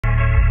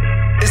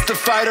It's the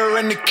fighter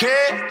and the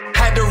kid.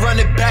 Had to run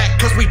it back,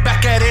 cause we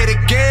back at it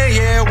again.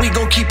 Yeah, we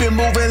gon' keep it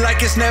moving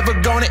like it's never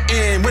gonna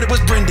end. When it was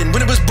Brendan,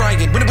 when it was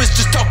Brian, when it was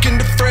just talking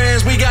to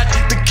friends. We got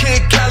the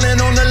kid Callan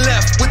on the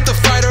left, with the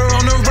fighter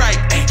on the right.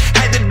 Ay,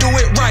 had to do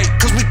it right,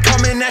 cause we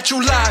coming at you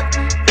live.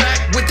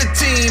 Back with the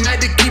team,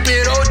 had to keep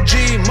it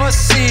OG.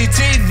 Must see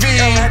TV.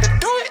 Had to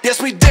do it. Yes,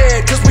 we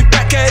did, cause we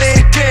back at it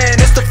again.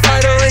 It's the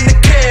fighter and the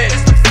kid.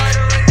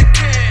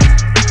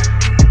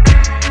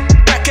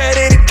 Back at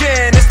it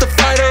again, it's the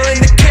fighter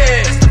and the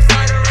kid.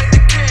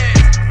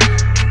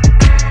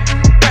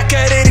 Back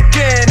at it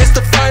again, it's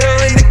the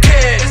fighter and the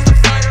kid.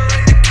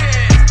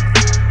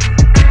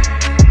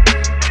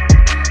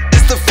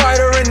 It's the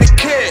fighter and the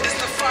kid.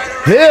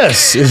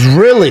 This is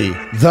really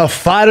the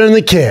fighter and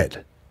the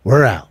kid.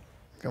 We're out.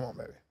 Come on,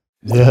 baby.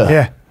 Yeah.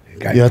 Yeah.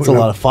 Yeah, that's a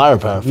lot of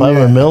firepower.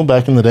 500 mil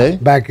back in the day?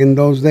 Back in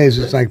those days,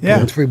 it's like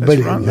Yeah. 3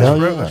 billion.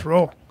 Let's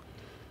roll.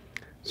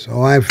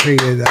 So I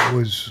figured that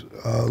was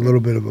a little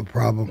bit of a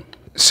problem.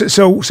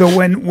 So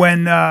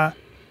when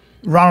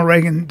Ronald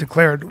Reagan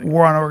declared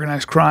war on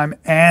organized crime,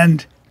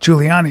 and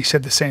Giuliani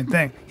said the same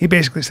thing, he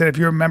basically said, if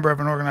you're a member of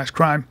an organized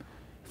crime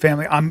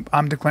family,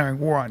 I'm declaring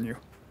war on you.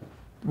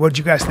 What did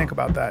you guys think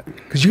about that?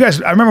 Because you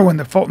guys, I remember when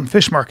the Fulton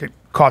Fish Market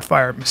caught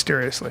fire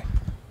mysteriously.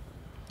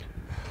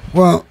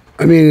 Well,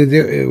 I mean,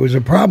 it was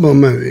a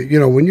problem. You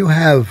know, when you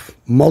have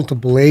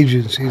multiple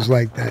agencies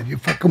like that, you're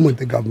fucking with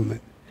the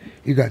government.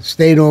 You got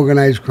state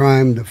organized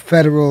crime, the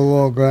federal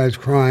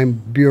organized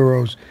crime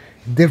bureaus,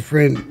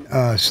 different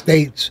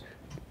states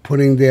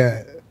putting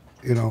their,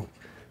 you know,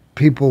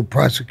 people,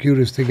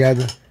 prosecutors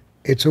together.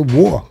 It's a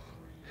war,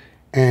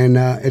 and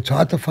it's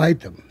hard to fight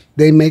them.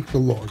 They make the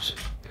laws.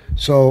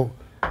 So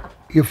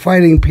you're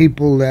fighting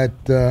people that...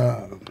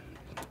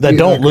 That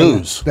don't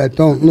lose. That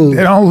don't lose.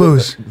 They don't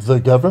lose. The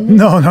government?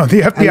 No, the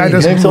FBI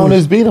doesn't lose. Someone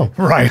who's beat them.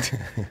 Right.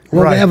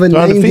 Well, right. they have a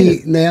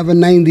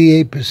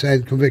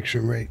 98%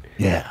 conviction rate.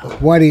 Yeah.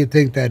 Why do you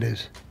think that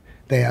is?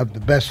 They have the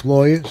best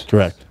lawyers.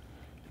 Correct.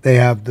 They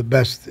have the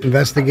best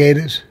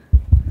investigators.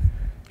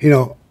 You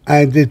know,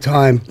 I did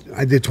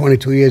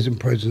 22 years in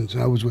prison, so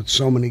I was with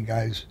so many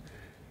guys,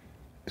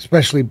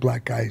 especially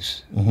black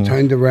guys,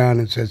 turned around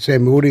and said,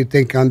 Sammy, what do you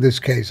think on this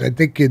case? I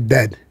think you're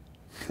dead.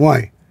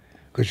 Why?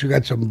 Because you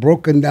got some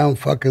broken down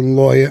fucking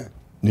lawyer.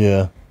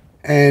 Yeah.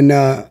 And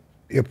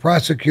your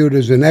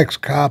prosecutor's an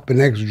ex-cop,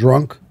 an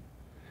ex-drunk.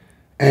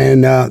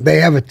 And they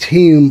have a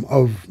team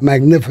of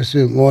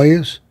magnificent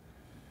lawyers.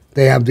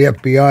 They have the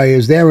FBI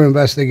as their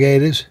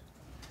investigators.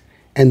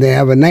 And they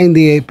have a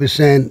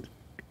 98%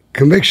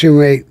 conviction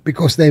rate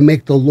because they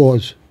make the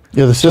laws.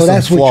 Yeah, the system's so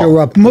that's what flawed.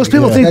 you're up to. Most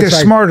people think they're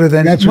smarter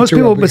than most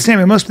people. But against.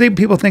 Sammy, most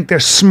people think they're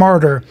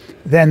smarter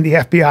than the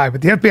FBI.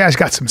 But the FBI's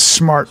got some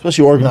smart,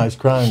 Especially organized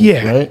crime,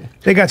 yeah, right?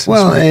 they got some.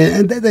 Well, smart.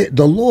 and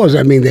the laws,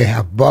 I mean, they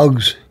have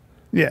bugs.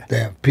 Yeah. They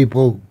have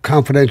people,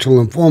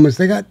 confidential informants.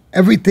 They got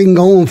everything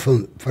going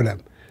for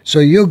them. So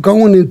you're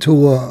going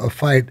into a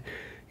fight.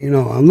 You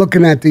know, I'm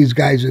looking at these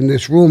guys in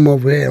this room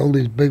over here, all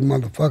these big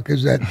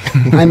motherfuckers that,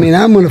 I mean,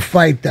 I'm going to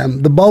fight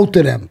them, the both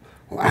of them.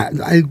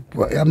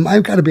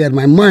 I've got to be out of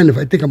my mind if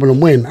I think I'm going to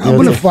win. I'm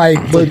going to fight,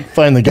 but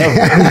find the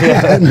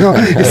government. no,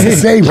 it's the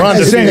same.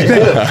 Same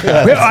thing.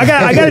 I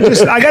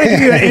got to give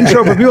you an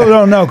intro for people who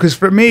don't know, because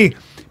for me,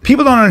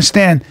 people don't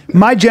understand.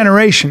 My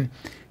generation,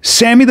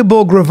 Sammy the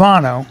Bull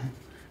Gravano,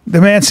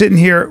 the man sitting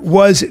here,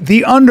 was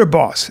the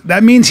underboss.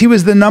 That means he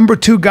was the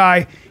 #2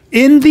 guy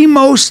in the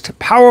most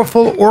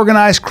powerful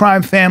organized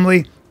crime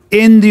family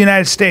in the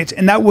United States,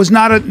 and that was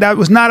not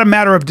a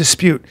matter of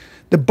dispute.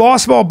 The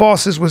boss of all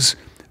bosses was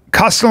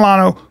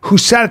Castellano, who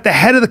sat at the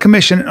head of the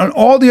commission, and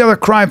all the other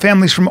crime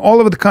families from all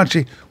over the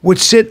country would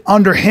sit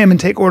under him and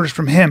take orders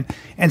from him.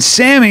 And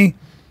Sammy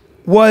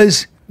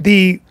was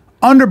the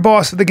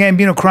underboss of the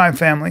Gambino crime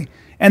family,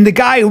 and the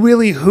guy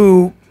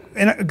who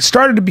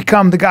started to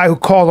become the guy who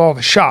called all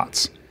the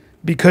shots,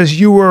 because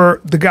you were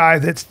the guy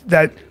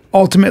that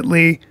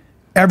ultimately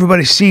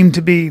everybody seemed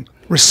to be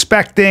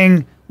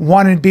respecting,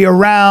 wanted to be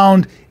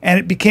around, and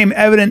it became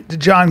evident to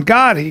John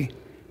Gotti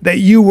that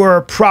you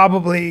were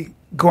probably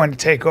going to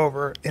take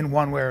over in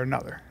one way or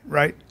another,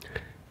 right?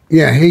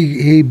 Yeah,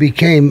 he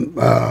became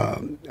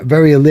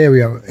very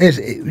leery of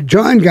it.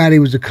 John Gotti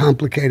was a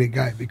complicated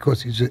guy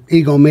because he's an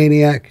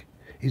egomaniac,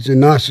 he's a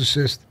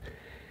narcissist,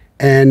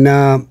 and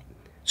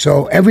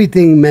so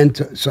everything meant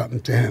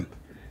something to him.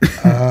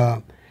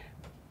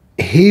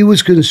 He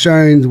was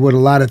concerned with a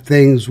lot of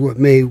things with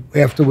me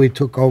after we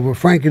took over.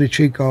 Frankie the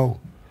Chico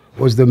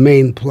was the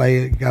main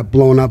player. He got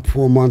blown up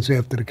 4 months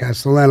after the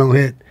Castellano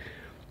hit.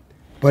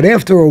 But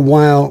after a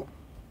while,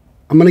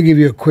 I'm going to give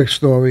you a quick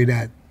story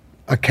that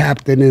a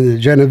captain in the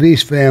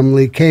Genovese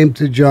family came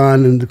to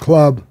John in the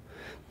club,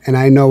 and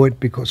I know it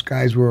because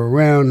guys were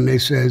around, and they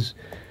says,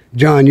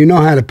 John, you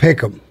know how to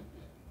pick him,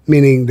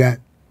 meaning that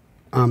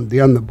I'm the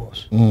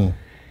underboss.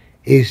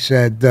 He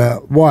said,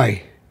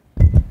 why?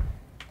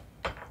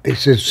 He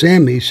says,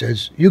 Sammy, he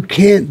says, you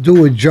can't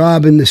do a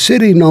job in the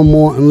city no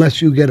more unless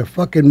you get a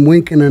fucking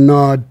wink and a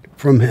nod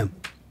from him.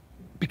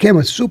 Became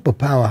a super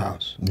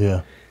powerhouse.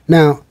 Yeah.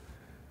 Now,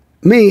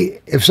 me,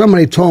 if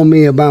somebody told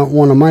me about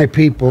one of my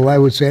people, I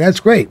would say, that's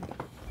great.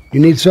 You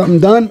need something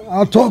done?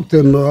 I'll talk to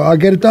him, or I'll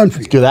get it done for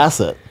you. Good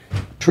asset.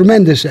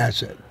 Tremendous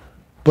asset.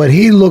 But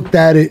he looked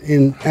at it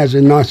as a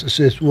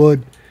narcissist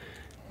would,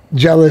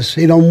 jealous.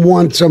 He don't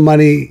want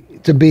somebody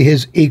to be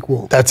his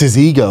equal. That's his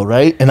ego,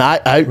 right? And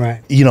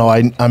Right. you know,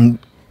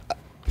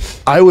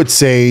 I would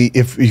say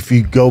if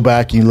you go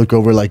back and you look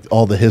over like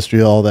all the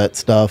history, all that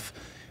stuff,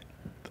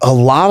 a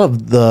lot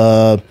of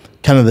the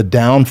kind of the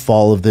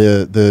downfall of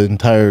the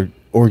entire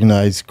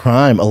organized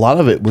crime, a lot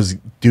of it was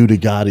due to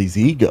Gotti's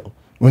ego.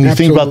 When you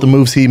think about the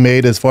moves he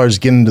made as far as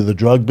getting into the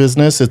drug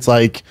business, it's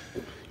like,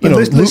 you know,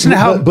 listen to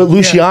how, but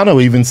Luciano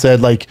even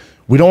said, like,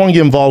 we don't want to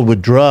get involved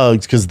with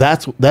drugs because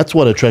that's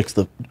what attracts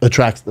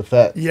the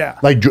Fed. Yeah.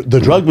 Like the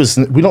drug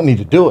business, we don't need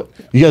to do it.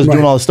 You guys are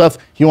doing all this stuff.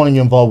 You want to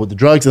get involved with the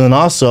drugs. And then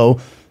also,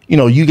 you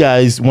know, you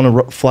guys want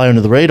to fly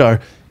under the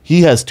radar.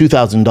 He has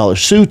 $2,000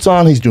 suits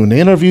on. He's doing the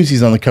interviews.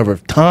 He's on the cover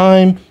of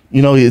Time.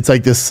 You know, it's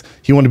like this,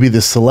 he wanted to be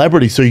this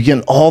celebrity. So you're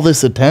getting all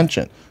this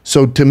attention.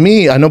 So to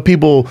me, I know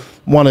people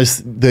want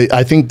to,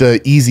 I think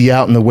the easy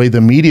out and the way the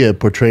media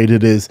portrayed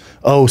it is,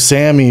 oh,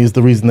 Sammy is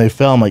the reason they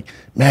fell. I'm like,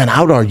 man,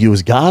 I would argue it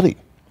was Gotti.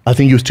 I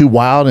think he was too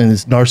wild and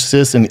his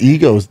narcissist and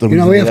ego is the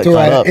reason they got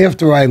caught up.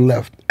 After I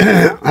left,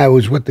 I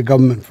was with the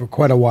government for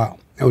quite a while.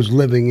 I was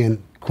living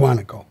in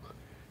Quantico.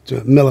 It's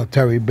a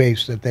military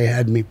base that they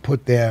had me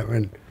put there.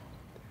 And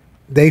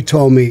they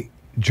told me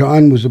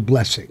John was a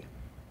blessing.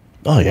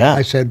 Oh, yeah.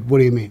 I said, what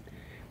do you mean?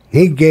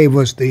 He gave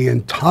us the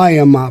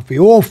entire mafia,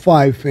 all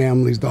 5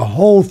 families, the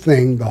whole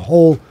thing,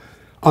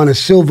 on a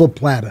silver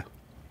platter.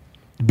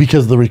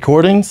 Because the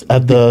recordings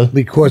at the...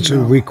 Because of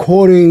the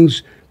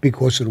recordings,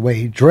 because of the way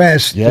he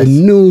dressed, Yes. the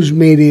news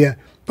media.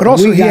 But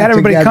also, he had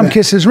everybody come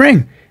kiss his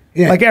ring.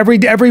 Yeah. Like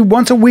every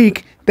once a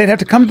week, they'd have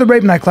to come to the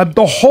Raven nightclub.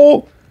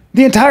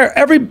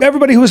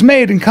 Everybody who was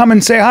made and come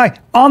and say hi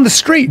on the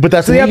street. But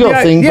that's so an ego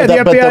FBI, thing. Yeah,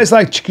 but the FBI is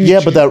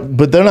like,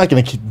 but they're not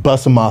going to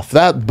bust him off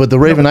that. But the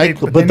Raven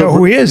nightclub, they know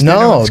who he is. They know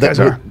who No, these guys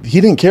are. he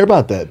didn't care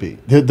about that.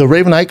 The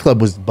Raven nightclub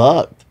was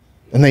bugged,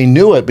 and they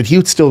knew it. But he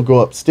would still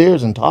go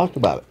upstairs and talk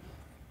about it.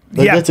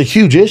 Yeah. That's a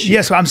huge issue.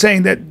 Yes, I'm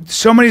saying that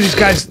so many of these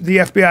guys, the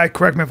FBI,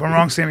 correct me if I'm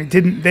wrong, Sammy,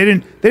 they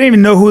didn't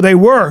even know who they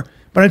were.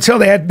 But until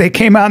they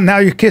came out and now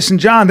you're kissing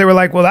John, they were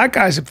like, well, that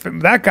guy's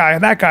that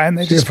guy, and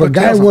they just if a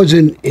guy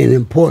wasn't an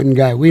important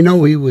guy, we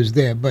know he was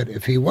there. But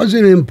if he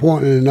wasn't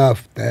important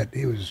enough that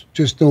he was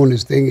just doing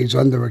his thing, he's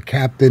under a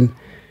captain,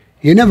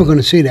 you're never going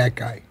to see that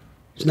guy.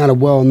 He's not a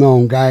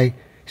well-known guy.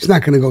 He's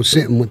not going to go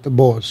sitting with the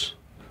boss.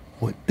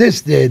 What this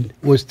did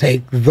was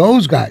take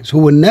those guys who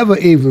were never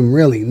even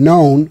really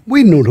known.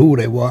 We knew who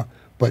they were,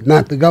 but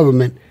not the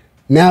government.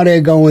 Now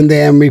they're going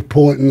there and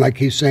reporting, like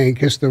he's saying,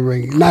 kiss the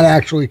ring. Not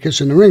actually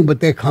kissing the ring, but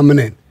they're coming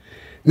in.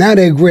 Now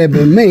they're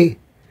grabbing me,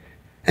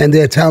 and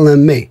they're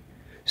telling me,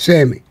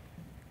 Sammy,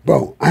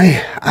 bro,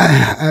 they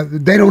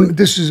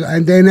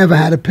never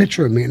had a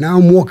picture of me. Now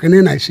I'm walking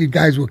in, I see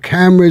guys with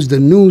cameras, the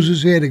news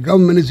is here, the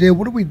government is here.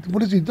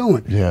 What is he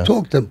doing? Yeah.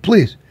 Talk to him,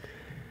 please.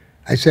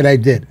 I said, I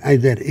did.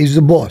 He's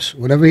the boss.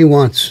 Whatever he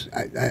wants,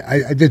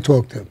 I did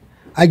talk to him.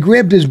 I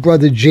grabbed his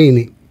brother,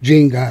 Gene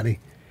Gotti.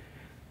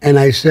 And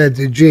I said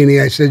to Jeannie,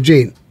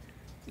 Gene,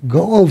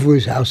 go over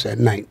his house at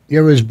night.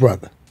 You're his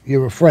brother.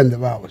 You're a friend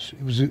of ours.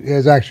 He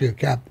was actually a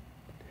captain.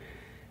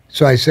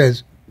 So I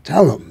says,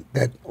 tell him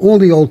that all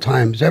the old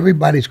times,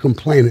 everybody's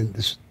complaining.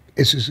 This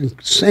is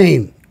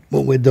insane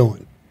what we're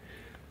doing.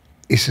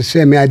 He said,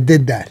 Sammy, I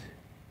did that.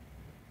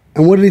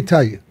 And what did he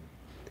tell you?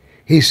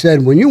 He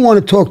said, when you want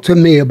to talk to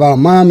me about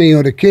mommy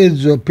or the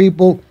kids or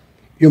people,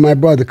 you're my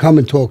brother. Come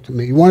and talk to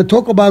me. You want to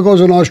talk about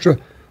Cosa Nostra?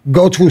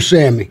 Go through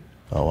Sammy.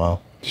 Oh, wow.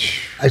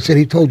 I said,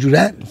 he told you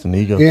that? It's an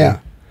ego Yeah.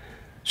 thing.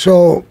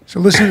 So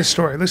listen to the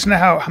story. Listen to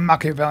how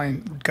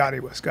Machiavellian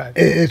Gotti was, guys.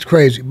 It's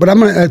crazy. But I'm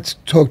going to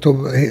talk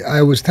to,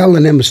 I was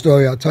telling him a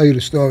story. I'll tell you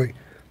the story.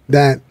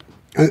 That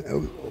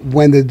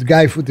when the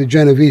guy with the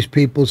Genovese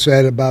people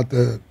said about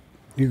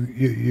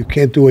you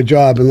can't do a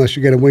job unless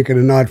you get a wink and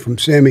a nod from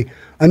Sammy,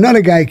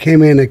 another guy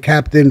came in, a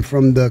captain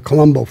from the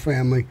Colombo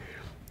family,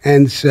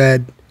 and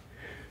said,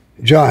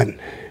 John,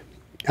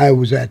 I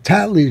was at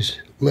Tatley's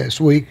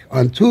last week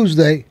on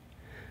Tuesday.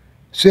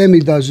 Sammy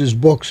does his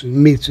books and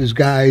meets his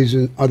guys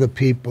and other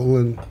people,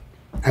 and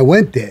I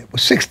went there. There were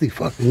 60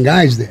 fucking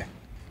guys there.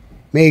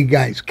 Made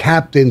guys,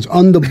 captains,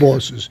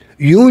 underbosses,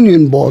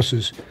 union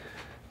bosses.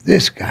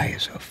 This guy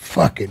is a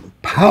fucking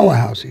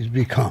powerhouse he's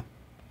become.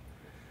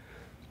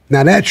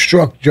 Now that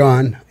struck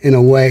John in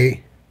a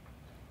way,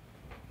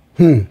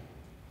 he's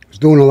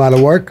doing a lot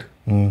of work.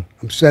 I'm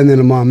sending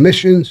him on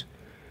missions.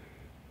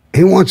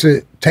 He wants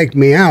to take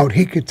me out.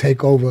 He could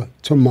take over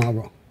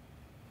tomorrow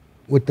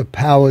with the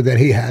power that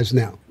he has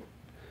now.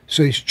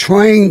 So he's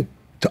trying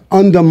to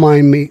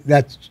undermine me.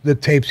 That's the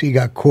tapes he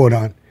got caught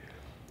on.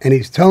 And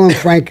he's telling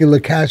Frankie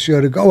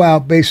LaCasio to go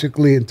out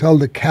basically and tell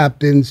the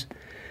captains,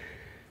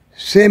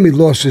 Sammy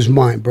lost his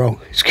mind, bro.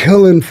 He's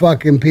killing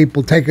fucking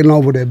people, taking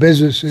over their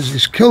businesses.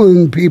 He's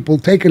killing people,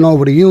 taking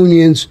over the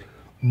unions.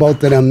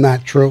 Both of them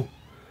not true.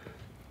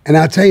 And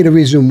I'll tell you the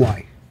reason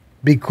why.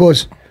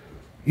 Because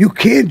You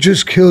can't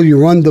just kill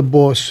your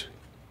underboss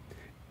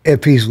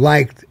if he's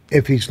liked,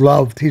 if he's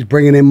loved, he's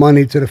bringing in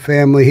money to the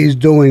family, he's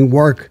doing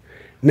work.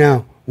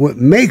 Now, what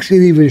makes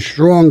it even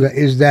stronger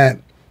is that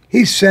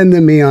he's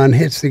sending me on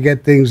hits to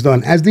get things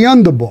done as the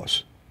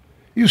underboss.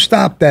 You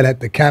stop that at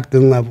the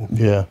captain level.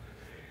 Yeah.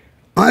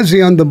 As the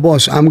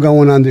underboss, I'm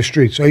going on the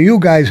street. So you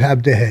guys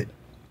have the hit.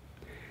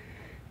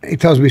 He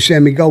tells me,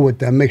 Sammy, go with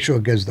that. Make sure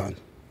it gets done.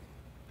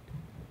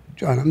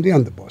 John, I'm the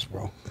underboss,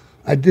 bro.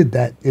 I did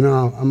that. You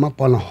know, I'm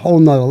up on a whole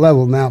nother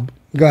level now.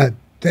 Go ahead.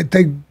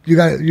 You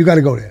got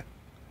to go there.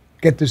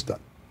 Get this done.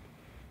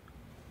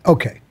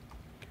 Okay.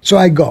 So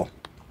I go.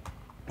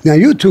 Now,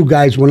 you two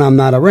guys, when I'm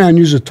not around,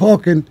 you're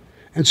talking,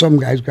 and some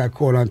guys got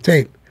caught on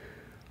tape.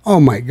 Oh,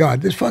 my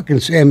God. This fucking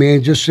Sammy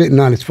ain't just sitting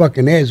on his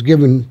fucking ass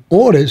giving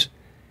orders.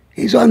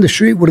 He's on the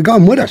street with a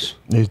gun with us.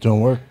 He's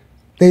doing work.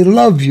 They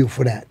love you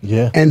for that.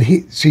 Yeah. And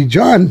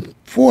John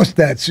forced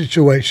that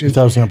situation. He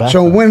thought it was gonna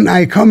backfire. So when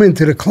I come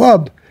into the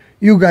club,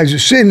 you guys are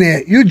sitting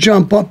there, you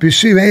jump up, you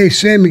see, hey,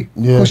 Sammy,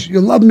 because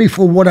you love me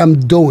for what I'm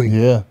doing.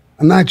 Yeah.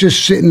 I'm not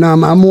just sitting,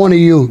 I'm one of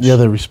you. Yeah,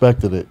 they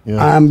respected it.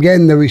 Yeah. I'm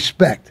getting the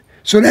respect.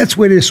 So that's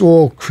where this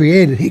all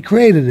created. He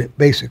created it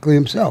basically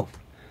himself.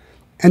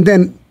 And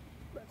then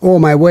all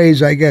my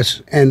ways, I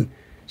guess. And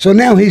so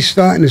now he's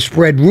starting to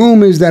spread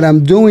rumors that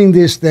I'm doing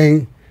this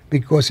thing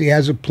because he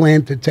has a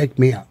plan to take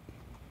me out.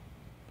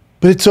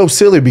 But it's so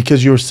silly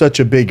because you're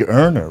such a big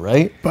earner,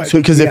 right?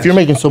 Because if Yes. you're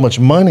making so much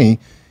money,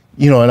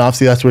 you know, and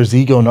obviously that's where his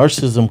ego and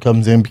narcissism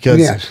comes in because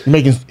Yes. you're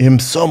making him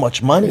so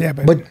much money. Yeah,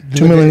 But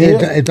 $2 million a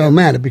year. it don't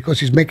matter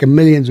because he's making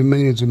millions and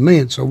millions and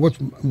millions. So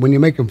when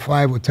you're making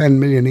 5 or 10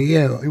 million a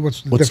year?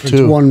 What's the difference?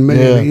 2? 1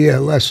 million a Yeah. year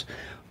less.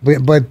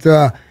 But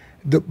the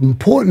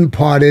important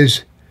part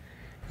is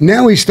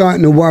now he's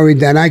starting to worry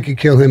that I could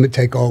kill him and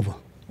take over.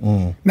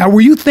 Now,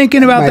 were you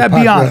thinking about My that? Be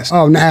popular- honest.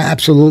 Oh, no,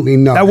 absolutely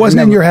no. That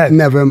wasn't in your head?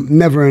 Never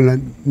in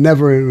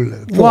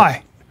a thought.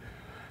 Why?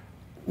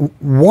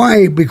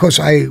 Why? Because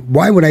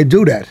why would I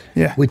do that?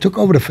 Yeah. We took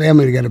over the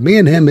family together. Me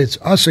and him, it's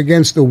us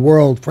against the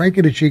world.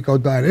 Frankie the Chico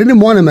died. I didn't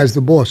want him as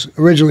the boss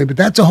originally, but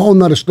that's a whole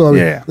nother story.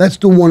 Yeah. Let's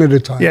do one at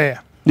a time. Yeah, yeah.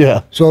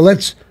 Yeah. So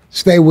let's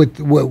stay with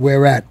where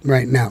we're at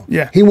right now.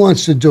 Yeah. He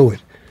wants to do it.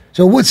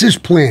 So what's his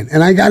plan?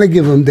 And I got to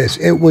give him this.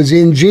 It was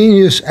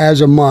ingenious as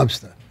a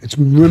mobster. It's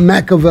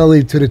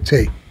Machiavelli to the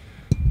T.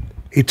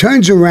 He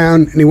turns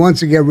around and he wants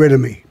to get rid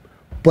of me.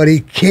 But he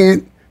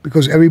can't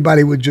because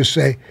everybody would just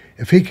say,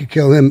 if he could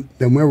kill him,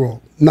 then we're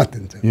all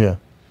nothing to him. Yeah.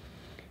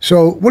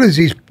 So what is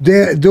he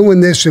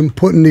doing this and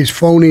putting these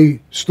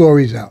phony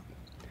stories out?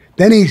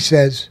 Then he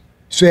says,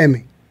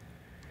 Sammy,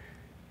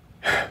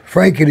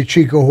 Frankie the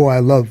Chico, who I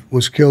love,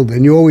 was killed,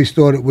 and you always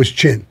thought it was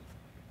Chin,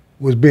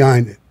 was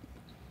behind it.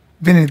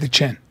 Vinny the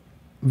Chin.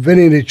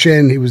 Vinny the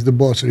Chin, he was the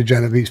boss of the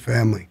Genovese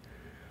family.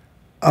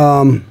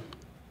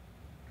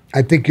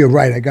 I think you're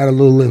right. I got a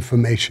little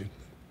information.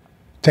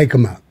 Take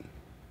him out.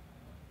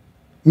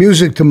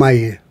 Music to my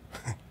ear.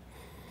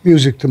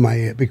 Music to my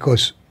ear,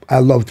 because I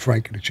loved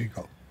Frankie the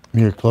Chico.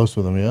 You're close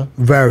with him, yeah?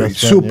 Very, Best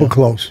friend, super yeah.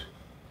 close.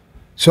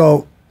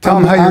 So Tell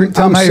him how you're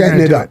I'm setting going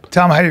to it do up. it.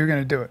 Tell him how you're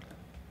going to do it.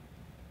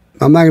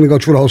 I'm not going to go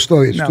through the whole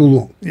story. It's too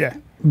long. Yeah.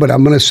 But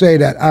I'm going to say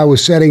that I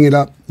was setting it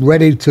up,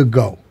 ready to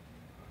go.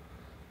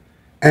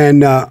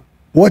 And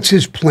what's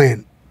his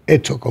plan?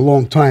 It took a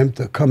long time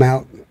to come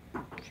out.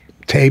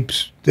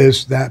 Tapes,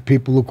 this, that,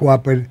 people who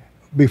cooperated,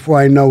 before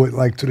I know it,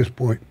 like to this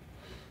point.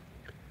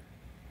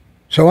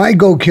 So I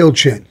go kill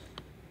Chin.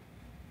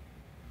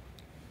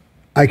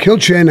 I kill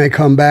Chin, I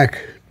come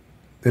back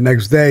the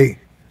next day.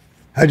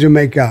 How'd you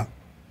make out?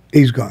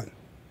 He's gone.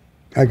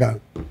 I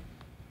got him.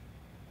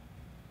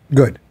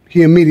 Good.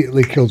 He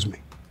immediately kills me.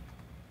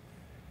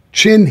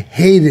 Chin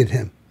hated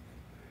him.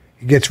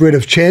 He gets rid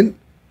of Chin.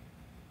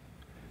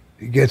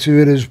 He gets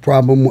rid of his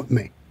problem with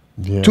me.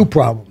 Yeah. 2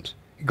 problems.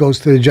 He goes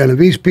to the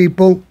Genovese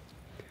people.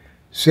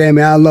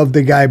 Sammy, I love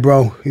the guy,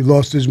 bro. He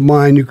lost his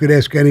mind. You could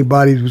ask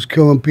anybody. He was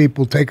killing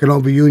people, taking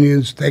over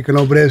unions, taking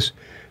over this.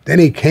 Then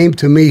he came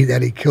to me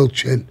that he killed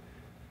Chin.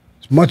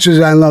 As much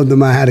as I loved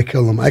him, I had to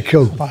kill him. I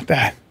killed him. How about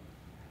that?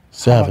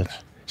 Savage.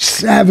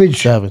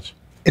 Savage. Savage.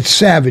 It's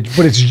savage,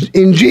 but it's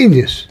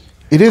ingenious.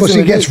 It is. Because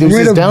he gets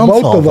rid of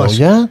both of us.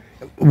 Yeah.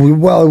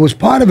 Well, it was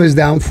part of his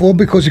downfall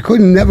because he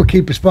couldn't never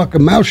keep his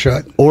fucking mouth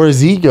shut. Or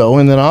his ego.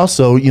 And then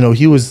also, you know,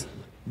 he was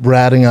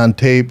ratting on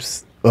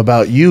tapes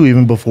about you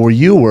even before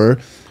you were.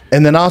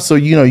 And then also,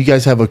 you know, you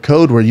guys have a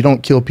code where you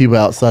don't kill people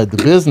outside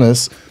the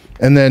business.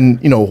 And then,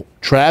 you know,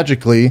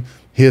 tragically,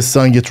 his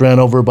son gets ran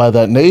over by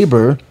that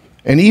neighbor.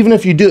 And even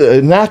if you do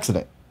an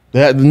accident,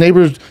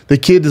 the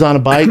kid is on a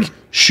bike,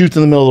 shoots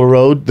in the middle of the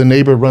road, the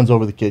neighbor runs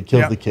over the kid,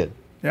 kills the kid.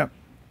 Yep.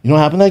 You know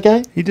what happened to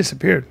that guy? He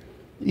disappeared.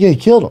 Yeah, he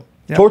killed him.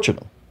 Yep. Tortured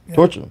him.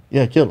 Tortured him.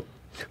 Yeah, killed him.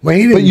 Well,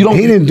 he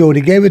didn't do it.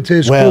 He gave it to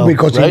his crew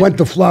because he went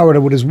to Florida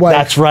with his wife.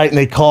 That's right. And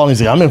they called and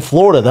he's like, I'm in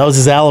Florida. That was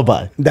his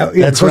alibi. That's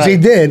because right. he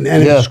did.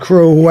 And his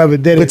crew, whoever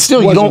did it, but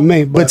still, wasn't you don't.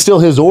 me. But still,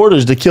 his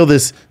orders to kill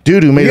this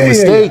dude who made a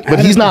mistake. But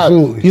he's not.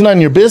 Absolutely. He's not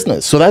in your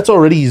business. So that's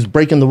already he's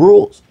breaking the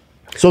rules.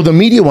 So the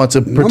media wants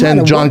to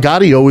pretend John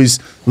Gotti always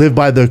lived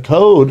by the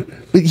code,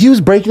 but he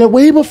was breaking it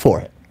way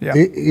before it. Yeah.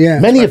 Yeah.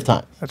 Many of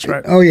times. That's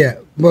right. Oh yeah,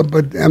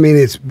 but I mean,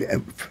 it's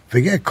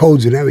forget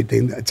codes and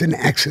everything. It's an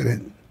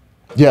accident.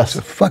 Yes.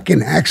 It's a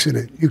fucking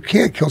accident. You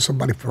can't kill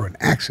somebody for an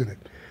accident.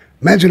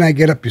 Imagine I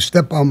get up, I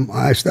step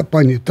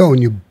on your toe,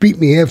 and you beat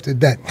me after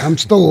that. I'm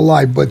still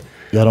alive, but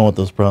Yeah, I don't want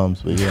those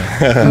problems, but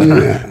yeah.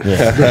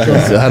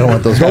 yeah. I don't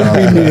want those Don't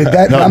problems. beat me to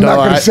that. I'm not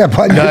going to step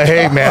on your toe.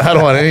 Hey, man, I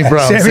don't want any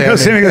problems.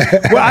 Sammy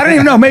goes, well, I don't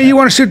even know. Maybe you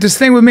want to shoot this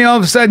thing with me. All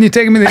of a sudden, you're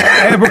taking me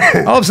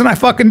the all of a sudden, I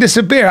fucking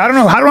disappear. I don't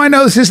know. How do I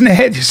know this isn't a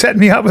hit? You're setting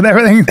me up with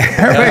everything.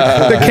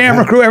 The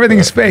camera crew, everything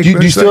is fake. Do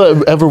you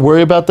still ever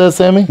worry about that,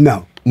 Sammy?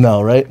 No.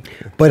 No, right?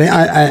 But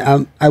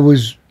I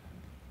was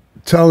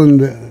telling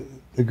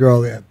the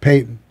girl there,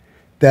 Peyton,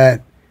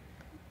 that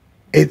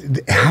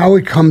how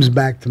it comes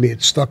back to me,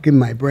 it's stuck in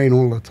my brain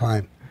all the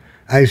time.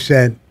 I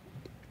said,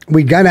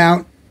 we got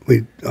out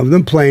of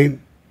the plane,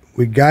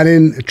 we got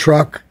in a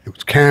truck, there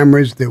was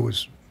cameras, there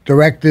was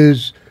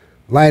directors,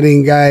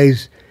 lighting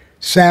guys,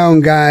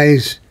 sound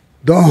guys,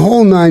 the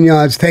whole 9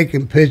 yards,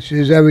 taking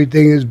pictures,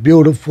 everything is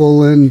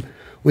beautiful, and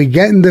we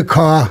get in the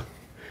car,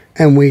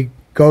 and we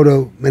go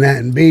to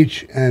Manhattan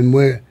Beach, and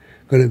we're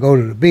going to go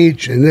to the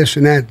beach, and this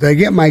and that. They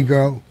get my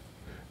girl,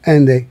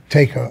 and they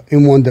take her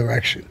in one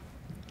direction.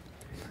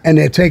 And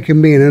they're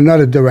taking me in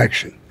another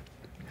direction.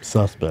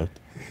 Suspect.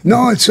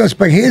 No, it's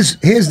suspect. Here's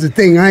the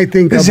thing I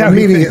think of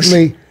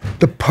immediately.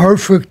 The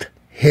perfect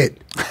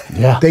hit.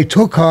 Yeah. They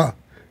took her.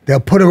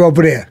 They'll put her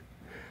over there.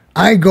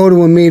 I go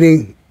to a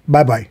meeting.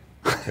 Bye-bye.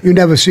 You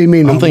never see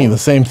me no I'm thinking more.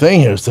 the same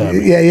thing here,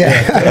 Sammy.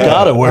 Yeah.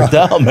 Got it worked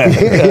out, man.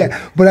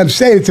 Yeah. But I'm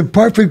saying it's a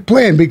perfect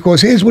plan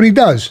because here's what he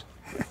does.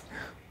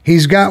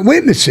 He's got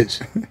witnesses.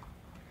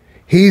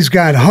 He's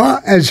got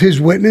her as his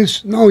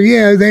witness. No,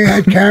 yeah, they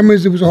had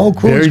cameras. There was a whole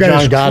crew. Very He's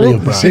got John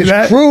Gotti about it.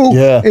 his crew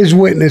is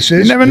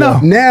witnesses. You never know.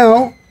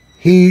 Now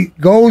he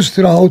goes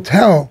to the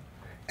hotel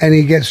and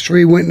he gets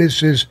 3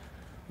 witnesses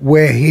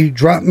where he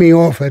dropped me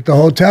off at the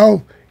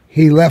hotel.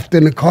 He left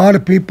in the car, the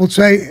people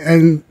say,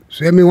 and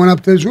Sammy went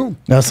up to his room.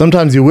 Now,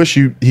 sometimes you wish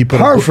he put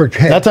Perfect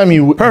hit. That time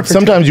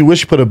sometimes you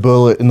wish you put a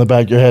bullet in the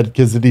back of your head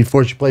because did he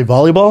force you to play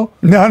volleyball?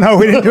 No,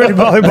 we didn't do any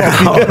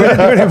volleyball. We didn't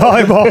do any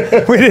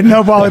volleyball. We didn't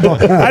know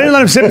volleyball. I didn't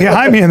let him sit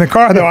behind me in the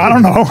car, though. I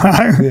don't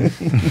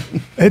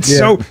know.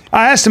 So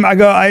I asked him,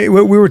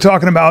 we were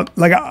talking about,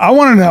 like, I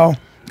want to know,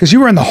 because you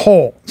were in the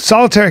hole,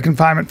 solitary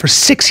confinement for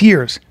 6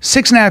 years,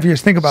 6.5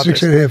 years. Think about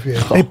this. 6.5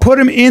 years. They put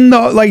him in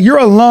you're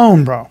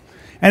alone, bro.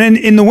 And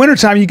in the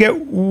wintertime, you get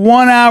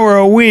 1 hour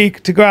a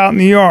week to go out in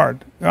the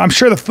yard. I'm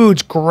sure the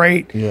food's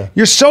great. Yeah.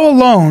 You're so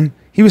alone.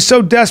 He was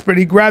so desperate,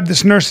 he grabbed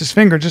this nurse's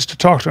finger just to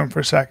talk to him for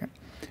a second.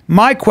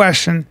 My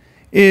question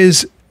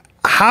is,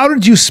 how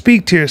did you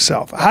speak to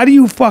yourself? How do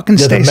you fucking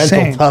stay the sane?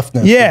 mental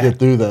toughness to get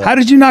through that. How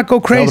did you not go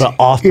I crazy? would have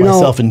offed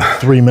myself in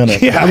 3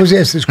 minutes. Yeah. I was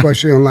asked this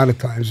question a lot of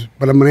times,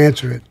 but I'm going to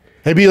answer it.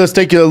 Hey, B, let's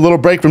take a little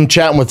break from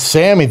chatting with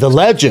Sammy, the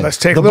legend. Let's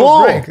take the a little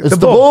bull. break. It's the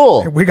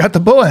bull. We got the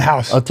bull in the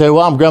house. I'll tell you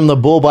what, I'm grabbing the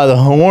bull by the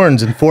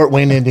horns in Fort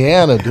Wayne,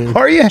 Indiana, dude.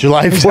 Are you?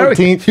 July Is that what-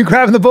 14th. You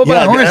grabbing the bull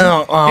by the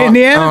horns?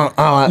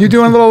 Indiana? You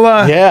doing a little,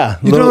 yeah.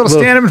 You doing a little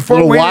stand-up in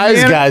Fort Wayne, wise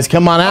Indiana? guys,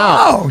 come on out.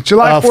 Oh,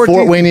 July 14th.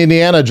 Fort Wayne,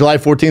 Indiana, July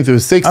 14th through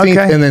the 16th.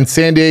 Okay. And then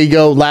San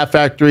Diego, Laugh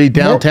Factory,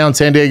 downtown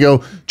San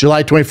Diego,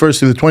 July 21st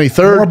through the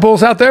 23rd. More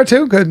bulls out there,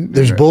 too? Good.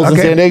 There's bulls in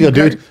San Diego,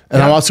 dude.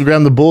 And I'm also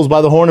grabbing the bulls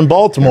by the horn in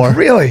Baltimore.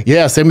 Really?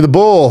 Yeah, Sammy the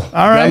Bull.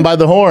 All right. Grab 'em by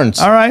the horns.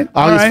 All right.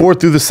 August 4th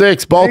through the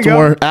 6th.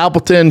 Baltimore,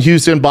 Appleton,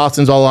 Houston,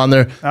 Boston's all on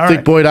there. All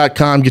right.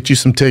 Thicccboy.com. Get you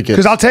some tickets.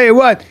 Because I'll tell you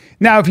what.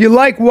 Now, if you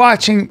like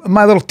watching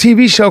my little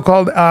TV show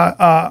called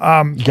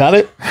Got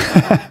it?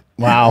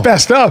 Wow.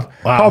 Best Of,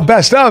 called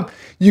Best Of,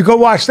 you go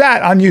watch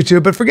that on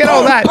YouTube. But forget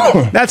all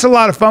that. That's a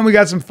lot of fun. We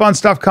got some fun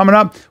stuff coming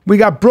up. We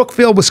got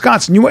Brookfield,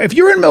 Wisconsin. If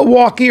you're in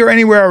Milwaukee or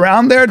anywhere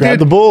around there, Grab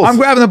dude, the bulls. I'm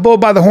grabbing the bull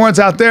by the horns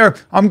out there.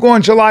 I'm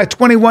going July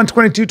 21,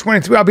 22,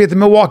 23. I'll be at the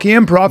Milwaukee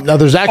Improv. Now,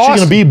 there's actually going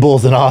to be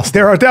bulls in Austin.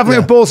 There are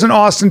definitely bulls in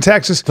Austin,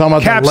 Texas. Talking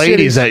about Cap the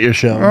ladies Cities. at your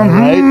show,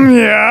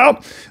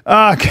 right?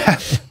 Yeah.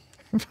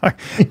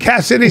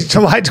 Cap City's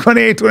July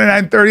 28th,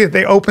 29th, 30th.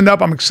 They opened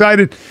up. I'm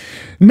excited.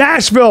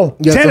 Nashville,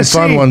 Got some Tennessee.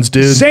 fun ones,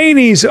 dude.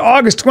 Zanies,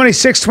 August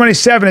 26,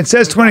 27. It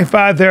says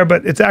 25 there,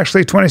 but it's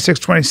actually 26,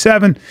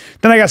 27.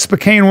 Then I got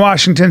Spokane,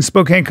 Washington,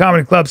 Spokane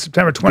Comedy Club,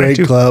 September 22,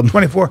 Great club.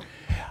 24.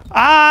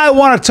 I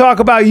want to talk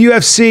about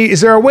UFC.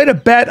 Is there a way to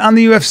bet on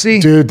the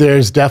UFC? Dude,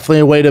 there's definitely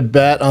a way to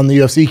bet on the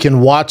UFC. You can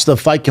watch the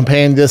fight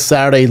campaign this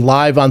Saturday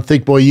live on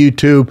Thicccboy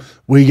YouTube.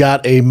 We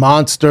got a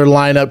monster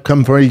lineup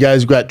coming for you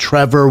guys. We got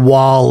Trevor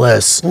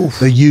Wallace,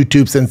 the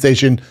YouTube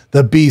sensation,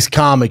 the Beast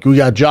comic. We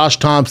got Josh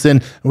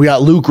Thompson. We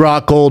got Luke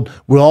Rockhold.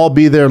 We'll all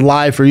be there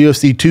live for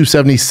UFC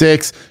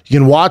 276. You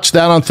can watch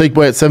that on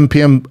Thicccboy at 7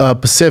 p.m.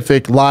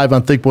 Pacific live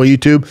on Thicccboy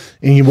YouTube.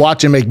 And you can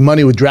watch and make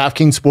money with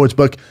DraftKings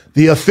Sportsbook,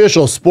 the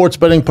official sports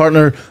betting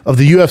partner of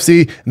the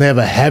UFC. And they have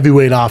a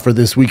heavyweight offer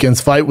this weekend's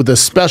fight with a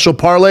special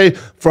parlay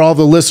for all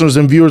the listeners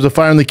and viewers of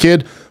Fire and the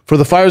Kid. For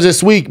the fires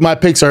this week, my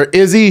picks are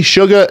Izzy,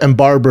 Sugar, and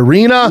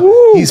Barbarina.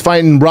 Woo. He's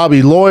fighting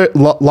Robbie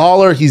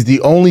Lawler. He's the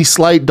only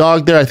slight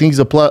dog there. I think he's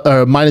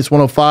a minus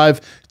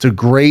 105. It's a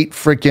great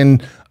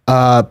freaking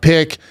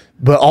pick.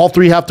 But all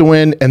 3 have to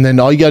win, and then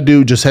all you got to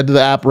do, just head to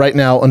the app right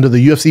now under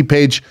the UFC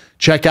page,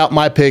 check out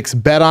my picks,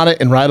 bet on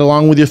it, and ride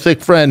along with your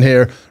thick friend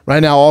here. Right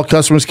now, all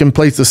customers can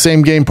place the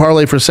same game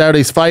parlay for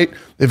Saturday's fight.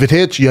 If it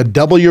hits, you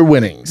double your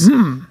winnings.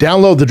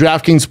 Download the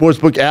DraftKings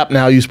Sportsbook app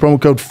now. Use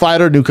promo code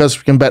FIGHTER. New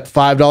customers can bet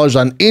 $5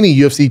 on any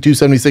UFC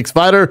 276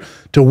 fighter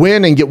to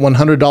win and get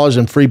 $100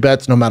 in free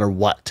bets no matter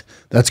what.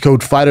 That's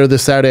code FIGHTER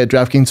this Saturday at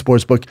DraftKings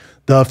Sportsbook,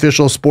 the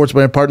official sports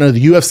betting partner of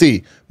the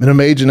UFC. Minimum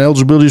age and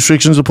eligibility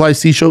restrictions apply.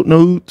 See show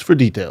notes for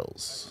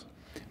details.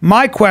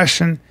 My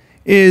question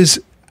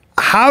is,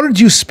 how did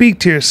you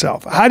speak to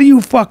yourself? How do you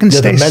fucking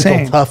stay the mental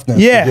sane? toughness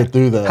to get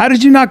through that. How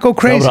did you not go I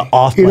crazy? would have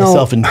off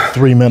myself in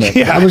 3 minutes.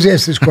 Yeah. I was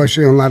asked this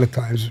question a lot of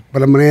times,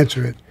 but I'm going to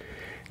answer it.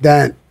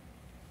 That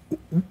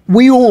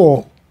we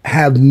all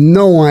have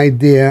no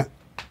idea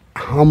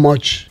how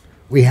much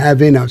we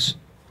have in us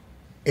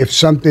if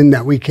something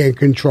that we can't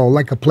control,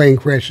 like a plane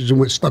crashes and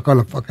we're stuck on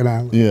a fucking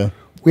island. Yeah.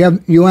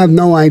 You have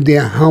no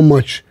idea how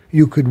much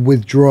you could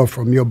withdraw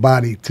from your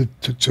body to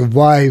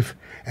survive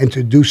and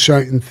to do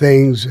certain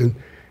things, and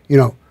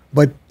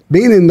but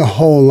being in the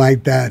hole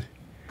like that,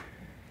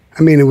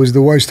 I mean, it was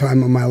the worst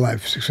time of my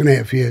life,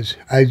 6.5 years.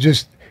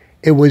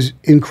 It was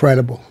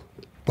incredible.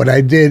 But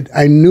I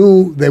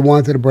knew they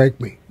wanted to break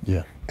me.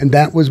 Yeah. And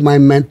that was my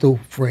mental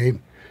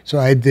frame. So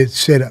I did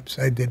sit-ups,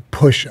 I did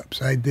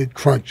push-ups, I did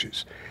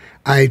crunches.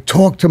 I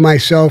talked to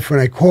myself,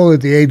 and I call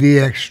it the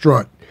ADX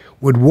strut.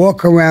 Would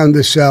walk around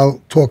the cell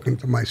talking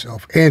to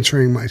myself,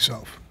 answering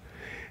myself,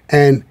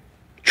 and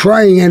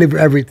trying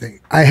everything.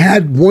 I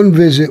had one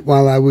visit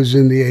while I was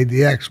in the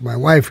ADX. My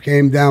wife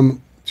came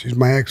down. She's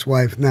my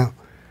ex-wife now.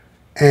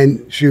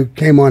 And she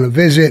came on a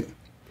visit.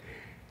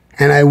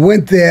 And I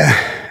went there,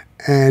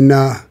 and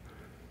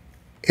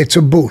it's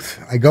a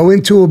booth. I go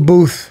into a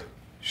booth.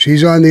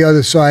 She's on the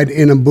other side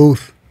in a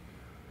booth.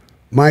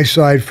 My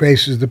side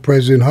faces the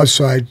president. Her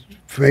side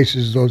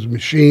faces those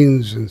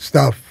machines and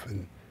stuff.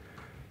 And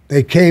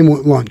they came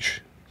with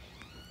lunch.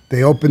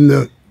 They opened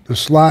the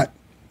slot,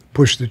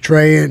 pushed the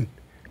tray in.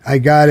 I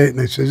got it,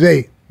 and I says,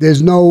 hey,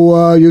 there's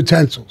no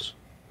utensils.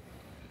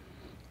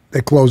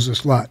 They closed the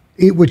slot.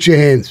 Eat with your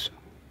hands.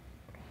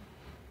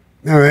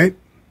 All right.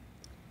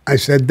 I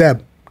said,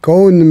 Deb,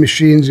 go in the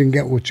machines and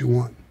get what you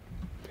want.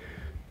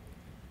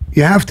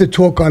 You have to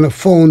talk on the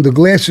phone. The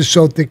glass is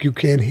so thick you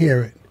can't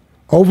hear it.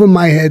 Over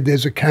my head,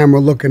 there's a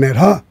camera looking at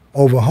her.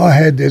 Over her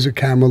head, there's a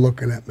camera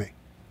looking at me.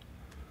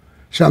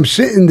 So I'm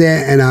sitting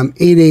there, and I'm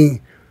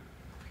eating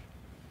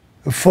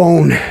the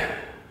phone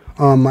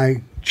on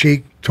my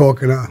cheek,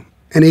 talking to her,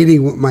 and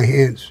eating with my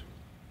hands.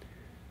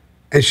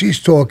 And she's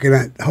talking.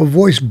 Her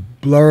voice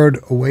blurred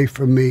away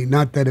from me.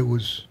 Not that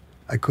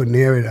I couldn't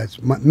hear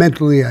it.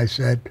 Mentally, I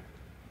said,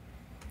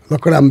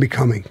 look what I'm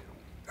becoming.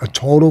 A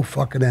total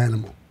fucking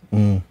animal.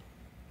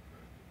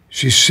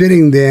 She's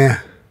sitting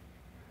there.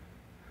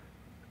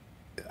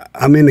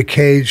 I'm in a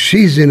cage.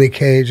 She's in a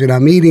cage, and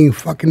I'm eating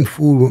fucking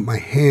food with my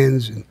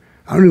hands, and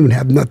I don't even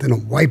have nothing to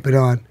wipe it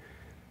on.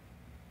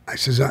 I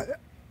says,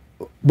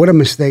 what a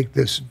mistake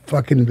this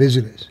fucking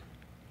visit is.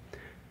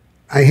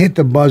 I hit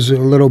the buzzer a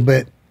little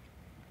bit.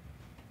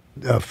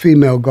 The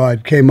female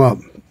guard came up.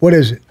 What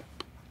is it?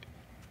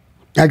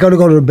 I got to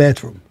go to the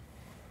bathroom.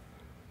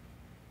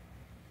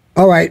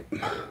 All right.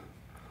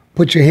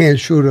 Put your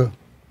hands through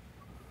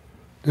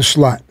the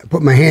slot. I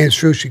put my hands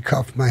through. She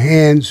cuffed my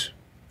hands.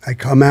 I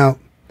come out.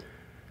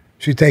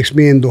 She takes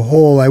me in the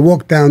hall. I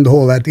walk down the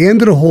hall. At the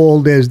end of the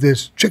hall, there's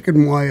this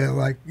chicken wire,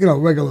 like,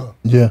 regular.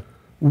 Yeah.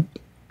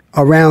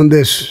 Around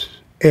this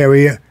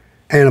area,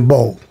 and a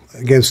bowl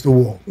against the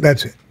wall.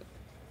 That's it.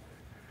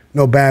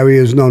 No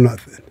barriers, no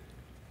nothing.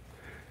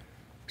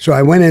 So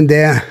I went in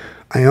there.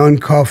 I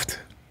uncuffed.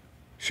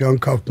 She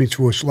uncuffed me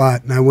through a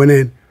slot, and I went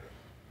in,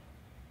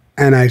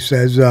 and I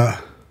says,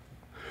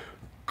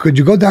 could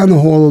you go down the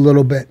hall a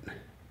little bit?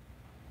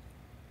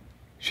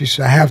 She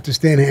said, I have to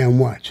stand here and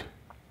watch.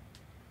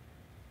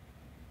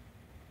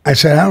 I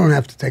said, I don't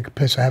have to take a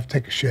piss. I have to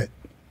take a shit.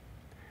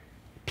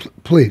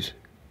 Please,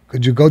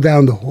 could you go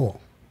down the hall?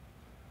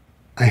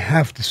 I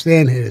have to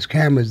stand here. There's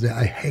cameras there.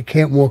 I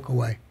can't walk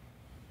away.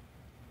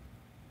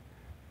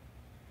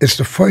 It's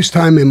the first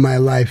time in my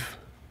life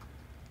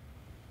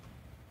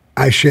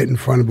I shit in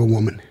front of a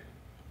woman.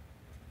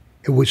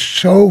 It was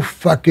so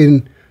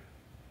fucking...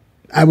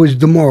 I was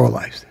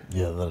demoralized.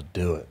 Yeah, that'll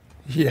do it.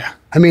 Yeah.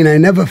 I mean, I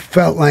never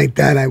felt like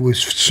that. I was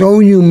so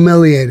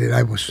humiliated.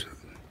 I was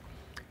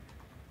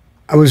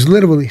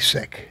literally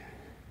sick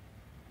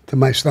to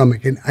my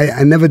stomach. And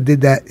I never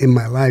did that in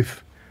my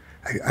life.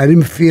 I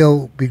didn't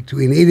feel,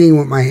 between eating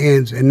with my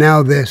hands and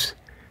now this,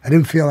 I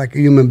didn't feel like a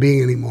human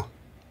being anymore.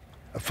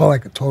 I felt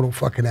like a total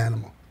fucking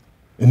animal.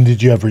 And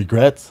did you have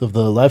regrets of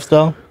the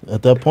lifestyle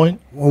at that point?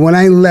 Well, when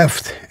I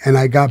left and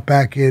I got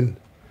back in,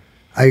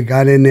 I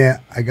got in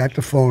there, I got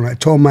the phone. I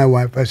told my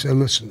wife, I said,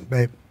 listen,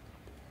 babe,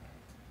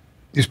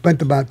 you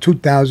spent about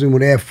 $2,000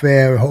 with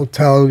airfare, a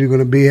hotel, you're going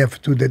to be here for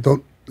 2 days.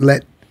 Don't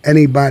let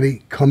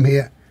anybody come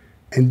here,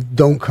 and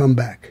don't come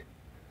back.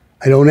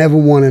 I don't ever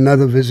want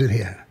another visit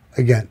here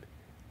again.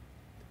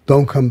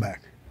 Don't come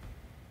back.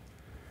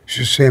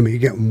 She said, Sammy, you're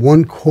getting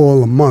one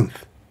call a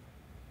month.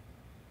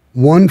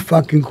 One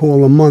fucking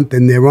call a month,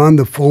 and they're on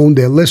the phone,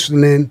 they're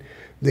listening,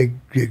 they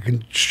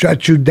can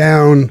shut you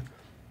down.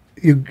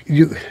 You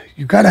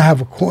got to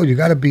have a call. You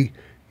got to be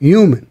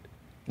human.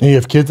 And you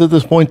have kids at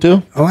this point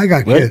too? Oh, I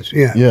got kids,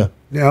 yeah. Yeah.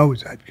 Yeah, I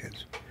always had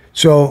kids.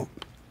 So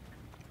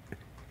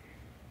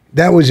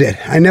that was it.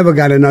 I never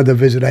got another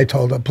visit. I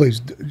told her,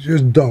 please,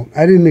 just don't.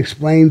 I didn't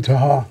explain to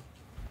her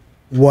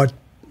what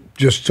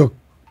just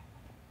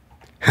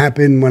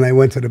happened when I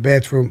went to the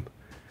bathroom.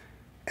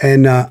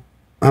 And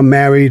I'm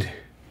married.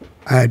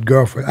 I had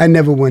girlfriend. I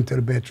never went to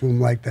the bathroom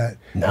like that.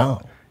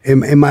 No.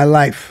 In my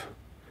life.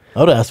 I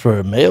would ask for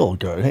a mail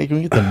guard. Hey, can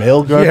we get the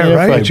mail guard Yeah, here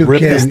right. if I But you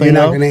rip this can't. thing You're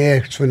not out? going to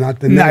ask for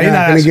nothing. No, You're you're not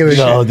not going to give a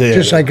asking. No, shit.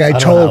 Just like I I don't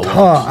told know her.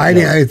 how it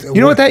works. You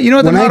know what that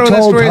when motto I of that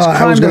told story is? her I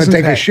Crime was going to doesn't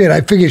take pay. a shit.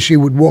 I figured she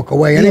would walk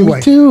away Yeah, me anyway.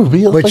 too.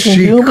 Be a But fucking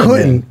she human,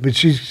 couldn't. man. But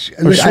she's.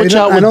 Or switch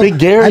out with Big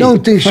Gary. I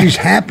don't think she's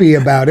happy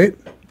about it.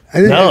 I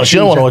think No, she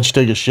don't want to was- watch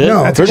you take a shit.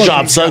 No, Her that's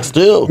job sucks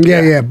too.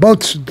 Yeah.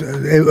 Both.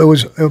 It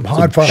was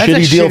hard for her. That's a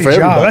Shitty deal shitty for job.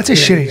 everybody. That's a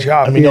shitty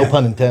job. I mean, no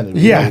pun intended.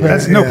 yeah,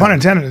 that's no Yeah. pun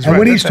intended. Is And right.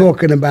 what he's That's it.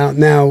 talking about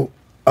now,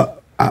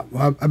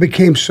 I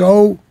became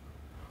so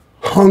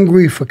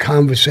hungry for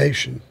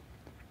conversation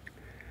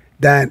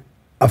that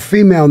a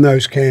female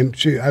nurse came.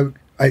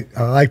 I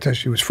liked her.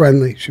 She was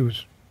friendly. She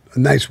was a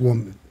nice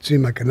woman.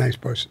 Seemed like a nice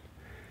person.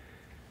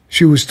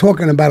 She was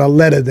talking about a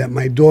letter that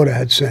my daughter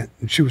had sent,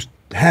 and she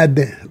had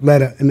the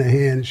letter in her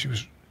hand. She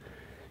was,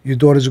 your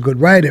daughter's a good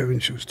writer,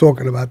 and she was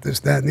talking about this,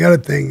 that, and the other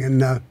thing,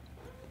 and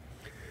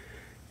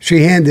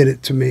she handed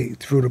it to me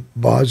through the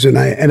bars, and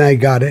I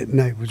got it,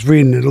 and I was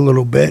reading it a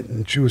little bit,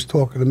 and she was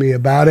talking to me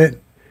about it,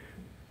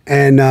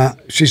 and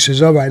she says,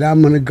 all right,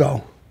 I'm going to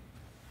go.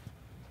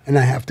 And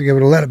I have to give her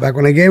the letter back.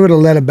 When I gave her the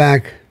letter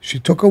back, she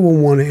took it with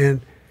one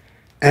hand,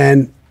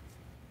 and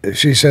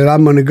she said,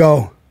 I'm going to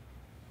go.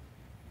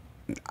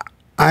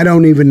 I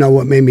don't even know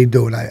what made me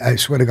do it. I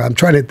swear to God. I'm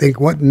trying to think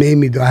what made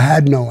me do it. I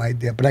had no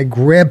idea, but I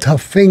grabbed her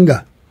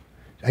finger.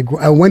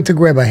 I went to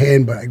grab her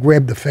hand, but I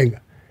grabbed the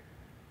finger.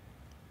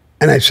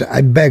 And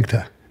I begged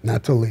her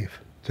not to leave,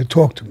 to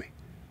talk to me.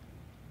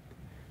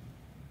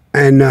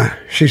 And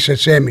she said,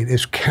 Sammy,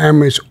 there's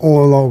cameras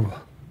all over.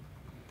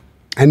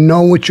 I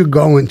know what you're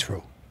going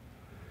through.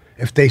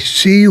 If they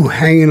see you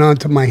hanging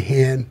onto my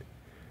hand,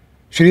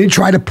 she didn't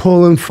try to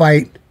pull and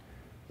fight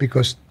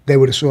because they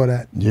would have saw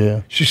that.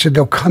 Yeah. She said,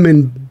 they'll come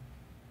and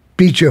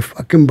beat your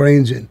fucking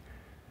brains in.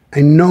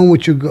 I know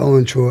what you're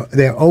going through.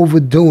 They're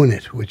overdoing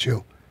it with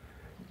you.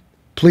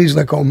 Please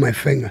let go of my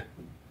finger.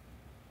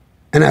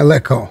 And I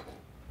let go.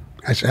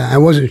 I said, I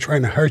wasn't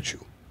trying to hurt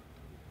you.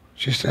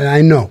 She said,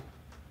 I know.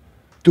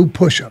 Do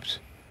push-ups.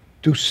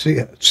 Do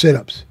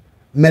sit-ups.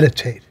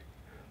 Meditate.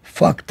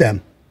 Fuck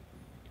them.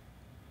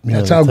 Yeah,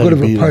 That's how good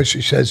of a you beat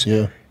person. She says,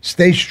 Yeah.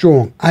 stay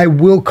strong. I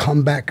will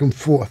come back and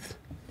forth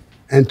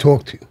and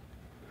talk to you.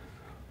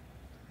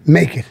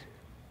 Make it.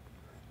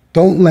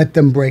 Don't let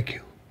them break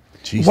you.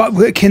 Jesus. What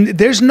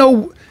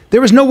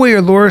there was no way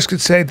your lawyers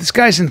could say this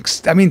guy's in.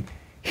 I mean,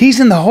 he's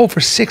in the hole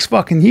for 6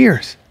 fucking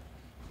years.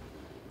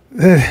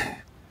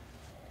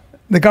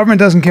 The government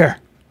doesn't care.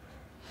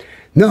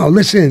 No,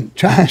 listen,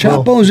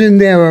 Chapo's in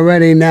there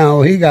already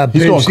now. He got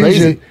He's going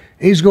crazy.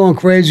 He's going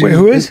crazy. Wait,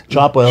 who is?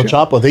 Chapo, El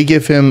Chapo. They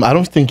give him. I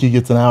don't think he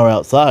gets an hour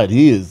outside.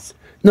 He is.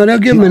 No, they'll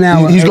give him an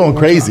hour. He's going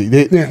crazy.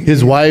 Yeah.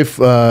 His wife,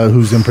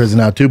 who's in prison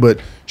now too,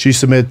 but she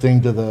submitted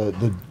thing to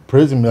the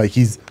prison like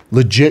he's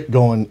legit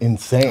going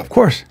insane. Of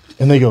course.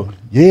 And they go,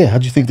 "Yeah,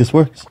 how'd you think this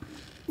works?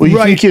 Well, you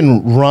think you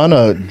can run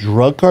a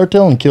drug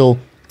cartel and kill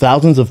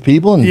thousands of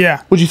people? And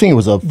Yeah. What'd you think it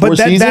was? But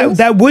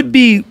that would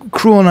be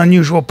cruel and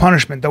unusual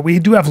punishment, though. We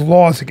do have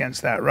laws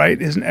against that,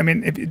 right? Isn't? I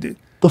mean, if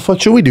the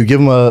fuck should we do? Give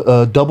him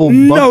a double?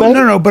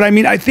 no. But I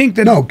mean, I think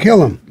that No,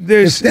 kill him.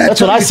 There's- If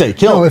That's what how I you- say,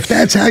 kill No, him. if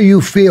that's how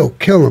you feel,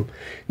 kill him.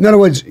 In other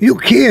words, you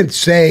can't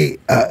say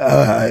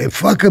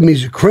fuck him.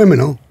 He's a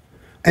criminal,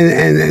 and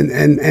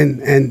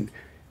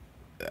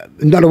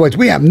in other words,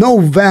 we have no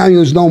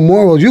values, no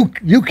morals.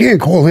 You can't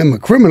call him a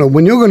criminal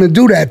when you're going to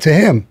do that to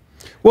him.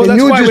 Well, then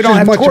that's you're why we just don't as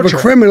have much torture. of a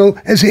criminal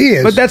as he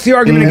is. But that's the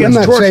argument And against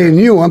I'm not torture. saying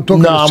you. I'm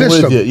talking No, the I'm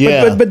system. with you.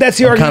 Yeah, But that's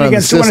the I'm argument kinda on the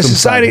against doing a system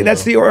society. side,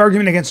 That's though. the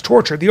argument against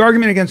torture. The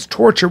argument against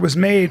torture was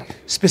made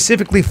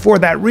specifically for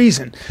that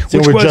reason. So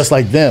which we're was, just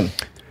like them.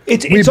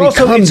 It's become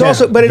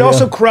also them. but it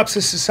also corrupts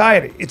the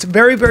society. It's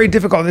very, very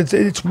difficult.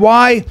 It's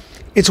why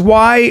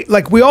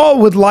like we all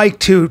would like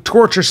to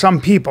torture some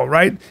people,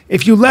 right?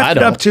 If you left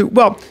it up to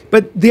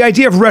but the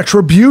idea of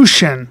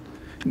retribution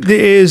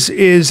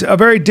is a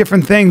very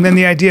different thing than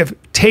the idea of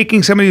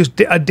taking somebody who's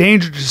a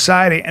danger to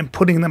society and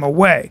putting them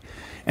away.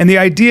 And the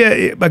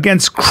idea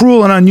against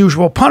cruel and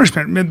unusual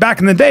punishment, I mean, back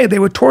in the day, they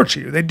would torture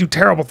you. They'd do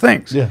terrible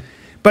things. Yeah.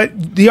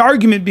 But the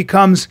argument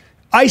becomes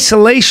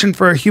isolation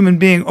for a human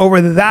being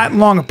over that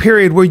long a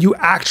period where you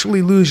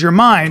actually lose your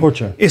mind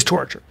Torture. is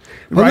torture.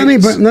 Well,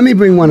 right? let me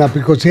bring one up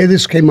because here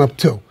this came up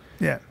too.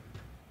 Yeah.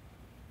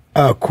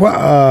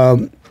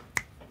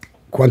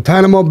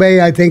 Guantanamo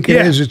Bay, I think it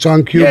is. It's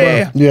on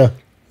Cuba. Yeah.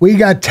 We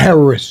got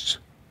terrorists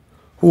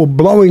who are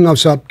blowing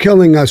us up,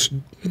 killing us,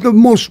 the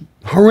most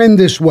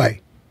horrendous way.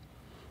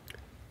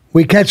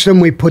 We catch them,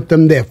 we put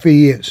them there for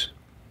years.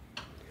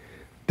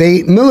 They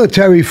eat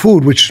military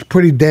food, which is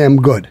pretty damn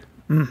good.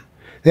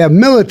 They have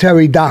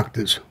military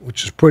doctors,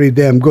 which is pretty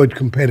damn good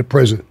compared to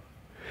prison.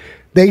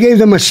 They gave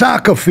them a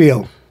soccer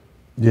field.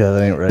 Yeah,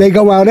 that ain't right. They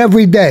go out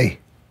every day.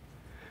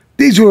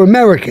 These were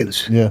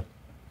Americans. Yeah.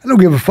 I don't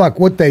give a fuck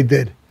what they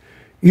did.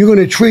 You're going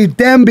to treat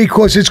them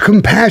because it's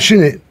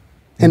compassionate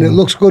and it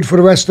looks good for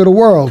the rest of the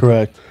world.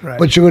 Correct. Right.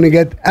 But you're going to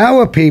get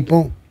our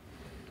people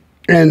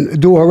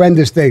and do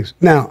horrendous things.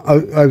 Now,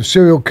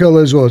 serial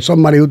killers or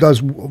somebody who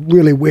does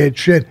really weird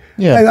shit,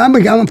 Yeah.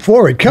 I'm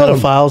for it. Kill them.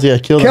 Pedophiles, yeah,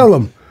 kill them. Kill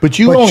them. But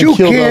you only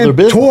kill other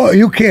business.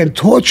 You can't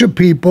torture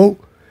people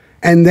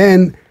and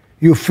then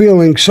you're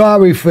feeling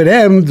sorry for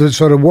them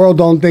so the world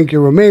don't think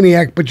you're a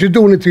maniac, but you're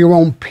doing it to your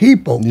own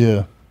people.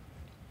 Yeah.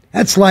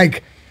 That's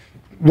like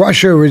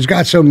Russia has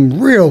got some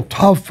real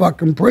tough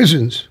fucking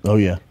prisons. Oh,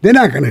 yeah. They're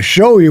not going to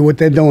show you what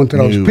they're doing to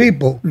those No.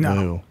 people.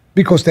 No.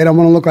 Because they don't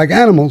want to look like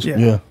animals. Yeah.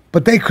 Yeah.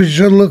 But they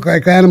should look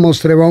like animals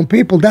to their own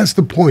people. That's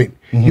the point.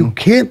 You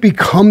can't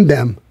become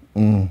them.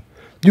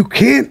 You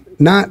can't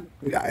not.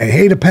 I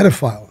hate a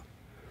pedophile,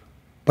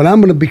 but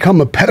I'm going to become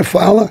a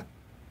pedophile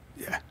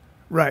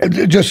Right.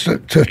 just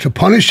to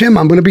punish him.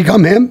 I'm going to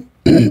become him.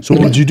 So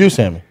what would you do,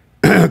 Sammy?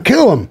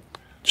 Kill him.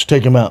 Just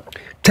take him out.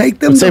 Take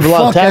them Would the save a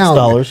lot of fuck tax out.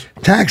 dollars.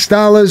 Tax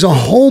dollars, a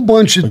whole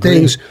bunch of Agreed.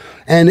 things,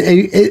 and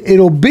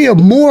it'll be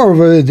more of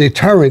a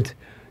deterrent.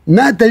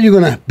 Not that you're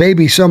gonna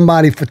baby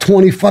somebody for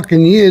 20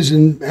 fucking years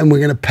and we're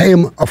gonna pay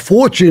them a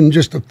fortune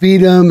just to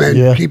feed them and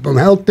Yeah. keep them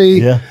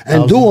healthy Yeah,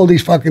 and do all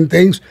these fucking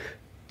things.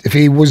 If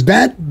he was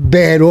that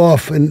bad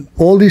off and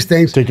all these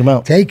things, Take him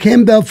out. Take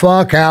him the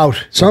fuck out.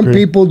 Some Agreed.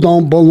 people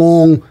don't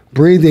belong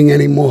breathing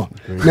anymore.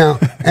 Now,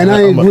 and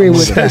I agree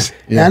with that.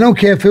 Yeah. I don't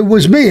care if it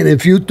was me, and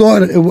if you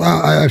thought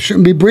I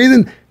shouldn't be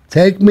breathing,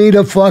 take me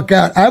the fuck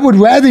out. I would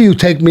rather you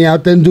take me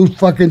out than do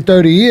fucking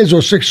 30 years or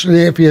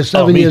 6.5 years,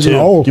 7 me years too. in a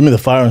hole. Give me the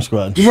firing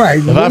squad. Right,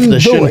 If I have to wouldn't do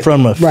shit it.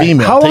 from a Right.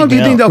 female, How long take do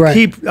you me think out. they'll Right.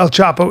 keep El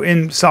Chapo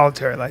in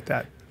solitary like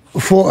that?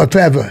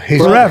 Forever.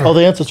 He's Forever. Oh,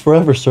 the answer's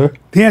forever, sir.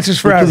 The answer's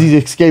forever. Because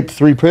he's escaped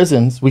 3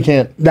 prisons. We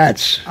can't.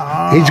 That's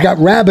he's got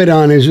rabbit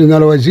on his. In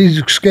other words, he's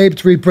escaped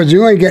 3 prisons.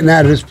 You ain't getting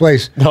out of this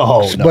place.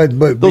 No, no.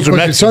 But Those are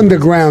because it's Mexican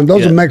underground.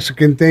 Those prisons. are Yeah.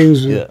 Mexican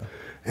things, Yeah.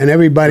 and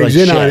everybody's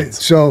Like in on it.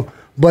 sheds. So,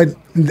 but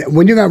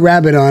when you got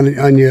rabbit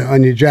on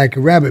your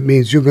jacket, rabbit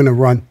means you're gonna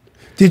run.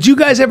 Did you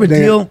guys ever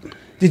deal?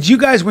 Did you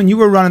guys, when you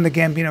were running the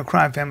Gambino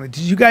crime family,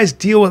 did you guys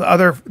deal with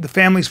the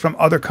families from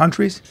other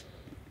countries?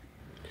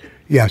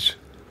 Yes,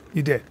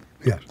 You did.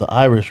 yes. The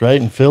Irish,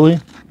 right? In Philly?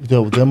 You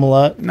dealt with them a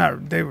lot? No,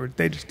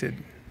 they just did.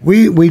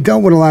 We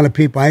dealt with a lot of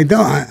people.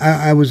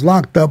 I was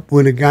locked up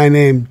with a guy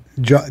named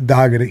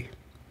Dougherty.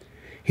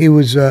 He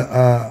was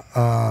an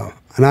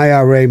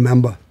IRA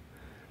member,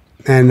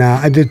 and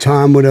I did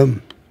time with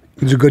him.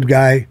 He was a good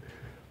guy.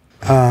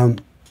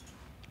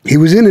 He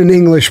was in an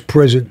English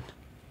prison,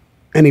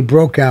 and he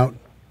broke out.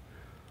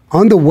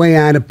 On the way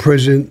out of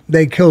prison,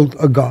 they killed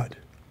a guard.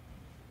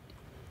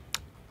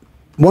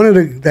 I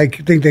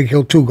think they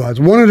killed 2 guards.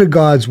 One of the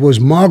guards was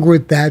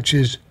Margaret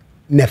Thatcher's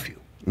nephew.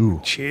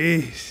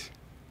 Jeez.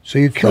 So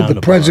you killed Frowned the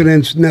upon.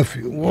 president's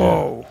nephew.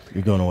 Whoa.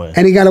 You're going away.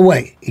 And he got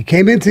away. He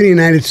came into the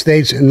United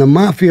States, and the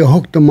mafia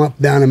hooked him up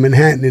down in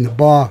Manhattan in a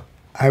bar,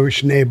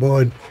 Irish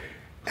neighborhood,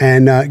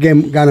 and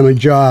got him a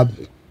job.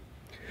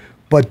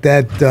 But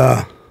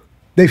that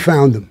they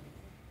found him,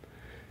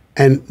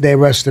 and they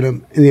arrested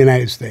him in the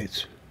United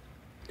States.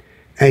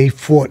 And he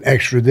fought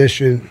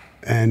extradition,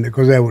 and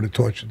because they would have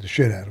tortured the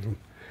shit out of him.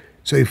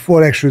 So he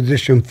fought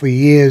extradition for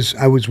years.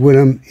 I was with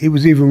him. He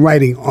was even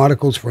writing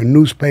articles for a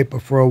newspaper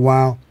for a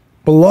while.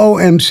 Below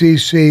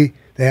MCC,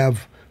 they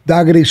have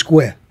Dougherty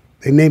Square.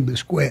 They named the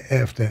square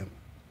after him.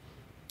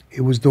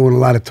 He was doing a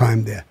lot of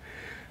time there.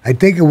 I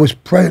think it was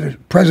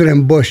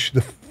President Bush,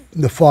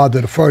 the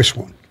father, the first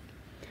one,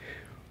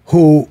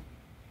 who,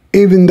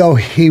 even though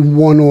he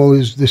won all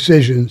his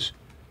decisions,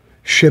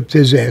 shipped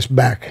his ass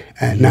back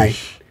at night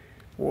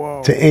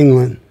Whoa. to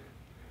England.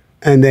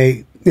 And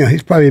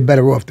he's probably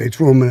better off. They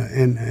threw him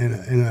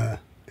in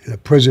a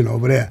prison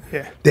over there.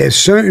 Yeah. There's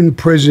certain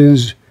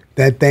prisons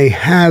that they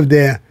have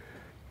there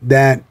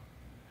that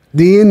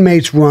the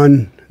inmates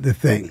run the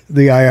thing,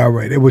 the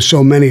IRA. There was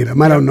so many of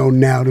them. I don't know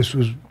now. This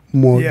was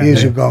more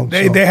years ago.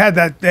 They had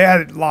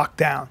it locked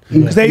down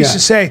because they used Yeah. to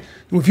say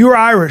if you were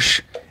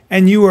Irish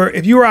and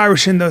if you were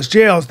Irish in those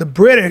jails, the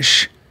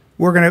British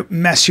were going to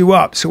mess you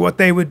up. So what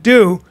they would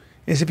do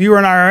is if you were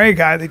an IRA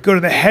guy, they'd go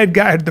to the head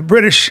guy, the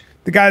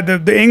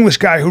English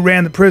guy who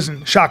ran the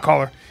prison, shot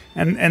caller,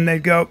 and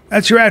they'd go,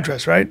 "That's your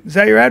address, right? Is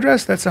that your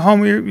address? That's the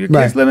home where your kids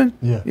Right. live in?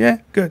 Yeah. Yeah,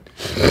 good.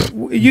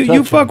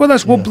 You fuck with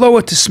us, we'll blow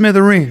it to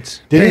smithereens.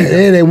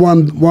 They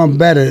won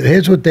better.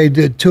 Here's what they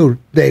did too.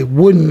 They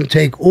wouldn't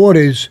take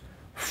orders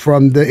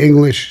from the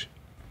English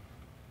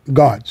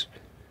guards.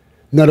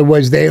 In other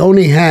words,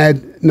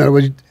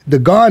 the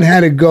guard had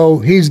to go.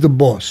 He's the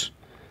boss,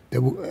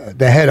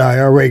 the head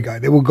IRA guy.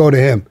 They would go to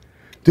him.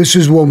 This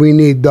is what we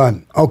need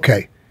done.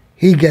 Okay,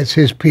 he gets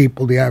his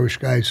people, the Irish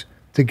guys,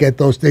 to get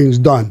those things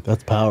done.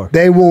 That's power.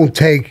 They won't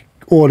take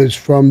orders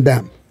from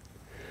them.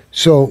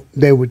 So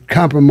they would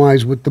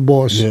compromise with the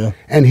boss, Yeah.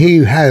 and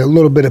he had a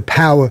little bit of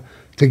power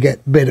to get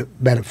better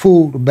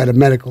food, better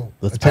medical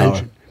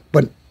attention.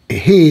 But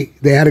they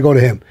had to go to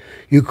him.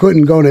 You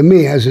couldn't go to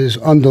me as his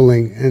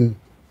underling and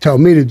tell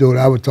me to do it.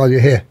 I would tell you,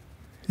 here.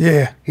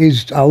 Yeah.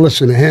 I'll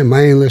listen to him.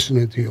 I ain't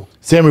listening to you.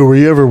 Sammy, were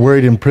you ever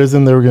worried in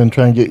prison they were going to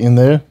try and get you in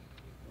there?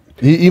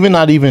 Even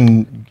not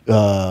even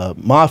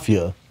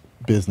mafia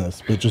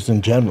business, but just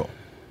in general.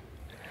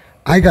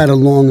 I got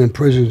along in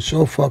prison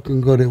so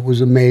fucking good. It was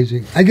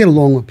amazing. I get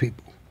along with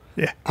people.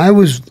 Yeah.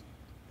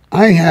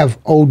 I have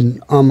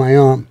Odin on my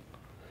arm.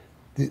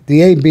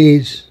 The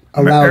ABs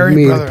allowed Aryan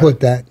me to Brotherhood. put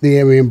that, the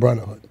Aryan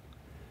Brotherhood,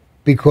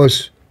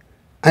 because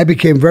I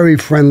became very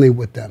friendly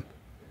with them.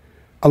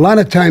 A lot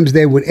of times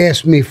they would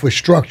ask me for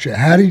structure.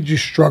 How did you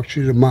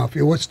structure the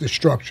mafia? What's the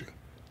structure?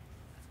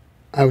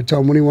 I would tell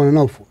them, what do you want to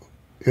know for?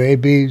 Your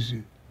ABs?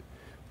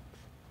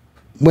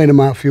 Wait, the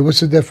mafia, what's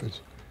the difference?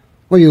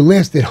 Well, you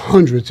lasted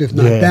hundreds, if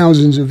not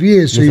thousands of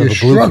years, so You your have a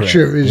blueprint,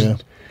 structure is... yeah.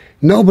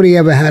 Nobody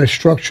ever had a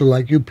structure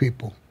like you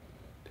people.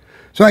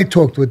 So I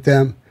talked with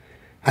them.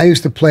 I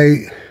used to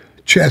play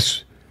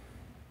chess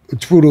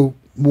through the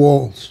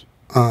walls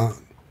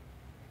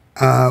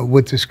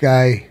with this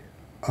guy,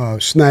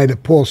 Snyder,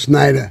 Paul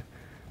Snyder.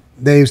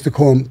 They used to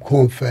call him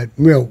corn-fed.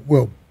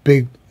 Real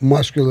big,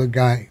 muscular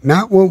guy.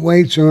 Not with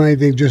weights or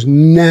anything, just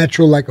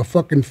natural like a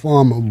fucking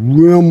farmer.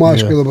 Real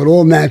muscular, but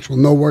all natural.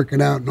 No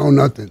working out, no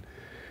nothing.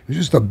 He was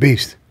just a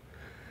beast.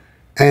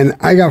 And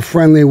I got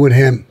friendly with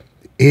him.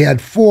 He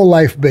had 4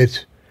 life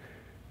bits.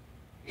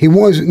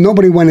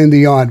 Nobody went in the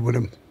yard with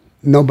him.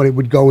 Nobody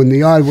would go in the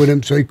yard with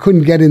him, so he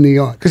couldn't get in the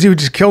yard. Because he would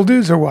just kill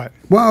dudes or what?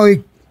 Well,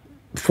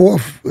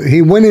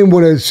 he went in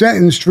with a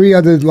sentence. 3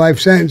 other life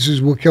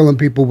sentences were killing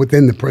people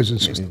within the prison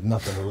system.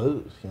 Nothing to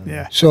lose.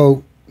 Yeah.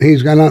 So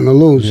he's got nothing to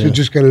lose. Yeah. He'll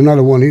just get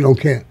another one. He don't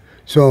care.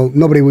 So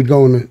nobody would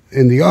go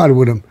in the yard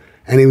with him.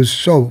 And he was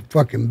so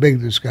fucking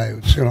big, this guy.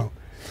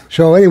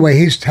 So anyway,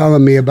 he's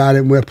telling me about it,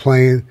 and we're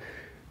playing.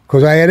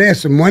 Because I had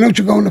asked him, why don't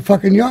you go in the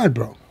fucking yard,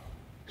 bro?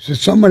 He said,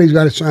 somebody's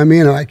got to sign me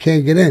in or I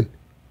can't get in.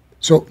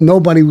 So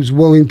nobody was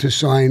willing to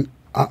sign,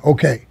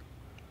 okay.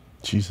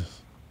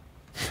 Jesus.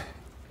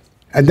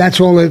 And that's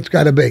all it's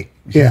got to be.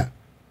 Yeah.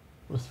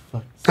 What's the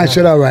fuck? I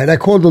said, all right. I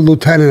called the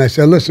lieutenant. I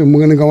said, listen,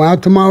 we're going to go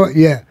out tomorrow?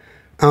 Yeah.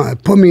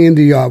 Put me in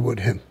the yard with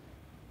him.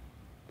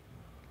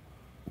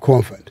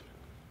 Cornford.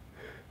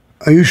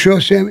 Are you sure,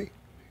 Sammy?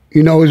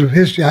 You know his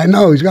history? I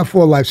know. He's got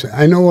 4 life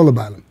sentences. I know all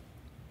about him.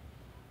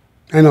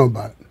 I know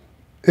about it.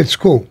 It's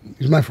cool.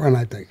 He's my friend,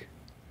 I think.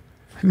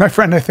 My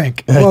friend, I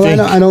think. Well,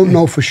 I don't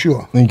know for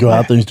sure. Then you go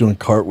out there, he's doing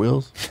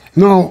cartwheels.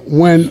 No,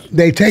 when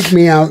they take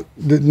me out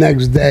the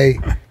next day,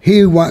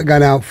 he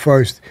got out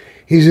first.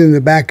 He's in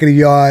the back of the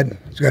yard.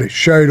 He's got his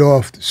shirt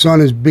off. The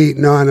sun is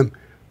beating on him.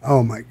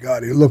 Oh, my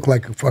God. He looked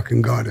like a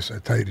fucking goddess, I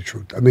tell you the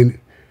truth. I mean,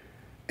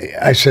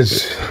 I said,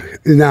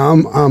 now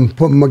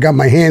I got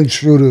my hands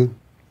through the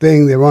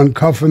thing. They're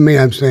uncuffing me.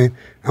 I'm saying,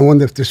 I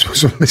wonder if this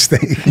was a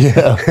mistake.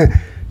 Yeah.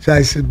 So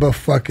I said, but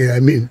fuck it. I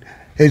mean,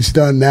 it's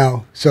done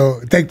now. So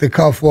take the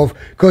cuff off.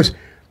 Because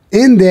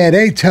in there,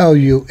 they tell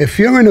you, if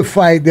you're in a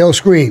fight, they'll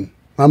scream.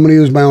 I'm going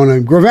to use my own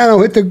name.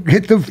 Gravano,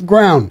 hit the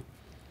ground.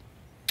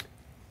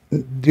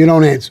 You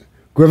don't answer.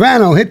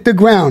 Gravano, hit the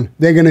ground.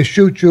 They're going to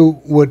shoot you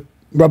with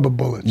rubber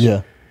bullets.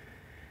 Yeah.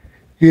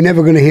 You're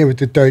never going to hear it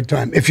the 3rd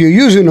time. If you're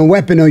using a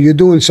weapon or you're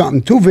doing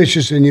something too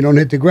vicious and you don't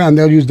hit the ground,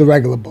 they'll use the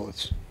regular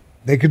bullets.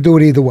 They could do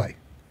it either way.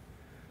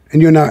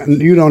 And you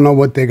don't know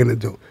what they're going to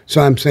do. So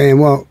I'm saying,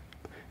 well,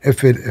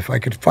 if I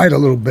could fight a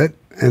little bit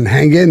and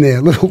hang in there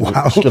a little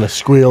while, Just gonna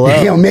squeal out.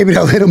 You know, maybe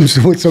they'll hit him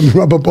with some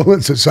rubber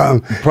bullets or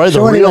something. Probably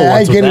so the real anyway, I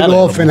ones with get it that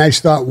off animal. and I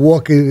start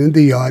walking in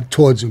the yard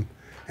towards him,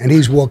 and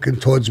he's walking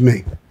towards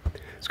me.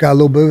 He's got a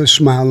little bit of a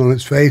smile on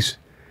his face.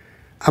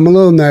 I'm a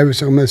little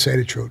nervous. I'm going to say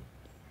the truth.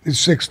 He's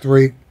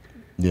 6'3".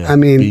 Yeah. I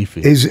mean,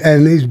 beefy.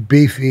 he's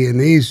beefy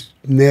and he's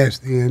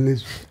nasty and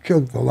he's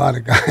killed a lot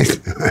of guys.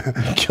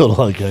 Killed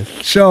a lot of guys.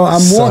 So I'm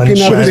walking up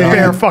Sunshine. to With his him.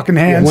 bare fucking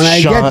hands. When I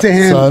Shot, get to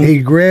him, son. he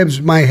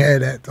grabs my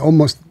head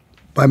almost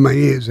by my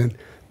ears and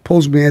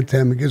pulls me into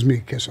him and gives me a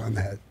kiss on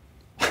the head.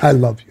 I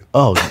love you.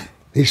 Oh,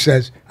 He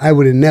says, I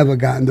would have never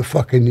gotten the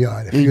fucking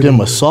yard. If you you'd did him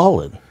have a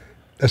solid.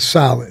 a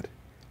solid.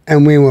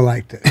 And we were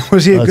like that.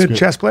 Was he a That's good good.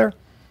 chess player?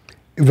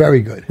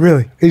 Very good.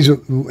 Really?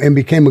 And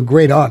became a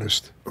great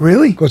artist.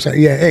 Really? Of course,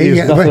 he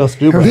was nothing else to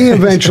do, bro. he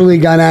eventually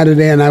got out of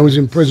there, and I was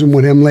in prison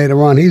with him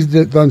later on. He's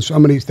done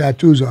some of these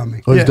tattoos on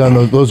me. Oh, he's Yeah.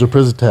 done those are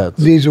prison tats.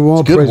 These are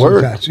all It's good prison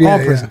work. tats. Yeah, All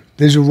yeah. prison.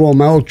 These are all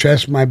my whole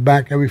chest, my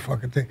back, every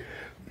fucking thing.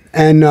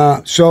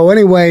 And so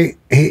anyway,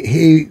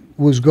 he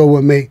was good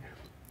with me.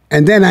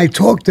 And then I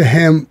talked to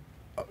him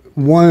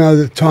one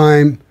other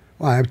time.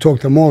 Well, I've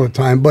talked to him all the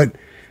time, but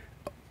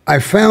I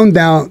found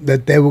out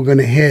that they were going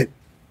to hit.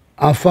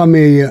 Our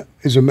Familia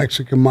is a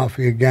Mexican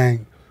mafia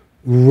gang,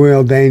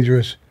 real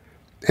dangerous.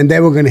 And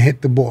they were going to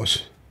hit the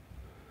boss.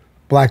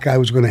 Black guy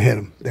was going to hit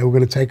him. They were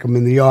going to take him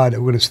in the yard. They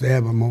were going to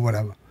stab him or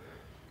whatever.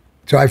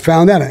 So I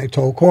found out. I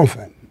told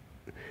Cornford.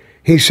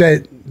 He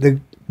said,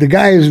 the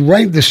guy is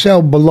right in the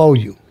cell below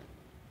you.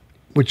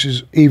 which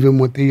is even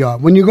with the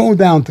yard. When you go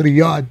down to the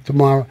yard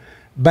tomorrow,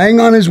 bang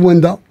on his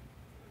window,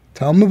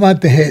 tell him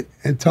about the hit,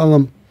 and tell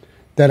him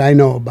that I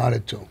know about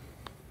it too.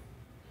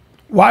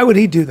 Why would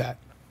he do that?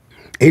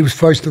 He was,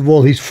 first of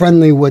all, he's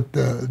friendly with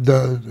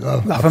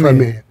the La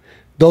Familia.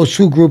 Those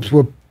two groups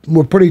were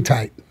pretty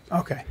tight.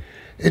 Okay.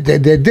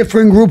 They're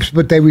different groups,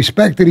 but they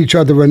respected each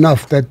other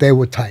enough that they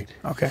were tight.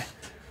 Okay.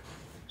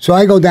 So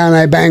I go down and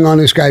I bang on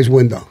this guy's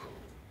window.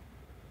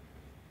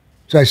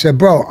 So I said,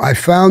 bro, I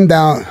found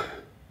out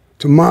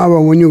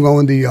tomorrow when you go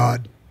in the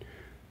yard,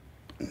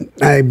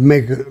 I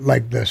make it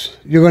like this.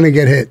 You're going to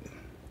get hit.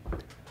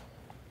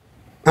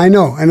 I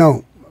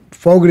know.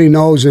 Fogarty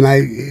knows, and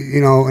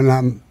and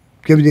I'm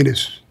giving you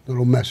this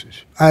little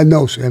message. I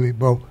know, Sammy,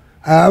 bro.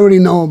 I already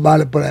know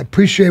about it, but I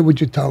appreciate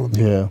what you're telling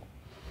me. Yeah.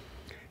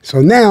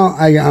 So now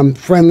I'm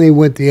friendly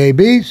with the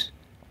ABs,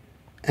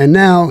 and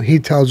now he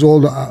tells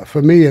all the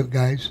Familia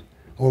guys,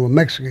 all the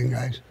Mexican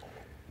guys,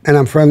 and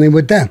I'm friendly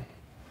with them.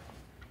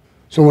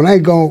 So when I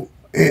go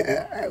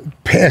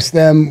past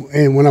them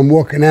and when I'm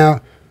walking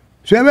out,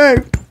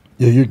 Sammy,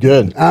 Yeah, you're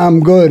good. I'm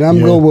good. I'm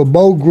good with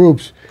both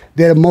groups.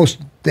 They're the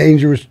most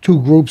dangerous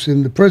two groups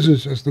in the prison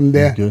system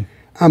there. Good.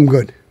 I'm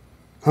good.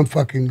 I'm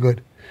fucking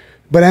good.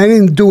 But I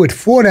didn't do it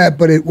for that,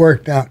 but it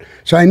worked out.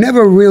 So I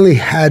never really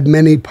had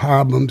many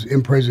problems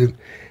in prison.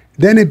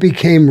 Then it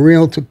became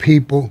real to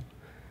people.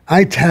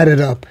 I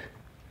tatted up.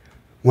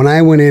 When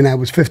I went in, I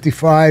was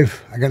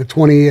 55. I got a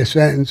 20-year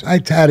sentence. I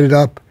tatted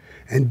up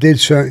and did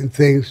certain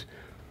things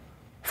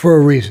for a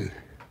reason.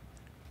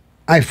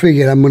 I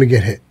figured I'm going to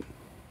get hit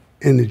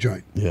in the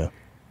joint. Yeah.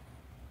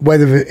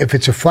 Whether if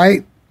it's a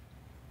fight,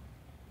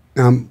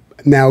 I'm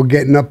now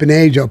getting up in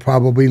age, I'll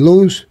probably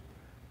lose.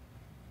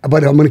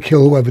 But I'm going to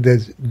kill whoever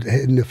does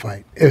in the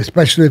fight.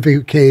 Especially if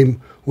it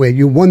came where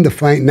you won the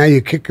fight, now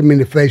you kick him in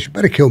the face, you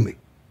better kill me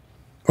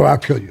or I'll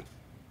kill you.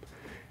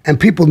 And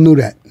people knew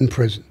that in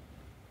prison.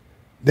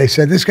 They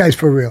said, this guy's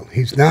for real.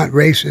 He's not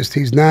racist.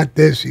 He's not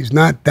this. He's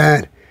not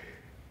that.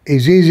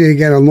 He's easy to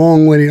get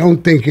along with. He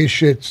don't think his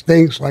shit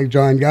stinks like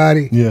John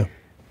Gotti. Yeah.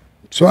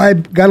 So I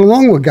got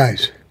along with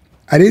guys.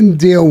 I didn't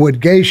deal with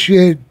gay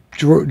shit,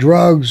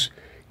 drugs,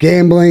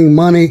 gambling,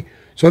 money.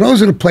 So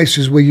those are the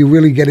places where you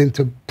really get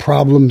into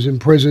problems in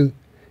prison.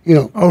 You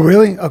know. Oh,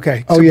 really?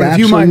 Okay. Oh, So, yeah, but if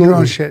you mind your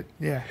own absolutely.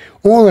 shit, yeah.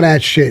 All of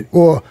that shit.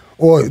 Or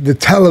the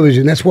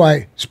television. That's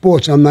why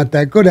sports, I'm not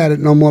that good at it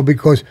no more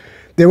because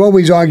they're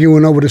always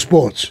arguing over the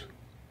sports.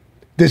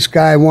 This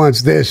guy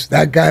wants this.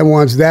 That guy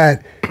wants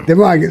that.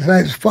 They're arguing.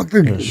 Fuck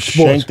the sports.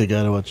 Shank the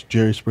guy to watch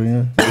Jerry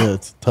Springer. Yeah,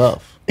 it's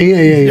tough.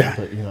 Yeah.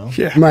 But, you know.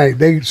 Yeah. Right.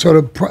 They sort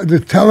of the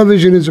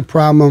television is a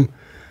problem,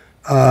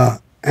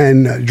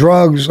 and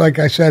drugs, like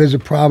I said, is a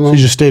problem. So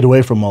you just stayed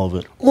away from all of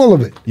it. All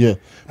of it. Yeah.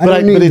 I But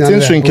don't need it's none of that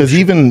interesting because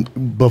bullshit.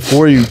 even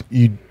before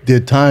you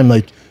did time,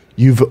 like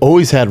you've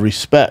always had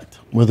respect,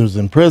 whether it's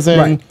in prison,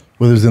 Right.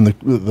 whether it's in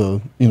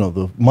the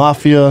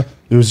mafia.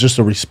 There was just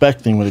a respect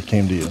thing when it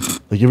came to you.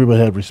 Like everybody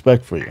had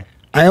respect for you.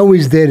 I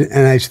always did,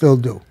 and I still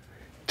do,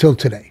 till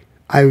today.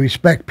 I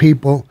respect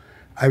people.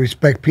 I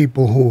respect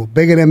people who are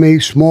bigger than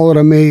me, smaller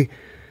than me,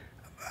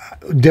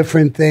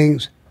 different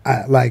things.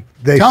 Like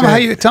they Tell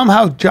said, them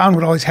how John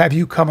would always have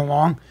you come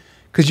along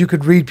because you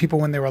could read people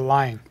when they were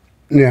lying.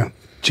 yeah.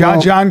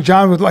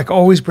 John would like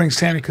always bring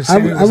Sammy because I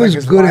Sammy was like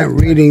his good at lying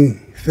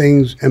reading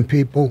things and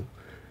people.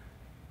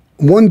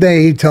 One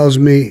day he tells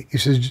me, he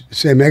says,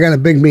 Sammy, I got a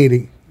big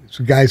meeting.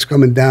 So guys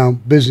coming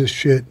down, business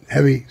shit,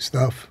 heavy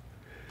stuff.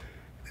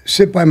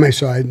 Sit by my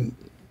side and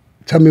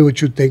tell me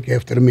what you think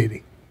after the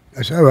meeting.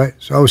 I said, all right.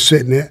 So I was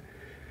sitting there.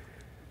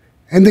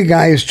 And the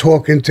guy is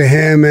talking to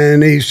him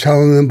and he's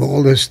telling him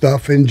all this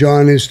stuff. And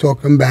John is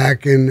talking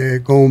back and they're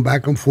going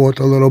back and forth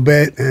a little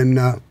bit. And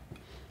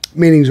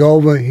meeting's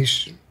over. He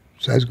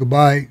says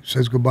goodbye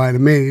to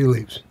me. He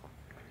leaves.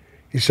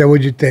 He said,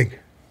 what'd you think?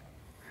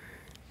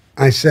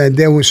 I said,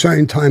 there were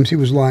certain times he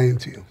was lying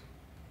to you.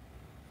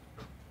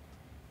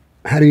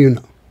 How do you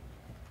know?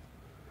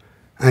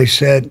 I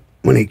said,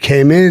 when he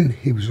came in,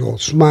 he was all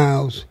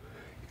smiles,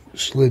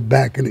 slid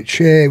back in the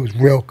chair, he was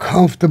real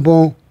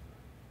comfortable.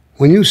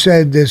 When you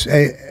said this,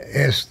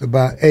 asked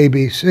about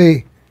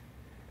ABC,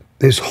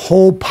 his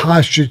whole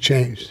posture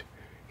changed.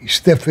 He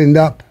stiffened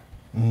up.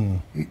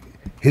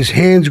 His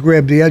hands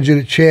grabbed the edge of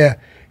the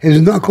chair. His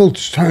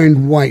knuckles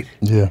turned white.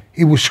 Yeah.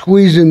 He was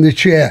squeezing the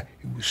chair.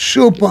 He was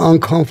super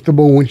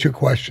uncomfortable with your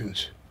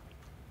questions.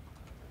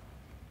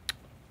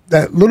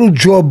 That little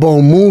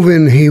jawbone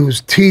moving,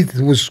 his teeth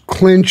was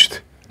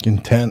clenched.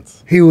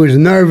 Intense. He was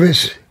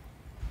nervous.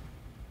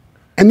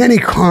 And then he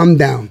calmed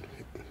down.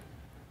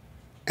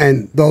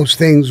 And those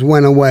things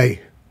went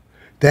away.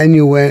 Then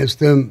you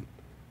asked him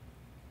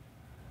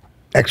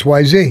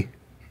XYZ.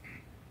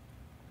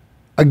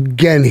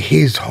 Again,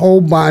 his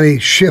whole body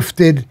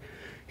shifted.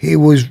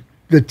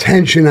 The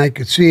tension, I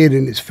could see it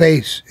in his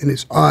face, in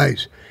his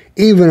eyes.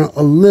 Even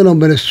a little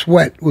bit of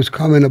sweat was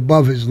coming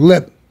above his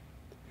lip.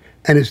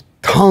 And his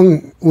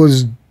tongue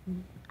was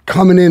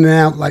coming in and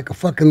out like a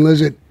fucking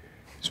lizard.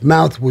 His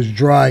mouth was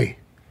dry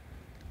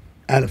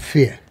out of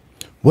fear.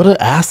 What an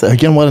asset.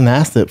 Again, what an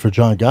asset for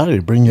John Gotti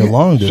to bring you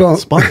along to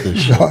spot this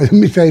shit. So let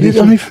me tell you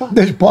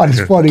this part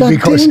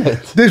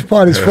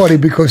is funny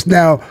because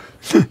now,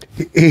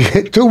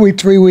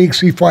 3 weeks,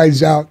 he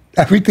finds out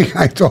everything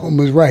I told him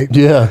was right.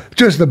 Yeah.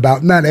 Just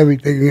about, not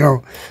everything, you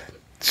know.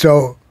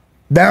 So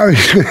now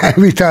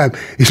every time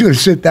he's going to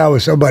sit down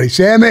with somebody,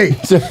 Sammy.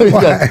 Sit through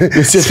all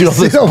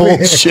this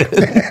bullshit.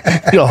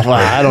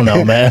 I don't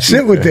know, man.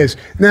 Sit with this.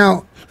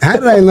 Now, how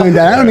did I learn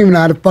that? I don't even know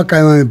how the fuck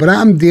I learned it, but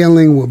I'm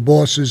dealing with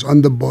bosses,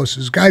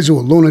 underbosses, guys who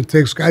are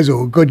lunatics, guys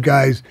who are good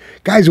guys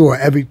who are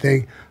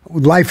everything,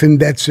 life and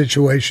death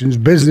situations,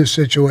 business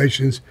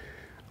situations.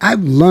 I've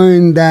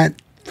learned that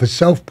for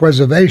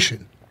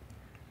self-preservation.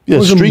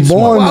 Yeah, street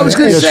smart. Well, I was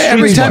going to say,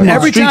 every time,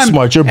 street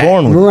smart, you're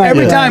born with right,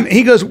 every time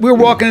he goes, we're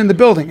walking in the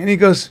building, and he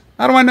goes,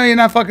 how do I know you're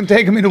not fucking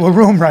taking me to a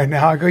room right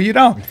now? I go, you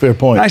don't. Fair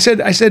point.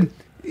 And I said,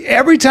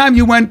 every time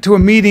you went to a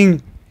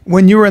meeting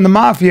when you were in the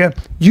mafia,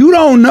 you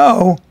don't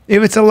know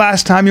if it's the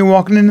last time you're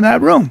walking into that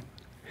room.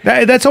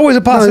 That's always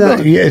a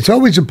possibility. Yeah, it's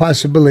always a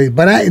possibility,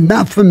 but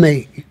not for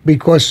me,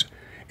 because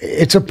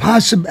it's a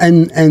possible.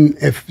 And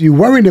if you're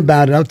worried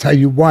about it, I'll tell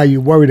you why you're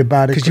worried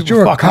about it. Because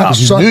you're a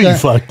cocksucker. You knew you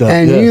fucked up.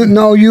 And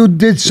you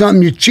did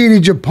something. You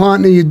cheated your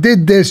partner. You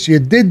did this. You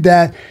did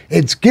that.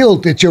 It's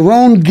guilt. It's your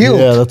own guilt.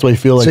 Yeah, that's why you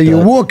feel like that. So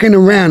you're walking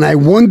around. I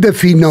wonder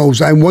if he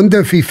knows. I wonder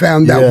if he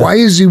found out. Why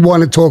does he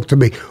want to talk to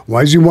me?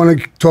 Why does he want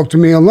to talk to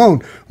me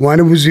alone? Why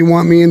does he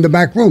want me in the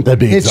back room? That'd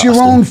be It's your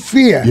own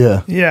fear.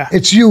 Yeah. Yeah.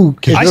 It's you.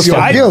 It's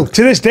your guilt.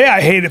 To this day, I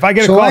hate it. If I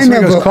get a call,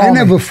 I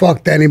never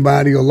fucked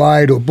anybody or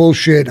lied or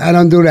bullshit. I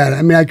don't do that.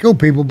 I mean, I kill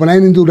people, but I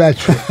didn't do that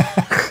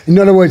shit. In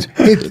other words,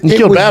 you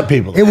kill bad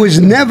people. It was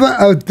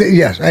never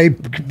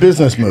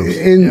business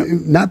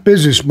moves. Not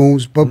business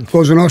moves, but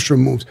Cosa Nostra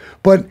moves.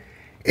 But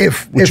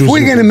if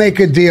we're going to make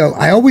a deal,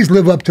 I always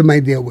live up to my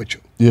deal with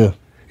you. Yeah.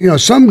 You know,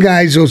 some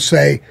guys will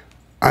say,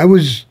 I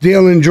was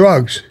dealing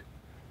drugs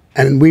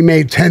and we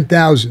made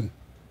 10,000.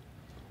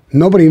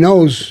 Nobody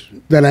knows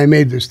that I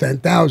made this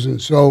 10,000.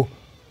 So,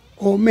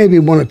 or maybe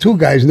one or two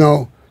guys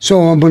know. So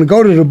I'm going to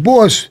go to the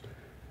boss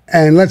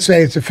and let's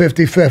say it's a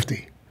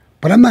 50-50.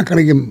 But I'm not going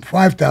to give him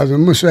 5,000.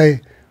 I'm going to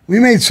say, we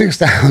made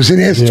 6,000,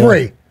 there's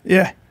 3.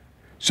 Yeah.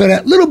 So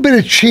that little bit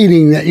of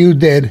cheating that you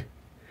did,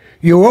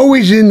 you're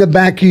always in the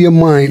back of your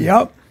mind.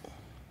 Yep.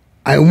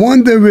 I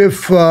wonder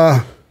if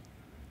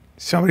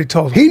somebody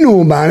told him. He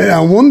knew about it.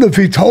 I wonder if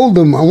he told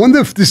him. I wonder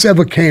if this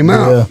ever came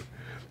out.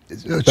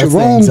 It's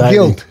your own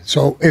guilt.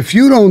 So if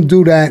you don't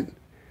do that,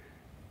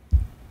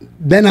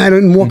 then I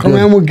didn't walk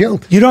around with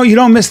guilt. You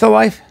don't miss the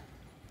life?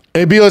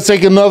 Hey, B, let's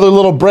take another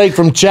little break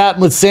from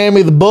chatting with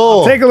Sammy the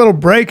Bull. Take a little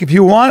break if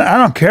you want. I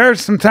don't care.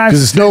 Sometimes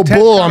because it's no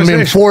bull. I'm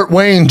in Fort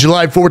Wayne,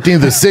 July 14th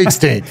to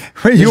 16th.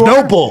 There's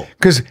no bull.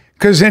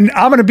 Because I'm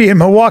going to be in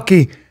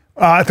Milwaukee.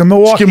 At the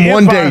Milwaukee Just give him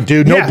one Improv. day,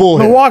 dude. No bull.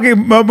 Milwaukee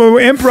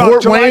Improv,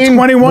 Fort July Wayne,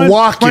 21,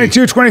 Milwaukee.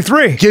 22,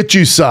 23. Get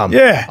you some.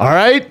 Yeah. All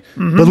right?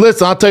 But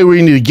listen, I'll tell you where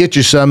you need to get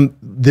you some.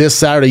 This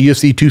Saturday,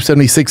 UFC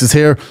 276 is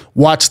here.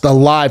 Watch the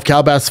live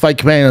Calabasas Fight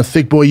Companion on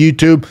Thicccboy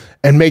YouTube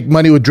and make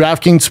money with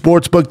DraftKings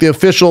Sportsbook, the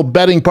official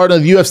betting partner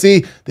of the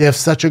UFC. They have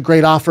such a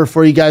great offer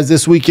for you guys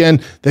this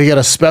weekend. They got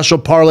a special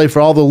parlay for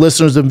all the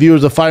listeners and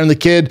viewers of Fighting the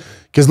Kid.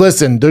 Because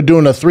listen, they're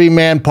doing a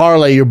 3-man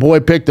parlay. Your boy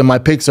picked them. My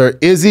picks are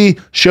Izzy,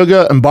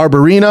 Sugar, and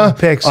Barbarina. Good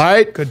picks. All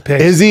right? Good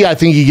picks. Izzy, I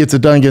think he gets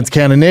it done against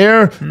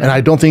Cannonier, and I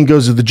don't think he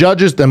goes to the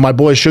judges. Then my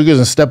boy Sugar's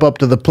going to step up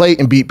to the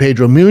plate and beat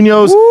Pedro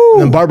Munoz. Woo.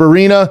 And then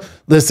Barbarina,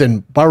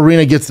 listen,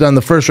 Barbarina gets it done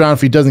the first round.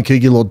 If he doesn't, could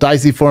get a little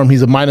dicey for him.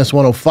 He's a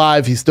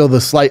 -105. He's still the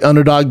slight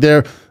underdog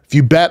there. If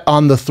you bet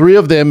on the 3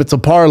 of them, it's a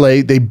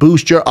parlay. They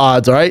boost your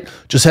odds, all right?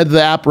 Just head to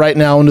the app right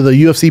now into the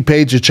UFC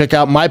page to check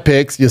out my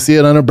picks. You'll see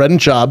it under Bread and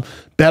Chop.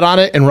 Bet on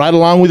it and ride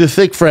along with your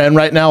thick friend.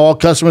 Right now, all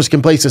customers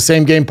can place the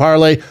same game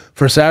parlay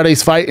for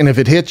Saturday's fight, and if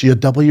it hits, you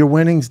double your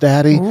winnings,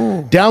 Daddy.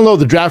 Ooh. Download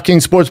the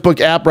DraftKings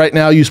Sportsbook app right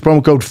now. Use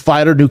promo code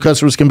FIGHTER. New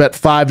customers can bet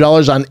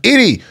 $5 on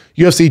any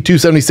UFC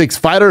 276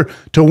 fighter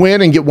to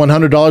win and get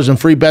 $100 in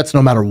free bets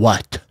no matter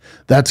what.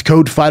 That's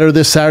code FIGHTER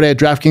this Saturday at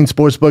DraftKings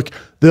Sportsbook,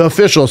 the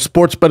official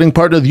sports betting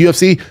partner of the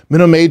UFC.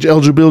 Minimum age,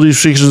 eligibility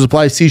restrictions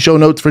apply. See show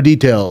notes for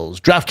details.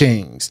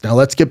 DraftKings. Now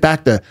let's get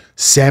back to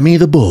Sammy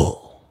the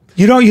Bull.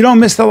 You don't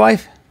miss the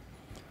life?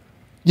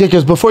 Yeah,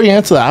 because before you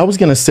answer that, I was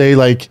going to say,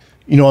 like,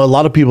 you know, a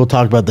lot of people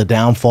talk about the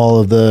downfall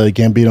of the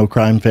Gambino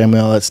crime family,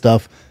 all that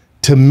stuff.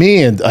 To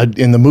me, in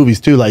the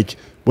movies too, like,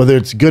 whether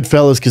it's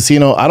Goodfellas,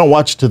 Casino, I don't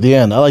watch to the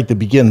end. I like to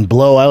begin.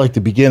 Blow, I like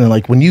to begin. And,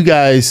 like, when you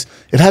guys,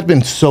 it had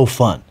been so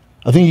fun.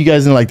 I think you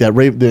guys in like that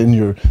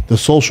in the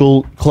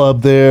social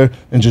club there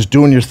and just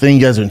doing your thing.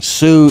 You guys are in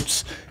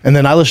suits. And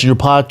then I listened to your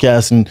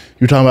podcast and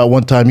you're talking about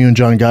one time you and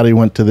John Gotti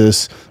went to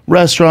this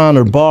restaurant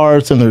or bar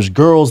and there's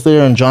girls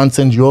there and John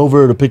sends you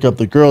over to pick up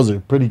the girls. They're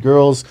pretty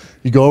girls.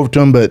 You go over to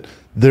them, but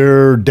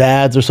their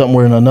dads or something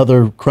were in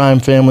another crime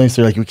family.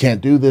 So they're like, we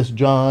can't do this,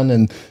 John.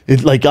 And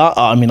it's like,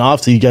 I mean,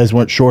 obviously you guys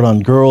weren't short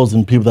on girls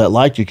and people that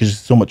liked you because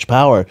so much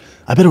power.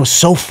 I bet it was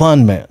so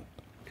fun, man.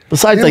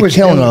 Besides like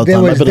killing all the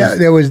time.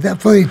 There was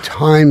definitely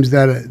times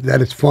that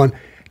it's fun.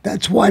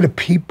 That's why the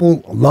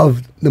people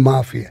love the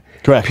mafia.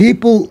 Correct.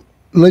 People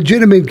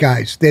legitimate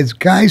guys. There's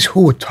guys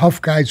who are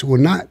tough guys who are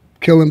not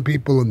killing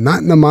people, not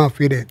in the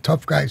mafia. They're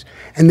tough guys,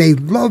 and they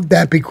love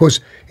that because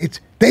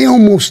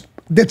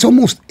that's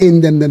almost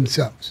in them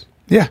themselves.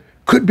 Yeah.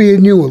 Could be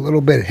in you a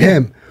little bit,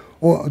 him,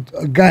 or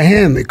a guy,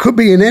 him. It could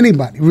be in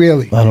anybody,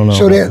 really. I don't know.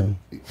 So that,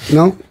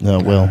 no? No,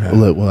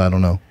 well, I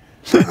don't know.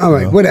 All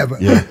right, whatever.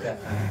 Yeah.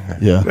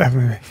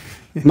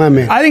 My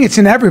man. I think it's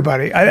in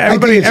everybody. I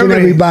think it's in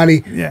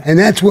everybody. Yeah. And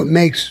that's what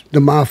makes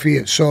the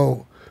mafia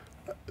so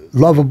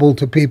lovable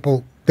to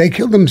people. They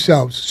kill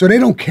themselves, so they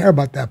don't care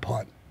about that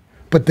part.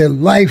 But their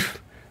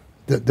life,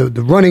 the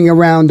running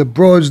around, the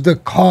broads, the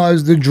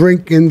cars, the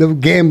drinking, the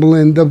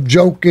gambling, the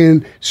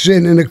joking,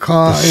 sitting in the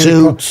car.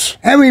 Suits.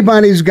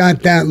 Everybody's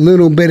got that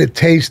little bit of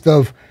taste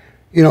of,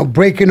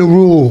 breaking the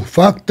rule.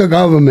 Fuck the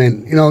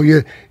government.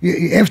 You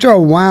after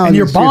a while, and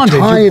you're bonded.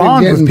 You're tired you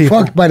bond of with getting people.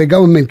 fucked by the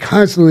government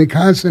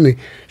constantly.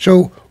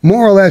 So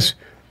more or less,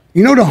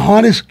 the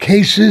hardest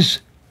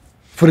cases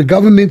for the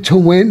government to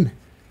win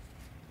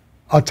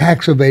are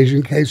tax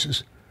evasion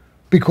cases,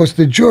 because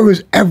the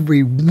jurors,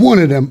 every one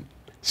of them,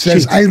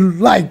 says, Cheat. I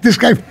like this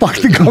guy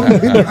fucked the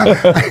government.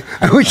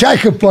 I wish I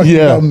could fuck the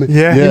government.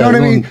 Yeah. You know what I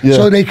mean? Yeah.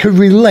 So they could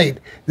relate.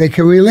 They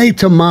can relate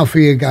to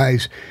mafia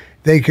guys.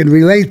 They can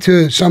relate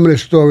to some of the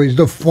stories,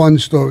 the fun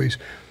stories.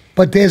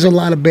 But there's a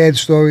lot of bad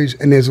stories,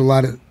 and there's a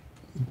lot of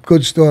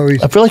good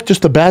stories. I feel like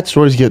just the bad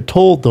stories get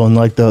told, though, and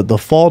like the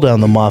fall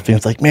down the mafia.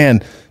 It's like,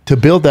 man, to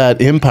build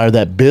that empire,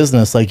 that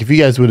business, like if you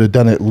guys would have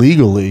done it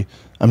legally,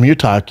 I mean, you're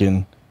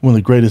talking one of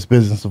the greatest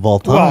business of all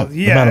time. Well,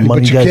 yeah, the amount of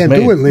money but you guys can't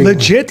made. do it legally.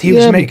 Legit, he Yeah,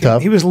 was it'd be making.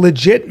 tough. He was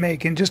legit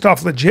making, just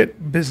off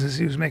legit business.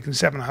 He was making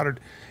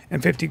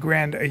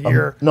 $750,000 a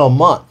year. No, a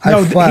month.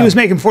 No, filed. he was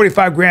making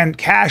 $45,000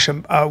 cash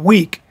a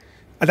week.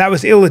 That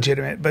was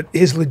illegitimate, but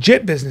his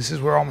legit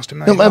businesses were almost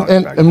 $1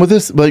 million. And with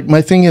this, like,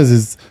 my thing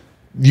is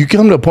you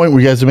come to a point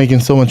where you guys are making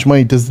so much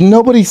money. Does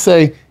nobody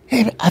say,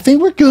 hey, I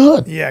think we're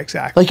good? Yeah,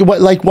 exactly.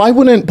 Like why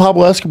wouldn't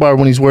Pablo Escobar,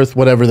 when he's worth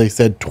whatever they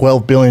said,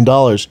 $12 billion,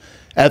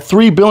 at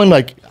 $3 billion,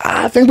 like,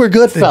 I think we're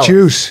good, fellas.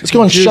 juice. Let's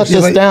go and The shut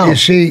juice. this down. You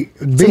see,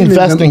 Let's being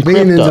invest in in the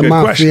crypto.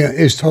 mafia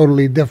question. is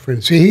totally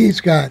different. See,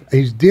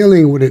 he's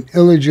dealing with an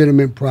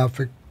illegitimate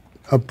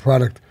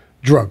product,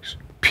 drugs,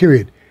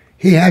 period.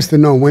 He has to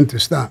know when to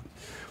stop.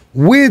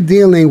 We're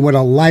dealing with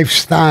a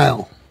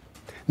lifestyle.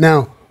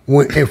 Now,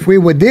 if we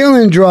were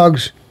dealing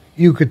drugs,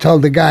 you could tell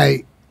the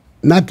guy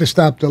not to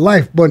stop the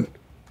life, but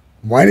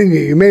why didn't you?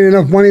 You made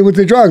enough money with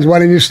the drugs. Why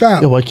didn't you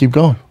stop? Yeah, why keep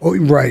going? Oh,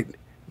 right.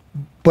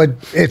 But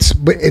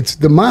it's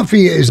the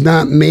mafia is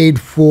not made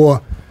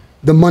for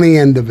the money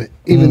end of it,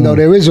 even though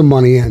there is a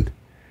money end.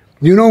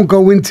 You don't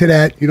go into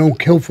that. You don't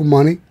kill for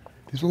money.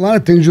 There's a lot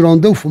of things you don't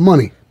do for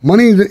money.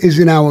 Money is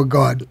in our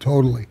guard,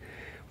 totally.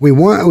 We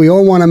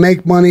all want to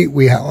make money.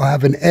 We all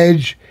have an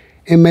edge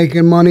in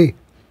making money.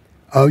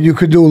 You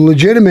could do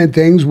legitimate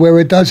things where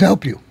it does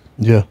help you.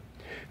 Yeah.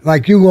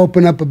 Like you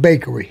open up a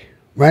bakery,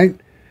 right?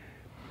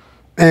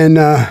 And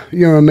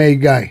you're a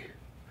maid guy,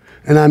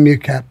 and I'm your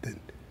captain.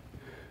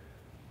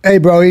 Hey,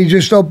 bro, he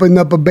just opened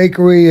up a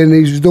bakery, and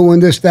he's doing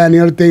this, that, and the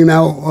other thing.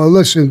 Now,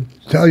 listen,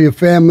 tell your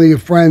family, your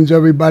friends,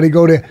 everybody,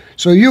 go there.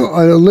 So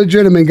a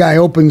legitimate guy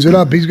opens it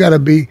up. He's got to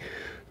be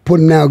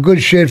putting out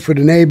good shit for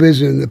the neighbors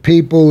and the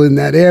people in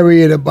that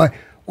area to buy.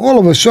 All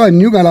of a sudden,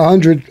 you got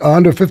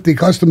 150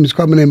 customers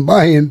coming in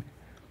buying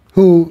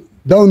who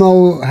don't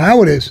know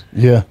how it is.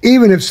 Yeah.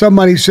 Even if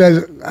somebody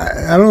says,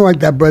 I don't like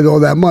that bread all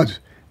that much,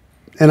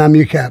 and I'm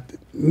your captain.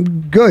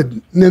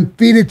 Good. And then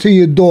feed it to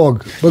your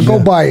dog, but go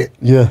buy it.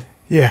 Yeah.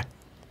 Yeah.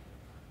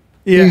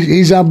 Yeah.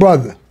 He's our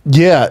brother.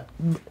 Yeah.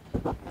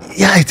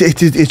 Yeah,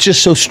 it's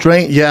just so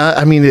strange. Yeah,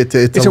 I mean, it's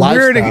It's a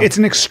weird, lifestyle. it's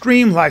an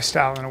extreme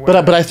lifestyle in a way.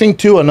 But I think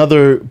too,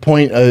 another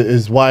point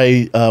is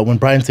why when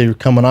Brian said you're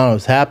coming on, I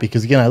was happy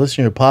because again, I listened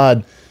to your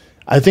pod.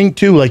 I think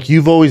too, like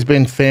you've always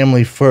been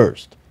family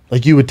first.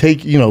 Like you would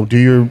take, do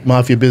your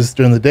mafia business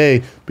during the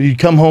day, but you'd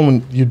come home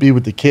and you'd be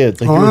with the kids.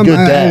 Like you're a good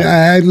dad.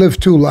 I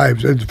lived two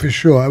lives, for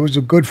sure. I was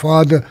a good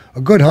father,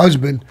 a good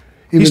husband.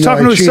 He's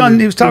talking to his son.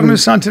 He was talking to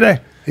his son today.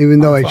 Even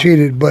though I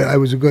cheated, but I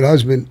was a good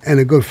husband and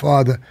a good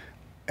father.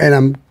 And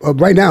I'm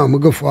right now I'm a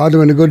good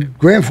father and a good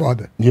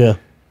grandfather. Yeah.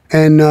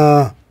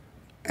 But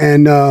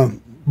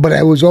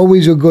I was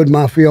always a good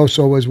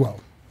mafioso as well.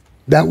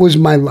 That was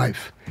my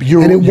life.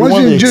 You're one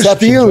of the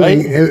exceptions, right?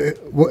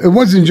 It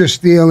wasn't just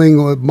stealing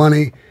or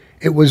money.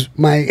 It was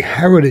my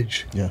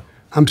heritage. Yeah.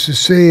 I'm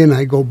Sicilian.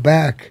 I go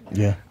back.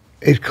 Yeah.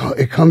 It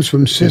comes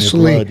from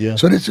Sicily. blood, yeah.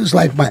 So this is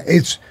like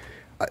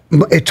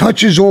it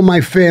touches all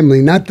my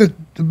family, not the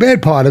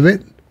bad part of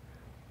it,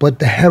 but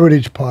the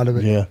heritage part of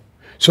it. Yeah.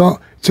 So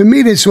to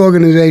me, this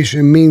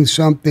organization means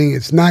something.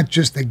 It's not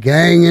just a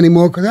gang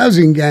anymore, because I was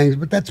in gangs,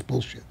 but that's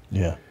bullshit.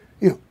 Yeah.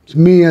 It's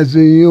me as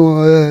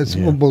it's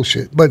all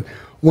bullshit. But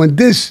when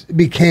this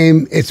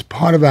became, it's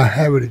part of our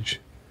heritage.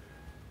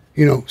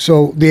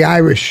 So the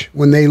Irish,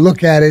 when they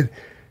look at it,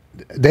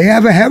 they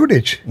have a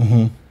heritage.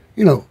 Mm-hmm.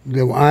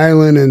 The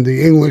Ireland and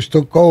the English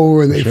took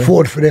over and they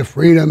fought for their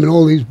freedom and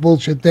all these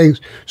bullshit things.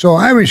 So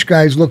Irish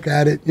guys look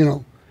at it, in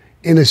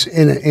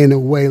a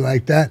way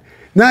like that.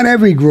 Not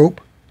every group,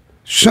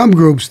 Some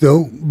groups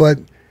do, but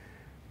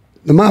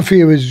the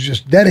mafia is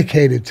just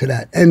dedicated to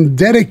that. And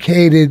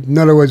dedicated, in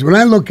other words, when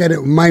I look at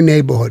it, my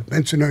neighborhood,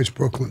 Bensonhurst,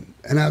 Brooklyn,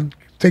 and I'll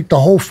take the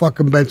whole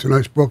fucking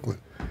Bensonhurst, Brooklyn.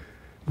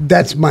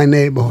 That's my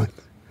neighborhood.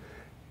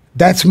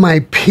 That's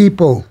my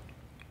people.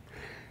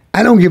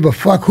 I don't give a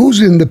fuck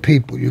who's in the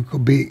people. You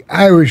could be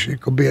Irish, you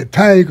could be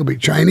Italian, you could be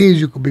Chinese,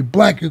 you could be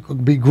black, you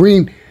could be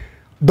green.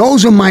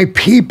 Those are my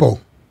people.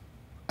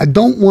 I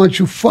don't want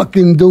you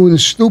fucking doing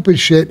stupid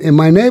shit in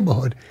my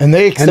neighborhood. And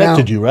they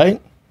accepted you,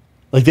 right?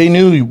 Like they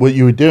knew what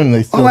you were doing.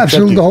 They still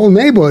absolutely. The whole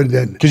neighborhood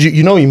did. Because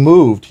you know he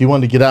moved. He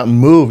wanted to get out and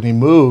move, and he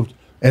moved.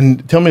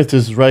 And tell me if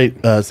this is right,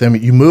 Sammy.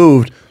 You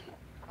moved,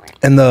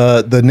 and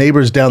the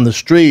neighbors down the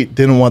street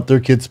didn't want their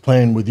kids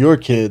playing with your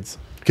kids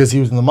because he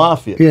was in the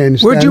mafia. Yeah.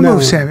 Where'd you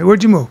move, Sammy?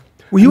 Where'd you move?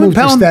 Were you in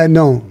Pelham? Staten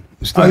Island.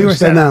 You were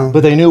Staten Island.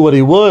 But they knew what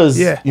he was.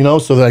 Yeah. You know,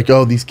 so they're like,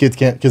 oh, these kids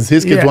can't, because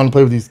his kids want to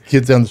play with these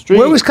kids down the street.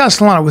 Where was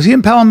Castellano? Was he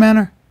in Pelham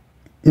Manor?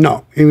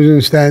 No, he was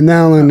in Staten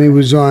Island. He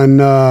was on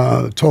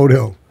Toad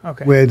Hill,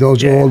 where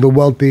those are all the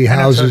wealthy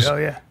houses. Toad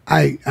Hill,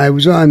 I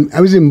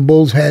was in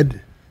Bull's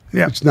Head.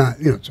 Yeah, it's not,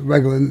 it's a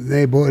regular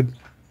neighborhood,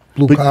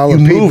 blue but collar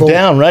you people. moved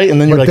down, right? And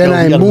then you're like, then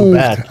oh, we gotta move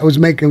back. I was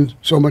making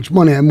so much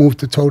money. I moved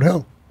to Toad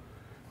Hill,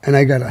 and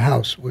I got a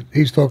house. What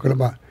he's talking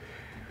about,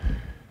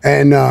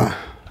 and I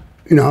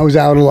was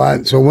out a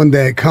lot. So one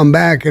day I come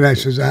back and I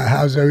says,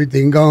 "How's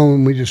everything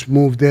going?" We just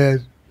moved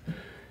there.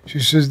 She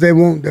says they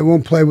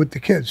won't play with the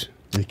kids.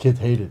 The kids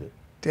hated it.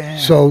 Damn.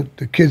 So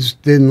the kids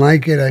didn't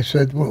like it. I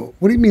said, well,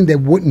 what do you mean they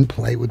wouldn't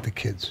play with the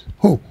kids?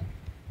 Who?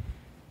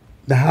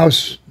 The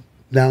house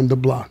down the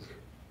block.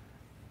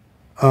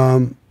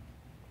 Barnes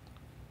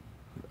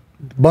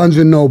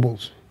and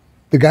Nobles.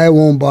 The guy who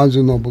owned Barnes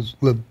and Nobles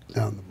lived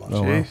down the block.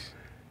 Oh, wow.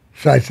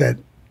 So I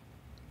said,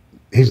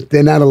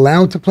 they're not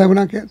allowed to play with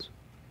our kids?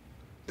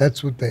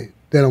 That's what they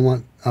don't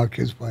want our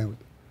kids playing with.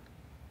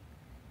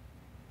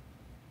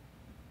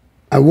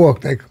 I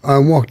walked out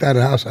of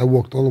the house. I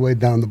walked all the way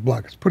down the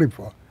block. It's pretty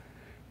far.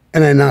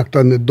 And I knocked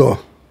on the door.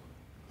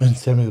 And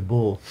Sammy the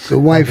Bull. The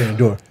wife. The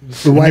door.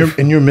 The wife.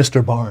 And you're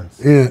Mr.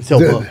 Barnes. Yeah. Sell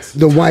books.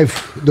 The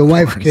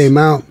wife came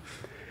out,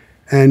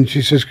 and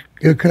she says,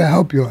 "Could I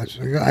help you?" I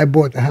said, "I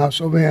bought the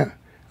house over here.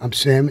 I'm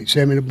Sammy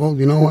the Bull.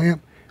 You know who I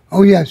am?"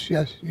 "Oh, yes.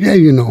 Yeah,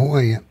 you know who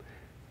I am.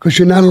 Because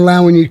you're not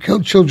allowing your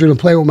children to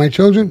play with my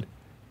children?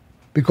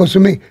 Because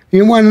of me.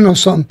 You want to know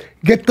something?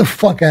 Get the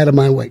fuck out of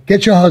my way.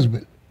 Get your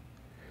husband.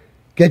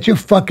 Get your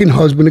fucking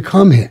husband to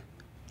come here."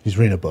 He's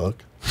reading a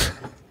book.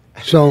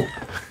 So,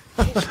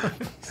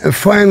 and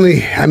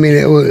finally, I mean,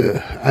 it was...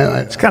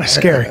 it's kind of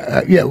scary.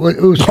 Yeah, it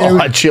was scary. Oh,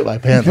 I'd shit my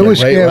pants. It was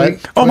scary. Right?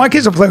 Oh, my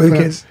kids will play with the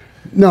kids.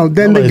 No,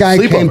 then the guy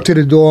came to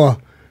the door,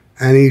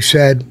 and he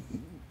said,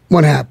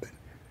 "What happened?"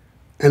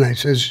 And I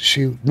says,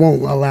 "She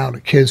won't allow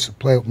the kids to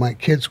play with my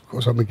kids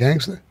because I'm a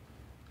gangster."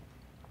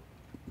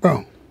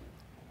 Bro,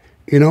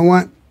 you know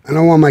what? I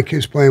don't want my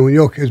kids playing with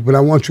your kids, but I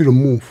want you to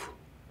move.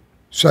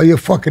 Sell your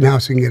fucking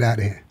house and get out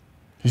of here.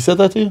 He said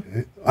that to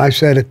you? I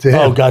said it to him.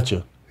 Oh,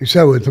 gotcha. He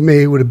said it to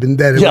me. He would have been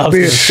dead. It would have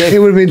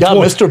been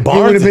Mr. Barnes.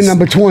 He would have been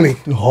number 20.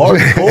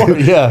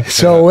 Hardcore, yeah.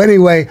 So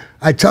anyway,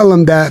 I tell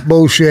him that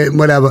bullshit and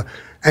whatever,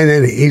 and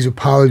then he's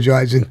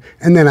apologizing.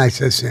 And then I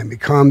said, "Sammy,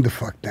 calm the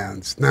fuck down.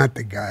 It's not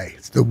the guy.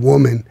 It's the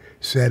woman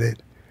said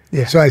it."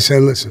 Yeah. So I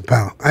said, "Listen,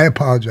 pal, I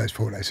apologize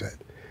for what I said.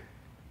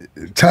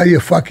 Tell your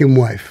fucking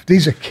wife.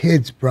 These are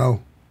kids, bro.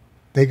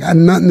 They got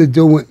nothing to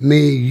do with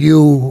me,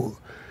 you.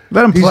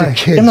 Let them These play. are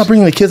kids. I'm not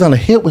bringing the kids on a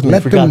hit with me,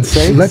 for God's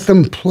sake. Let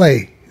them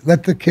play.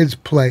 Let the kids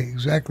play."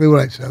 Exactly what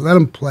I said. Let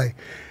them play.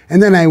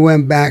 And then I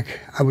went back.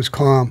 I was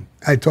calm.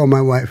 I told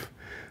my wife,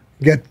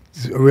 "Get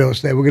real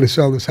estate. We're going to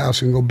sell this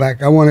house and go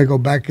back. I want to go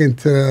back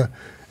into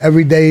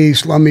everyday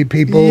slummy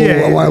people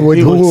who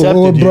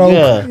are broke.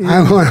 Yeah.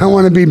 I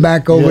want to be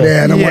back over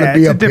there. I don't want to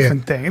be up here." It's a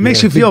different thing. It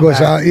makes you feel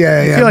bad.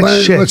 You feel like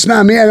but shit. it's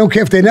not me. I don't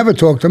care if they never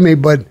talk to me,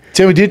 but...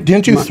 Sammy,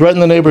 didn't you threaten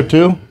the neighbor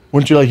too?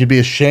 Wouldn't you like you'd be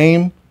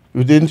ashamed?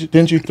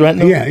 Didn't you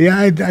threaten him?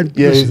 Yeah, you'd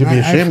be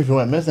ashamed if you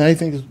went missing. I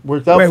think it's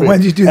worked out Wait, for you. when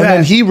did you do that? And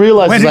then he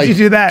realized, When did you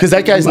do that? Because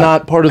that guy's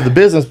not part of the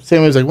business.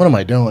 Sammy was like, "What am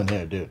I doing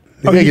here, dude?"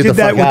 Oh, you did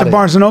that with the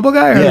Barnes and Noble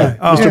guy? Or Yeah,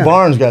 Oh. Mr.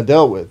 Barnes got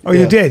dealt with. Oh,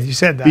 you did? You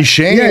said that. Be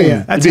ashamed.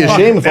 Yeah. You'd be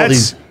ashamed if all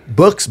these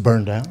books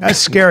burned down. That's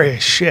scary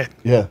as shit.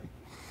 Yeah.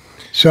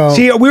 So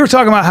See, we were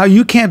talking about how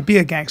you can't be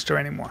a gangster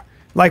anymore.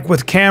 Like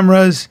with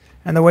cameras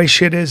and the way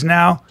shit is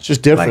now. It's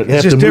just different. Like, They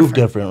it's have to just move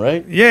different,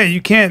 right? Yeah,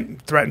 you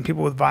can't threaten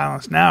people with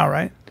violence now,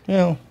 right?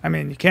 Yeah. I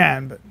mean, you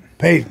can, but...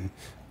 Peyton,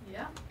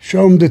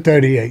 show him the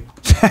 38.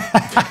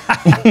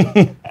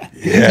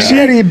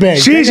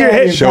 She's your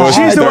hit.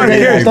 She's the one who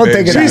carries. Don't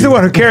take it She's out. the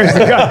one who carries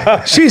the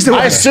gun. She's the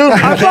one. I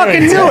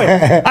fucking knew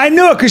it. I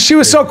knew it because she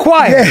was so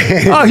quiet.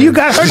 Oh, you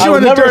got her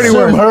doing the dirty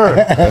work.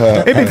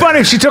 It'd be funny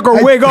if she took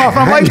her wig off.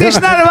 I'm like, this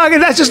is not a fucking.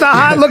 That's just a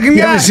hot looking You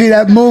guy. ever see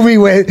that movie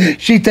where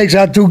she takes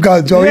out 2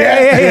 guns? Oh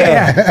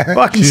Yeah.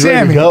 Fucking She's ready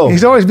to Sammy. go.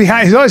 He's always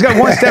behind. He's always got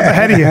one step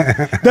ahead of you.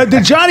 The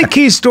Johnny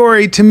Keys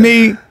story to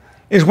me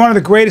is one of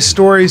the greatest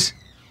stories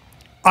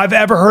I've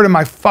ever heard in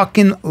my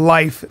fucking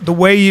life. The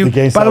way you,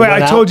 by the way,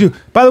 I told you,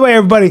 by the way,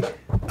 everybody,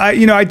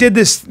 I did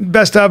this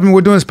best of, and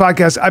we're doing this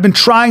podcast. I've been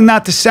trying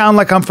not to sound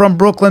like I'm from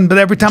Brooklyn, but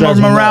every time Drives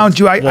I'm me around nuts.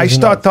 you, I Drives me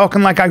start nuts.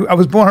 talking like I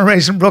was born and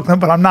raised in Brooklyn,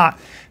 but I'm not.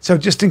 So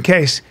just in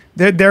case,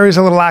 there is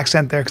a little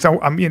accent there because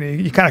I'm,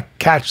 you kind of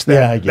catch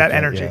I get that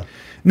energy. yeah.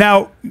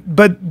 Now,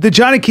 but the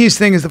Johnny Keys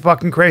thing is the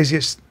fucking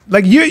craziest.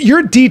 Like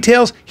your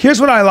details. Here's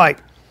what I like.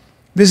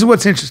 This is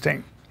what's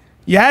interesting.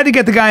 You had to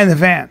get the guy in the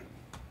van,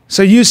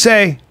 so you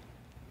say,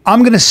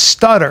 "I'm gonna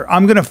stutter.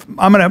 I'm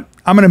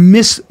gonna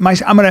miss my.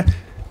 I'm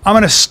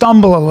gonna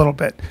stumble a little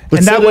bit." But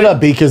and set that it up,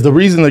 because the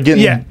reason they're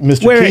getting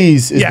Mr. Wait,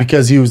 Keys is yeah.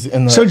 because he was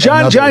in the. So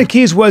Johnny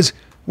Keys was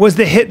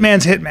the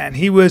hitman's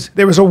hitman.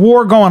 There was a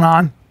war going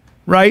on,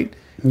 right?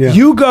 Yeah.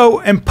 You go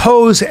and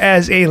pose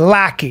as a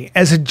lackey,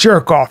 as a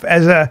jerk off,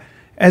 as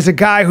a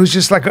guy who's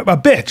just like a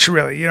bitch,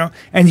 really,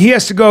 And he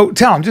has to go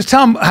tell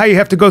him how you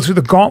have to go through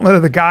the gauntlet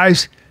of the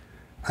guys.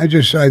 I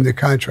just signed the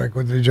contract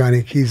with the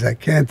Johnny Keys. I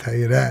can't tell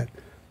you that,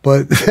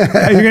 but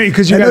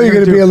Because I know you're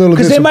going to be a little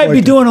because they might be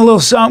disappointed. doing a little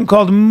something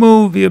called a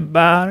movie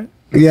about it.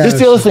 Yeah, Just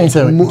the other thing,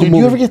 Sammy. Did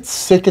you ever get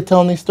sick of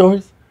telling these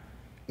stories?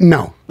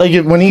 No.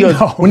 Like when he goes,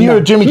 No, when you no,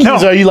 hear Jimmy Keys, no.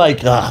 are you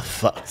like, ah,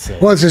 fuck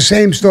sake. Well, it's the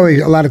same story.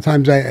 A lot of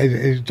times,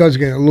 it does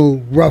get a little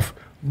rough,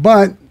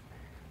 but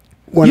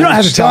when You don't I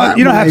have to tell it. start-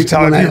 You don't when have I- to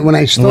tell when it. I, when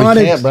I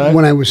started, can't, Brian.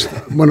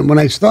 when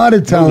I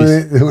started telling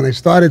Movies. when I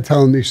started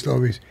telling these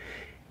stories,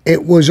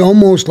 it was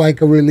almost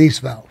like a release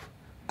valve.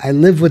 I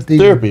live with these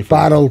Therapy for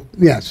bottled.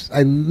 Yes,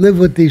 I live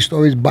with these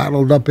stories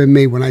bottled up in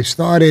me. When I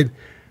started,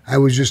 I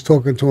was just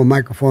talking to a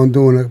microphone,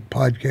 doing a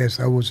podcast.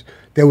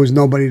 There was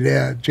nobody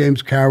there.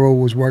 James Carroll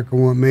was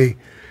working with me.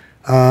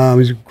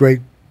 He's a great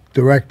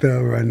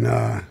director,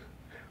 and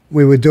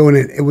we were doing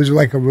it. It was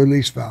like a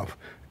release valve.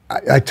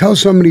 I tell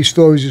some of these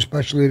stories,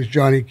 especially this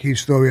Johnny Keys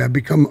story. I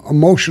become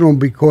emotional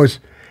because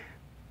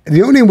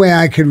the only way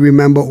I could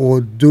remember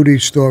or do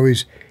these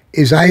stories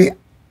is I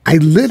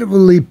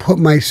literally put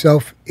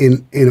myself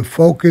in a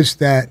focus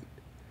that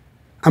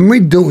I'm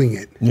redoing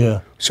it.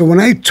 Yeah, So when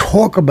I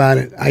talk about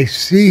it, I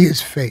see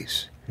his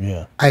face.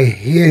 yeah. I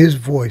hear his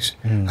voice.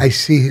 I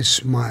see his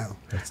smile.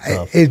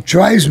 tough. It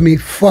drives me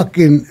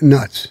fucking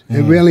nuts.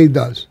 It really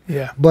does.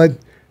 Yeah. But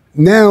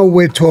now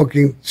we're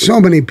talking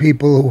so many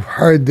people who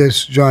heard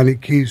this Johnny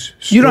Keys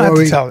story. You don't have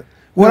to tell it.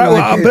 No, But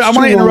I it's want too to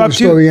long interrupt a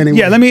story you. anyway.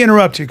 Yeah, let me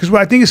interrupt you because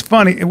what I think is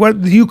funny.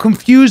 You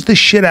confuse the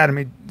shit out of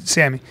me,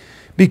 Sammy,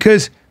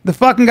 because the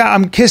fucking guy.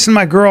 I'm kissing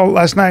my girl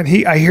last night.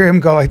 I hear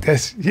him go like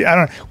this. I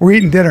don't. We're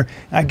eating dinner.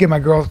 And I give my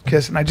girl a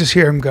kiss, and I just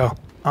hear him go,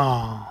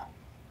 "Oh."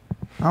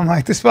 I'm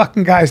like, this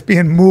fucking guy's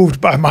being moved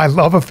by my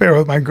love affair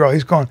with my girl.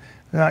 He's going.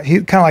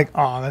 He kind of like,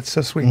 "Oh, that's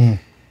so sweet."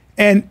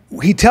 And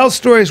he tells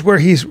stories where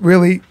he's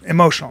really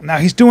emotional. Now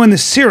he's doing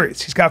this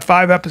series. He's got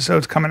 5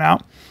 episodes coming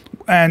out,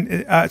 and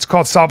it's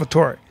called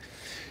Salvatore.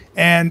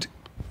 And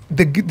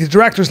the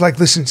director's like,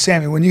 "Listen,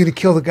 Sammy, when you're gonna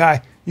kill the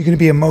guy, you're gonna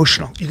be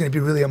emotional. You're gonna be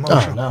really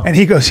emotional." no. And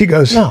he goes,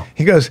 No.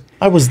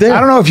 I was there. I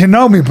don't know if you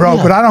know me, bro,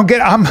 Yeah. but I don't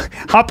get.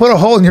 I'll put a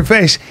hole in your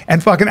face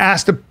and fucking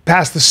ask to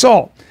pass the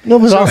salt. No,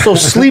 but also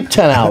sleep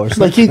 10 hours.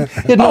 Like he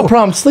had no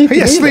problem sleeping.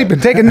 Yeah, either. sleeping.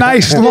 Take a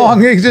nice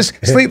long. You just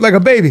sleep like a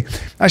baby.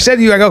 I said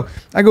to you, I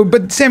go.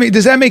 But Sammy,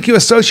 does that make you a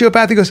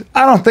sociopath? He goes,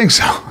 I don't think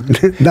so.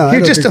 No, I You're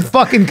don't just a think so.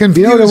 fucking You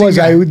confusing know what it was?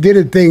 guy. I did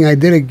a thing. I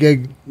did a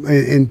gig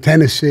in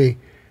Tennessee.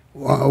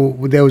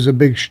 There was a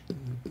big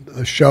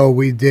show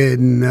we did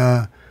and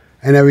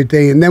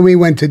everything. And then we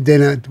went to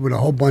dinner with a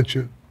whole bunch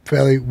of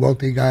fairly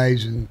wealthy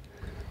guys, and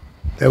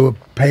they were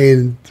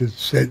paying to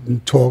sit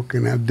and talk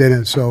and have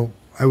dinner. So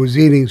I was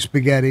eating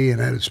spaghetti and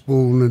had a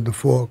spoon and the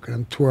fork, and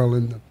I'm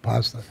twirling the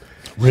pasta.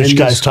 Rich And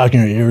guys this- talking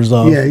your ears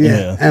off.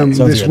 Yeah. And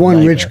Sounds this like a one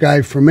nightmare. rich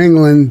guy from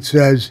England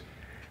says,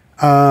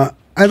 I'd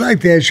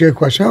like to ask you a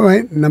question. All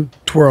right. And I'm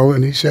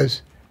twirling. He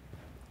says,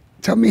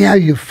 tell me how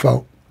you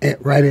felt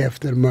right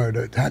after the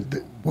murder.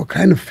 What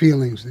kind of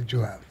feelings did you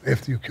have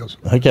after you killed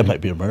someone? I think that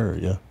might be a murder,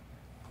 yeah.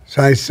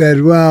 So I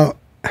said, well,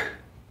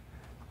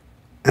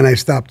 and I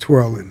stopped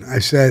twirling. I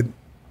said,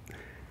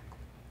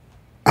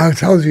 I'll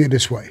tell you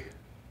this way.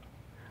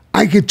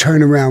 I could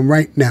turn around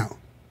right now,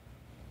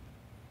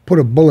 put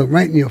a bullet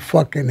right in your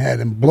fucking head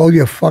and blow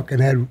your fucking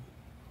head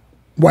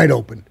wide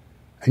open,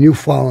 and you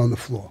fall on the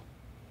floor.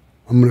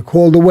 I'm going to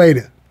call the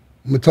waiter.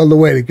 I'm going to tell the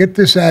waiter, get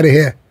this out of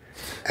here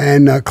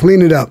and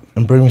clean it up.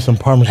 And bring me some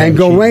Parmesan And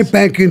go cheese. right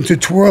back into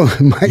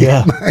twirling my,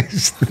 Yeah.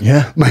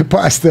 Yeah. my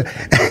pasta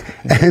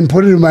and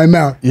put it in my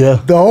mouth.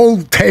 Yeah. The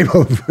whole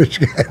table of rich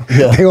guys,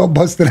 Yeah. they all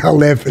busted out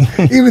laughing.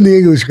 Even the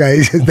English guy,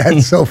 he said,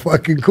 that's so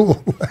fucking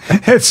cool.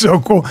 It's so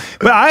cool.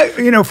 But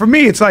for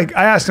me, it's like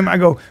I asked him. I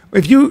go,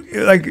 if you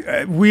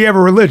we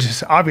ever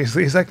religious?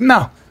 Obviously, he's like,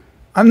 no,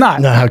 I'm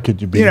not. No, how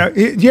could you be? Do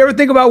you ever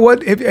think about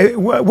what are you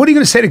going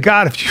to say to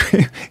God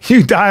if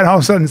you die and all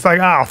of a sudden it's like,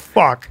 oh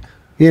fuck.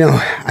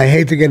 I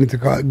hate to get into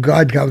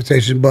God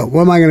conversation, but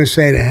what am I going to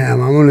say to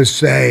him? I'm going to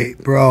say,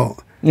 bro,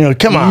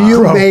 Come on. you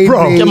bro, made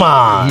bro, me, come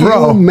on.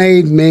 You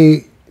made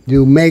me,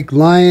 you make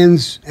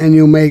lions and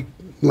you make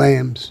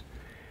lambs.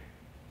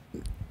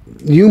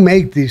 You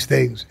make these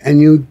things and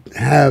you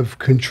have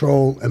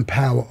control and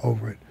power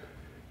over it.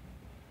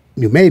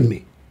 You made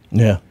me.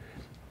 Yeah.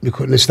 You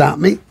couldn't have stopped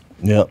me.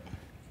 Yep.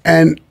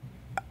 And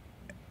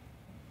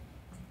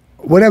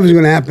whatever's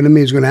going to happen to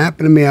me is going to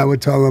happen to me, I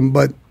would tell them.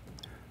 But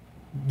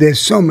there's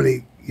so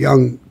many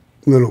young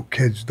little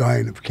kids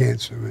dying of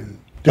cancer and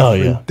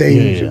different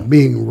things and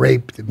being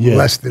raped and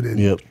molested.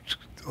 And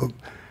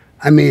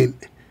I mean,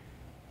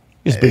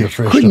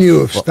 couldn't you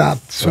have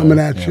stopped some of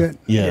that shit?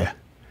 Yeah.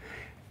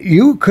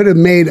 You could have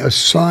made a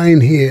sign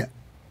here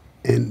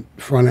in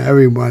front of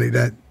everybody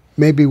that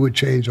maybe would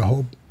change a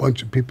whole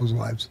bunch of people's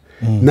lives.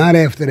 Not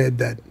after they're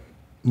dead,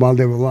 while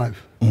they were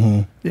alive.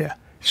 Yeah.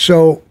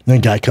 So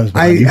then guy comes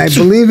I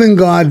believe in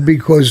God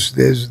because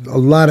there's a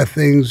lot of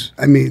things.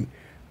 I mean,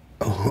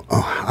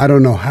 I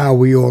don't know how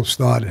we all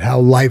started, how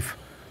life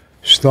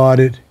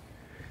started.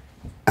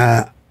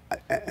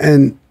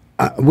 And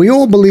we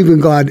all believe in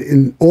God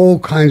in all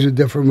kinds of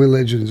different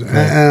religions.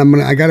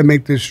 And I got to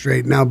make this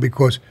straight now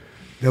because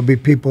there'll be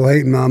people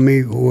hating on me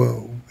who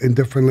are in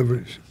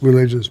different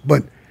religions.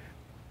 But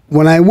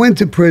when I went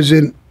to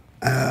prison,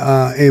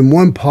 in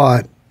one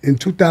part, in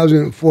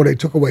 2004, they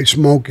took away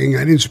smoking.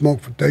 I didn't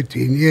smoke for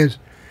 13 years.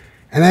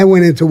 And I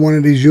went into one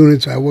of these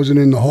units. I wasn't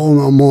in the hole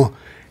no more.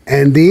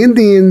 And the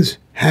Indians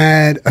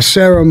had a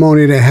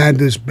ceremony. They had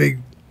this big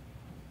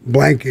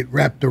blanket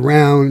wrapped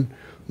around,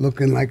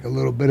 looking like a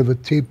little bit of a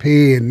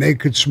teepee, and they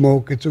could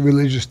smoke. It's a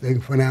religious thing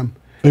for them.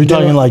 Are you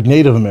talking like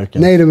Native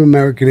American? Native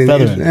American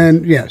Indians.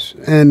 And yes.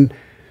 And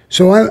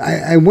so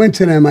I went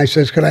to them. I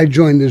says, could I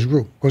join this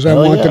group? Because I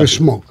wanted to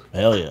smoke.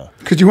 Hell yeah.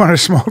 Because you wanted to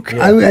smoke.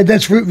 Yeah.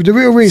 That's the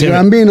real reason.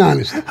 I'm being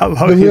honest.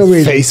 The real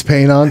reason. Face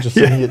paint on just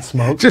so he can get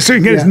smoked. Just so he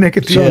can get his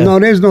nicotine. So no,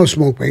 there's no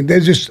smoke paint.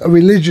 There's just a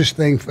religious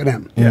thing for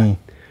them. Yeah.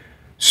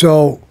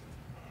 So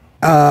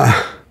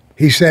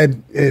he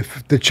said,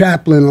 if the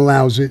chaplain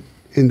allows it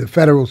in the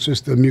federal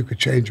system, you could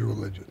change your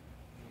religion.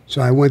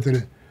 So I went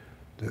to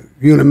the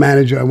unit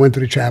manager. I went to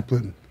the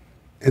chaplain,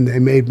 and they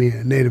made me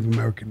a Native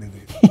American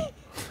Indian.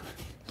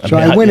 So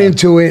I went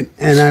into it,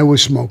 and I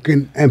was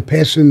smoking and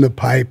passing the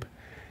pipe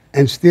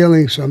and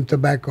stealing some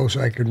tobacco so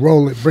I could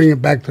roll it, bring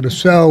it back to the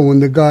cell. When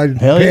the guard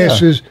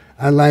passes,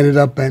 I light it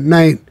up at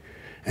night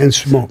and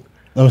smoke.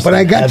 But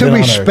I got to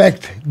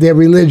respect their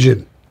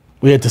religion.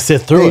 We had to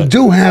sit through it. They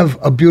do have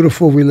a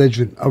beautiful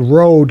religion, a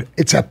road.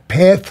 It's a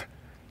path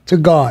to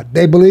God.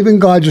 They believe in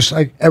God just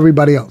like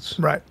everybody else.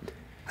 Right.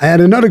 I had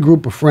another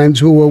group of friends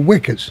who were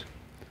Wiccans.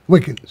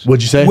 Wiccans.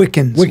 What'd you say?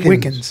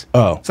 Wiccans.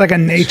 Oh. It's like a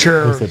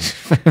nature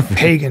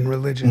pagan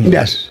religion.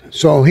 Yes.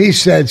 So he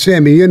said,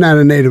 Sammy, you're not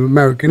a Native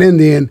American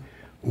Indian.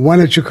 Why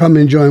don't you come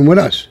and join with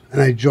us?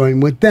 And I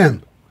joined with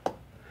them.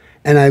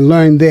 And I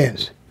learned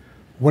theirs.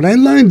 What I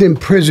learned in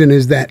prison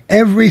is that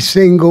every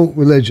single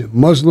religion,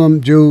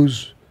 Muslim,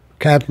 Jews,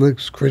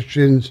 Catholics,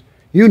 Christians,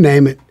 you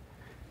name it,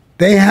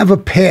 they have a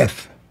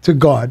path to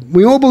God.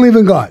 We all believe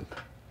in God.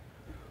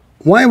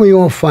 Why are we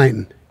all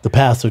fighting? The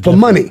paths are for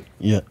money.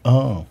 Yeah.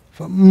 Oh.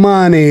 For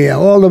money.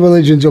 All the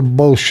religions are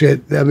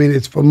bullshit. I mean,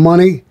 it's for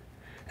money.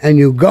 And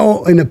you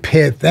go in a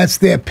path. That's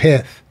their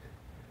path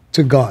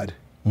to God.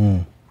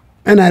 And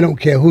I don't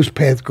care whose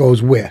path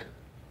goes where.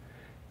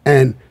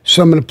 And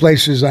some of the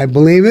places I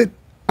believe it,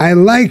 I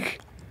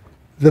like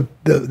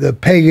the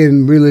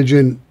pagan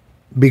religion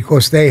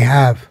because they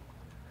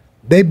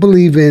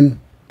believe in,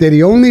 they're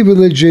the only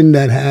religion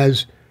that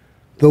has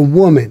the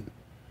woman,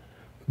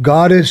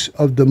 goddess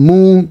of the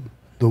moon,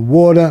 the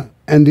water,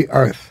 and the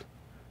earth,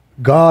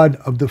 God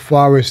of the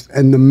forest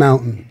and the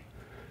mountain.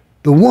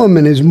 The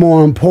woman is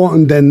more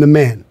important than the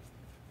man.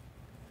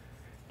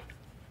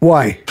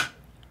 Why?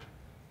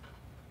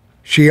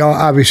 She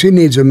obviously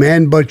needs a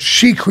man, but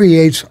she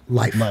creates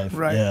life.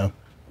 Right. Yeah.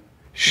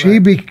 She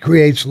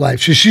creates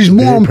life. So she's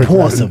more important.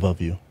 Progressive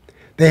of you.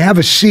 They have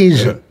a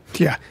season.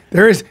 Yeah.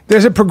 There's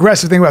a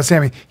progressive thing about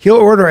Sammy. He'll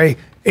order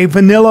a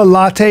vanilla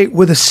latte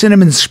with a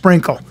cinnamon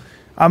sprinkle.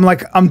 I'm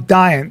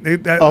dying.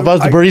 If I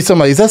was to barista, I'm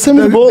like, is that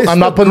Sammy the Bull? I'm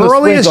not putting the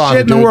girliest sprinkle on,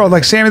 shit in the world.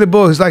 Like Sammy the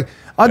Bull is like,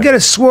 I'll get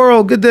a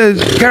swirl, get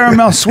the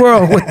caramel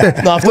swirl with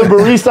the. No, if the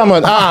barista, I'm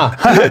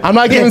like, I'm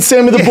not giving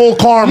Sammy the Bull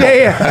caramel.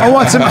 Yeah. I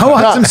want some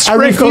sprinkles. I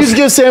refuse to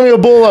give Sammy the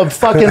Bull a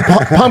fucking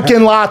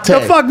pumpkin latte.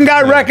 The fucking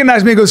guy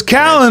recognized me. He goes,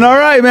 Callan, all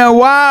right, man,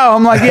 wow.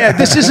 I'm like, yeah,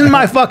 this isn't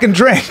my fucking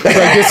drink. Like,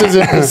 this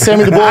isn't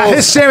Sammy the Bull.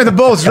 This is Sammy the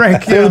Bull's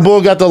drink. Sammy the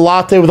Bull got the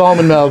latte with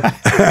almond milk.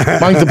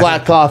 Mine's the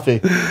black coffee.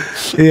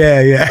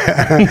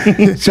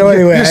 Yeah. So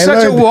anyway, you're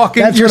such a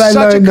walking. That's what I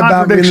learned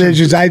about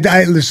religions. I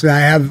listen.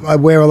 I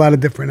wear a lot of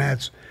different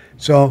hats.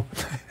 So,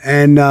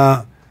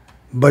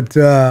 but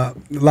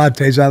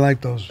lattes, I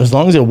like those. As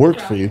long as it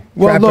works for you.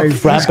 Well, look,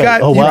 frappe.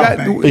 Oh wow,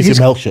 it's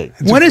a milkshake.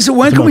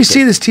 When can we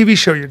see this TV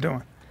show you're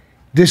doing?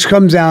 This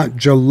comes out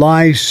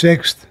July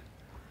 6th.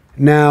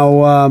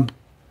 Now, I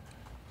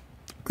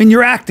mean,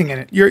 you're acting in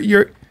it.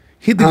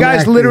 The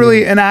guy's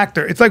literally an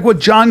actor. It's like what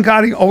John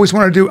Gotti always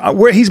wanted to do.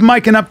 Where he's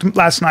micing up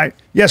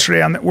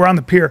yesterday. We're on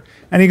the pier,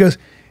 and he goes,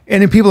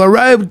 and then people are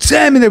right,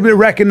 Sammy. They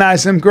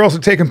recognize him. Girls are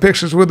taking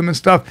pictures with him and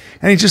stuff.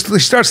 And he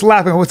starts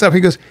laughing. What's up? He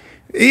goes,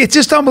 It's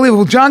just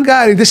unbelievable. John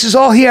Gotti, this is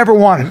all he ever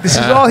wanted. This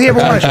is all he ever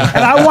wanted.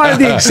 And I wanted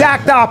the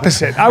exact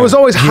opposite. I was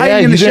always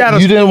hiding in the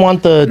shadows. You didn't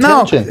want the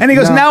attention. No. And he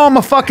goes, now I'm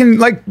a fucking,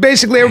 like,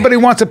 basically everybody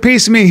wants a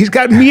piece of me. He's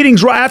got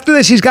meetings right after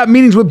this. He's got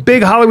meetings with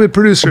big Hollywood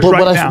producers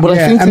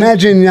now.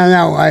 Imagine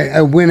now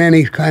I win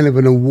any kind of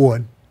an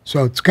award.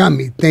 So it's got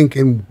me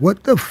thinking,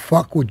 what the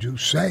fuck would you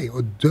say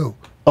or do?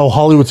 Oh,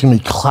 Hollywood's going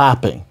to be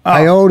clapping.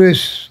 I owe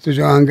this to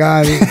John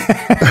Gotti.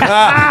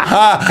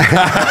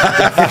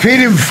 If he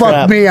didn't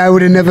fuck me, I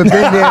would have never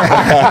been there.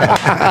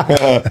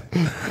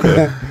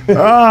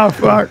 Oh,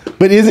 fuck.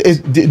 But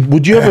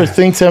would you ever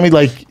think, Sammy,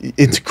 like,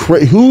 it's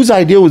whose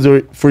idea was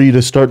it for you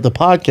to start the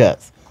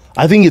podcast?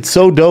 I think it's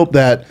so dope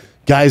that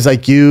guys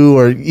like you,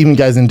 or even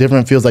guys in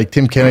different fields like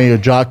Tim Kennedy or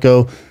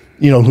Jocko,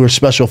 you know, who are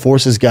special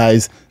forces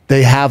guys,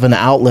 they have an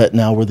outlet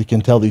now where they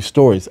can tell these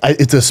stories.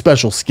 It's a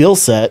special skill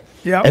set.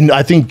 Yeah. And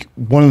I think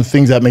one of the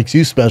things that makes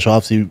you special,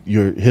 obviously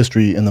your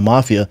history in the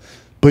mafia,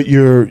 but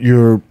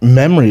your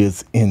memory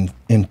is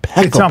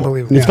impeccable. It's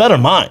unbelievable. It's better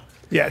than mine.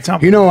 Yeah, it's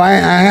unbelievable. You know, I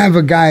have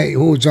a guy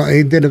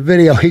he did a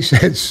video. He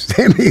said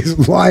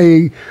Sammy's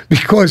lying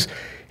because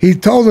he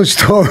told a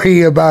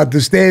story about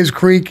the stairs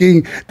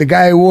creaking, the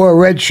guy who wore a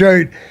red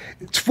shirt.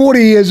 It's 40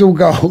 years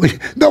ago.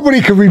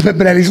 Nobody can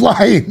remember that. He's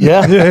lying.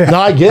 Yeah. No,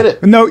 I get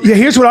it. No, yeah,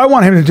 here's what I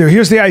want him to do.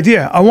 Here's the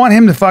idea. I want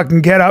him to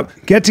fucking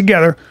get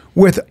together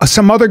with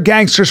some other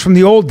gangsters from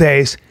the old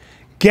days,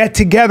 get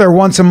together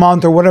once a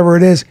month or whatever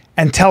it is,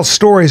 and tell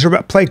stories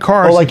or play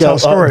cards and tell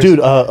stories. Dude,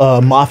 a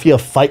mafia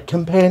fight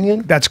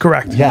companion? That's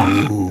correct.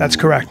 Yeah. That's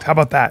correct. How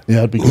about that? Yeah,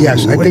 that'd be cool.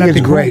 Yes, I think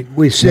it's great.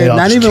 We sit, I'll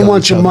not just even kill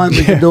once each a other. month,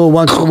 we can do it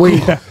once a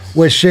week.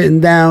 We're sitting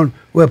down,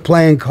 we're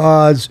playing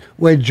cards,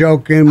 we're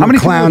joking, How we're many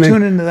people clowning.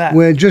 tune into that?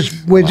 We're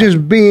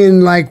just being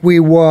like we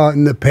were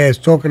in the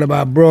past, talking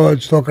about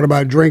broads, talking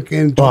about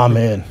drinking. Oh,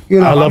 man. You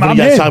know, I love when I'm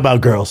you guys in. talk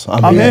about girls.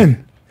 I'm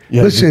in.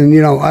 Yeah, listen,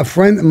 you know, a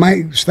friend,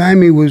 Mike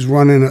Stymie was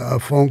running a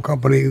phone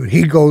company.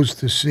 He goes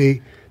to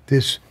see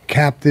this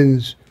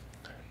captain's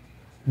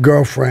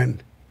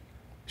girlfriend.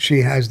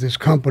 She has this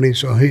company,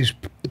 so he's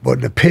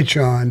putting a pitch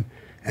on,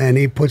 and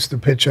he puts the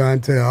pitch on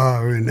to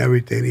her and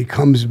everything. He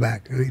comes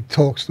back and he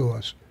talks to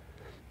us.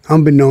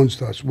 Unbeknownst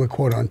to us, we're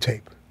caught on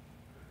tape.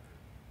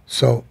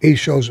 So he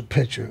shows a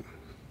picture,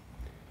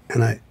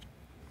 and I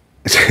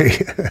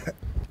say,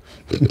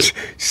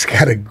 she's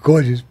got a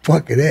gorgeous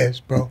fucking ass,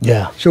 bro.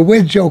 Yeah. So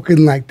we're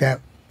joking like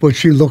that, what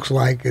she looks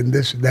like and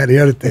this and that, the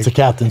other thing. It's a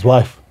captain's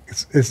wife.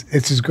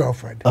 It's his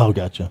girlfriend. Oh,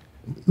 gotcha.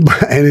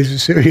 And he's a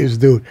serious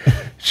dude.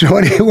 So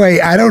anyway,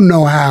 I don't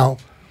know how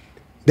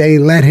they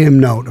let him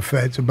know, the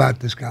feds,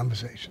 about this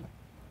conversation.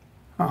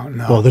 Oh,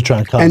 no. Well, they're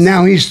trying to cuss. And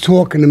now he's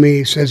talking to me.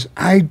 He says,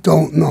 I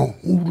don't know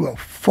who the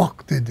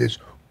fuck did this.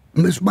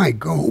 Miss Mike,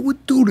 go, who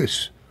would do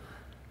this?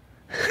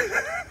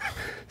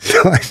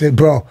 So I said,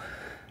 bro,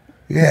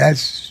 yeah,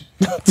 that's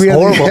really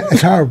horrible.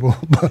 It's horrible.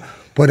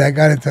 But I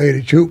got to tell you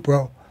the truth,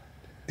 bro.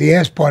 The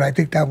ass part, I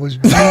think that was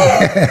me.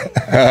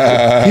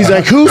 He's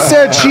like, who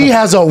said she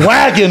has a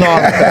wagon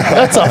on her?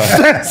 That's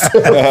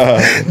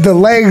offensive. The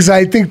legs,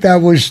 I think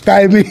that was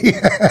Stymie.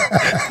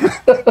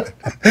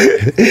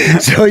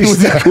 So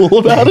Was he cool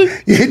about it?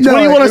 No, What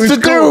do you want it us was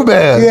to cool. do,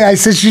 man? Yeah, I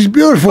said, she's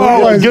beautiful.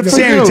 Oh, good for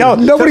Sammy,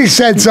 you. Nobody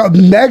said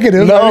something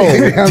negative. No. I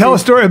mean, Tell a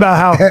story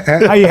about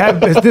how you have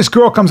this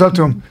girl comes up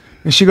to him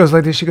and she goes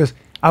like this. She goes,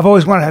 I've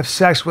always wanted to have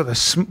sex with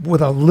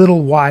a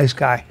little wise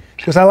guy.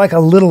 She goes, I like a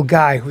little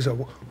guy who's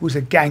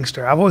a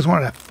gangster. I've always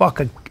wanted to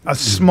fuck a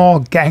small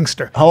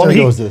gangster. How long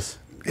ago was this?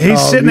 He's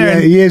sitting there,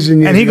 years and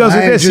years and he goes ago.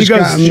 like I had this. He just goes,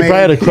 gotten She probably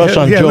had a crush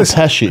on Joe listen.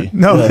 Pesci.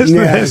 No, listen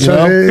to this.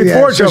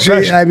 Before Joe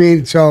Pesci. I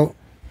mean, so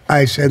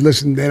I said,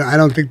 listen, I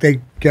don't think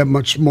they get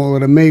much smaller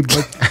than me,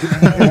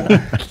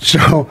 but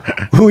so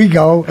we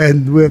go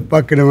and we're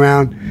fucking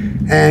around,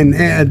 and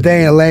a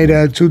day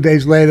later, 2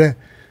 days later,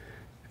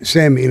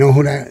 Sammy, you know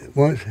who that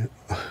was?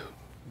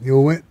 You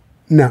were with?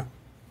 No.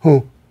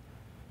 Who?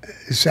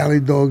 Sally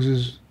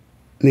Dogs'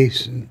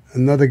 niece and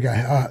another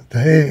guy.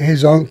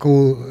 His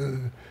uncle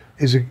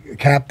is a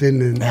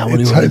captain, and what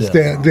do you want to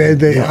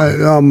do?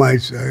 oh my!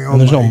 And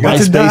there's no MySpace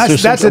or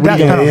something. That's a death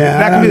penalty. Yeah,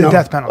 That I can be don't the know.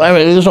 death penalty. I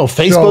mean, there's no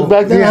Facebook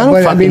back then. I don't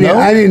but fucking know.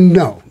 I didn't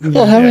know.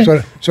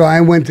 Yeah. So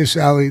I went to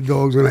Sally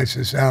Dogs and I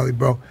said, Sally,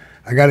 bro,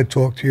 I got to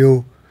talk to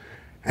you.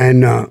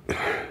 And I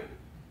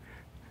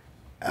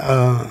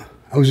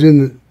was in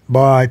the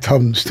bar. I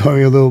told him the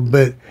story a little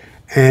bit,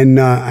 and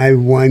I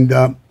wind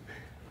up.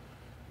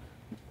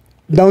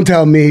 Don't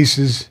tell me. He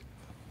says,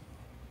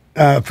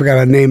 I forgot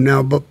her name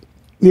now, but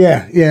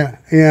yeah.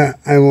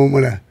 I won't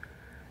want to.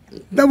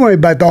 Don't worry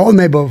about the whole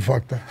neighborhood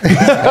fucked her.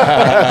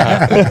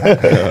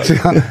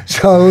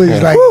 so it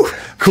was like,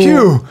 cool.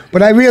 Phew.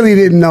 But I really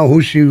didn't know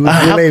who she was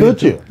How related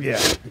could you? Yeah.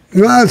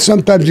 Well,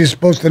 sometimes you're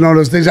supposed to know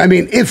those things. I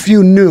mean, if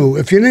you knew.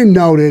 If you didn't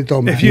know, it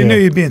don't matter. If you knew,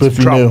 you'd be in But some if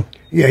you trouble. knew.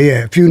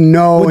 Yeah. If you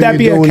know. Would that and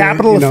be you're a doing it,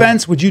 capital you know.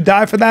 offense? Would you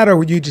die for that, or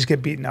would you just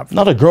get beaten up?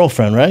 Not a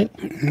girlfriend, right?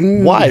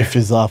 Wife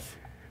is off.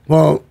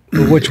 Well,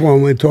 which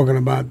one we're talking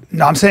about?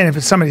 No, I'm saying if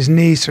it's somebody's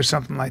niece or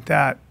something like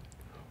that.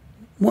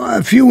 Well,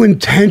 if you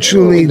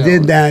intentionally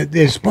did that,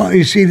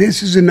 you see,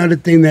 this is another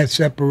thing that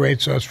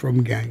separates us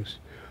from gangs.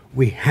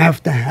 We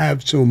have to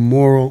have some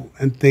moral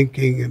and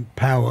thinking and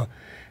power.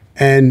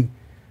 And,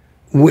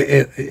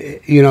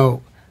 you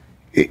know,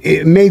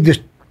 it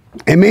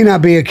may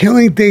not be a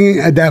killing thing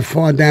that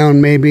far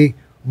down, maybe,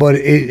 but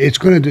it's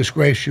going to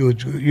disgrace you.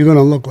 You're going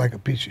to look like a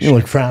piece of shit.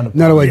 look frowned upon.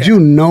 In other words, you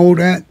know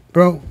that,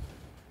 bro.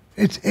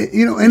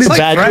 You know, and it's like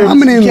like friends.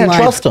 coming in You can't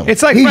life. trust him.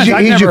 It's like he's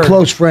friends. your, your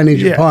close friend,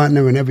 he's your Yeah.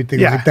 partner, and everything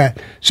Yeah. like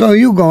that. So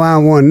you go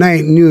out one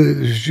night and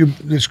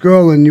this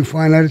girl, and you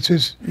find out it's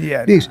his.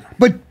 Yeah.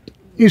 But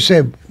you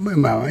say,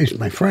 well, he's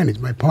my friend, he's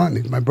my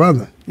partner, he's my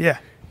brother. Yeah.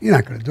 You're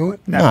not going to do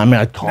it. No, I mean,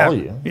 I'd call Never.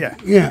 you. Yeah.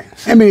 Yeah.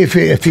 I mean,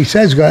 if he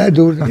says go ahead,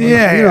 do it.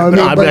 Yeah, You know what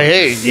yeah. I mean? I'd be But- like,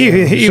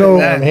 hey, so,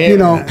 that, you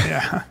know,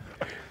 Yeah.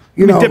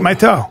 you know, Dip my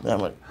toe. I'm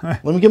like,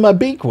 let me get my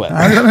beak wet.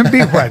 Let me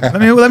beak wet. Let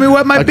me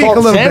wet my I beak a called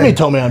little Sammy bit.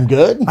 told me I'm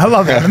good. I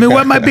love that. Let me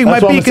wet my beak. My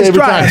That's what I'm beak gonna is say every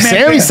dry. time. Man,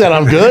 Sammy said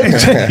I'm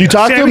good. You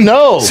talked to him?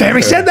 No.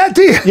 Sammy said that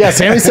to you? Yeah,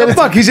 Sammy said it.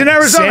 Fuck, he's in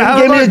Arizona. Sammy How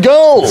gave me about- the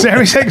go.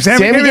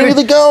 Sammy gave me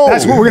the go.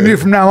 That's what we're gonna do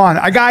from now on.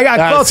 I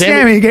called Sammy-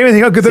 Sammy. He gave me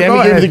the go. Sammy Go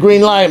gave me the ahead.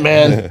 green light,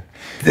 man.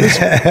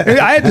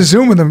 I had to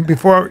Zoom with him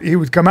before he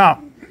would come out.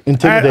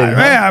 Intimidating,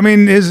 huh? I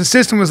mean, his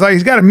assistant was like,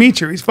 he's got to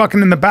meet you. He's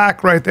fucking in the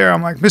back right there.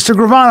 I'm like, Mr.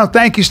 Gravano,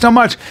 thank you so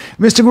much.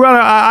 Mr. Gravano,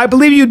 I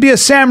believe you'd be a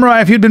samurai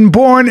if you'd been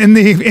born in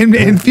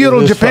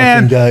feudal This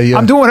Japan. fucking guy, yeah.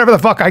 I'm doing whatever the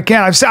fuck I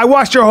can. I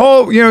watched your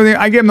whole,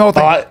 I gave him the whole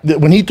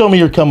thing. When he told me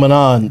you're coming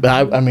on,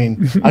 I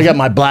mean, I got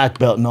my black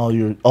belt and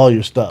all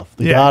your stuff.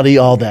 The Yeah.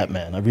 Gotti, all that,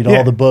 man. I read Yeah.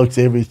 all the books,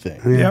 everything.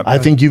 Yep. I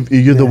think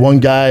you're the one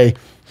guy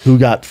who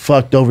got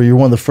fucked over. You're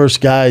one of the first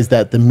guys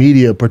that the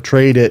media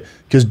portrayed it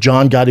because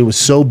John Gotti was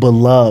so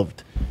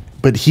beloved,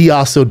 but he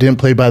also didn't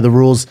play by the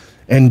rules.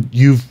 And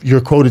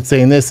you're quoted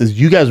saying this is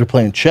you guys were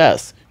playing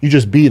chess. You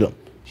just beat him.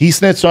 He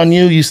snitched on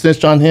you. You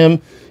snitched on him.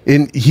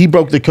 And he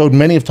broke the code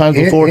many of times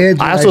before. Here's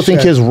what I also think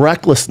said. his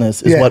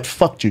recklessness is Yeah. what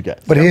fucked you guys.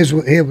 But here was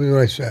what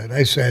I said.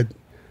 I said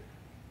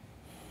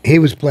he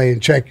was playing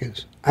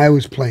checkers. I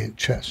was playing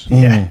chess.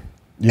 Yeah.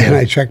 And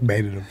I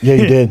checkmated him. Yeah,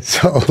 you did.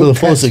 So to the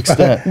fullest that's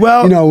extent. why-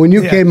 Well, you know, when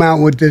you yeah. came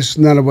out with this,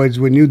 in other words,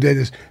 when you did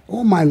this,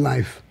 all my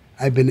life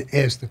I've been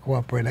asked to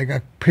cooperate. I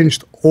got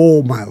pinched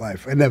all my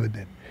life. I never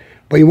did.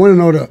 But you want to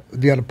know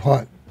the other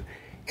part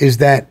is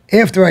that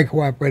after I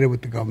cooperated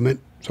with the government,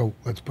 so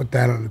let's put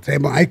that on the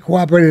table, I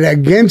cooperated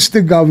against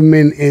the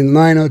government in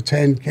 9 or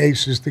 10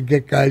 cases to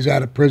get guys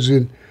out of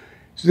prison.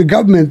 So the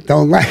government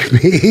don't like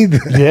me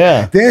either.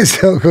 Yeah. They're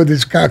so good,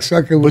 this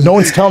cocksucker was. But no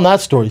one's telling that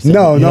story. Sam.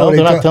 No, You no, know,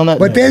 they're not don't. telling that.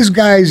 But there's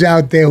guys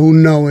out there who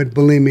know it.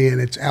 Believe me, and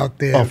it's out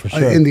there. Oh, for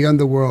sure. In the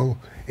underworld,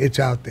 it's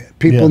out there.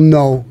 People Yeah.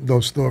 know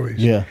those stories.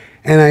 Yeah.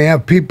 And I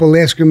have people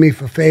asking me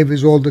for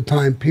favors all the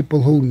time.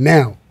 People who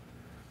now,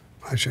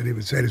 I shouldn't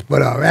even say this,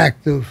 but are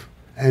active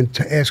and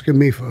asking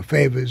me for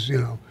favors.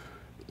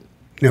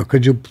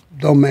 Could you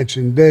don't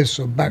mention this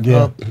or back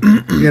Yeah. up?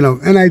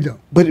 And I do.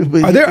 But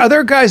Are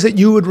there guys that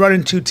you would run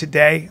into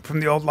today from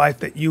the old life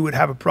that you would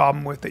have a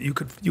problem with, that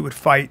you would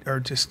fight,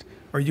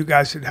 or you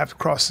guys would have to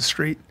cross the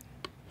street?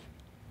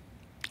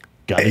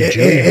 Gotti Jr.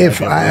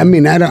 If I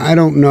mean, I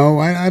don't know.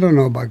 I don't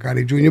know about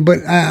Gotti Jr., but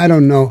I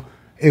don't know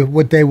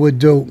what they would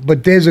do.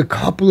 But there's a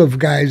couple of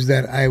guys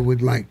that I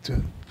would like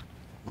to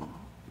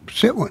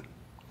sit with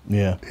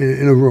Yeah.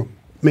 in a room,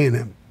 me and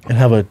him. And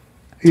have a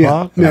Yeah,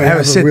 talk? no, Have a have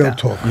a sit real down.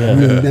 talk. Yeah.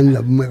 And then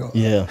the middle.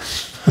 Yeah.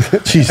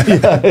 Jeez.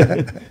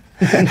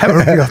 Yeah. Have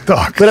a real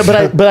talk.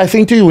 But I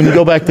think too, when you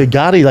go back to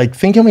Gotti, like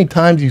think how many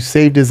times you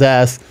saved his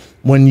ass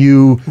when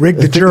you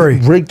Rigged the jury.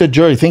 Rigged the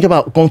jury. Think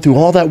about going through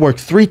all that work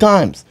 3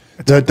 times.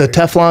 The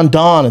Teflon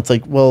Don. It's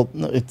like, well,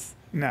 no, it's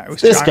No, it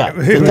was this John- guy.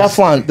 it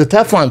was- The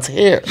Teflon's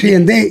here. See,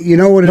 and you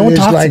know what No it one is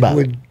talks like about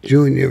with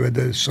Junior or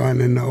the son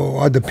and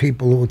or other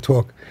people who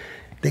talk.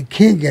 They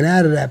can't get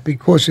out of that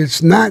because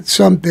it's not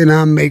something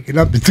I'm making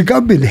up. The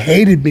government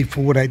hated me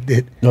for what I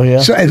did. Oh, yeah?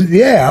 So and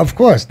yeah, of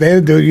course. They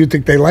do. You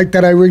think they like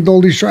that I rigged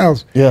all these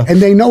trials? Yeah. And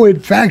they know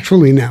it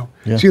factually now.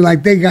 Yeah. See,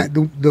 like they got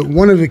the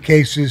one of the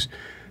cases,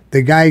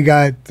 the guy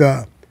got,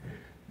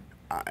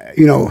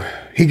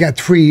 he got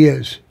 3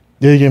 years.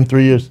 Yeah, you gave him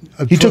 3 years.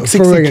 He took for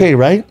 60K, rigging.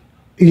 right?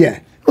 Yeah.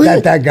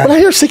 That guy. When I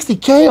hear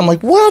 60K, I'm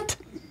like, what?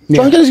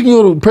 John Gotti can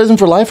go to prison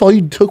for life. All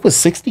you took was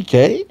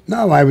 60K.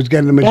 No, I was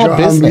getting him a Bad job.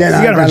 business. You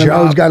got him a I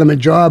job. got him a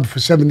job for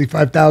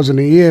 $75,000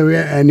 a year,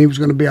 yeah, and he was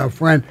going to be our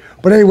friend.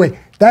 But anyway,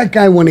 that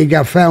guy, when he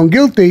got found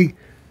guilty,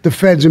 the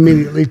feds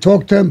immediately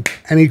talked to him,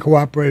 and he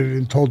cooperated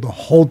and told the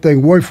whole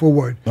thing word for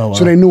word. Oh, wow.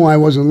 So they knew I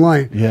wasn't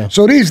lying. Yeah.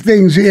 So these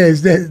things here,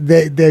 is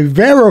they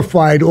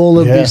verified all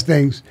of Yeah. these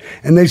things,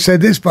 and they said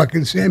this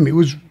fucking Sammy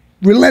was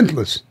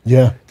relentless.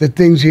 Yeah. The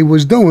things he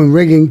was doing,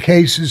 rigging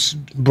cases,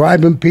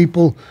 bribing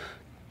people,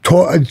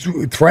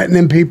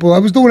 threatening people. I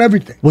was doing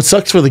everything. What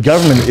sucks for the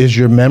government is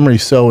your memory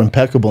so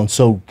impeccable and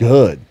so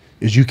good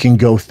is you can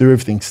go through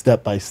everything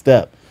step by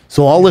step.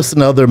 So I'll listen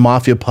to other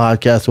mafia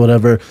podcasts,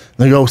 whatever, and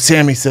they go,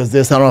 Sammy says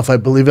this. I don't know if I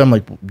believe it. I'm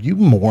like, you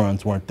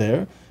morons weren't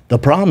there. The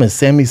problem is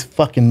Sammy's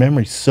fucking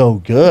memory's so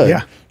good.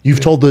 Yeah. You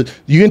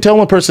can tell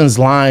when a person's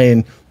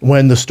lying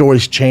when the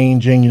story's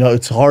changing. You know,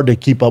 it's hard to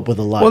keep up with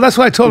a lie. Well, that's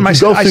what I told him. I If you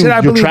said, go I through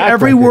your believe track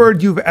every record-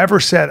 word you've ever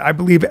said. I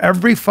believe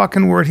every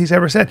fucking word he's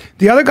ever said.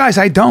 The other guys,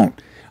 I don't.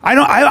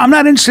 I'm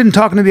not interested in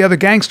talking to the other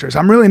gangsters.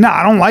 I'm really not.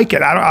 I don't like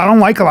it. I don't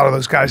like a lot of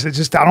those guys. It's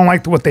just I don't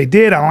like what they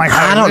did. I don't like.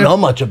 I don't know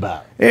much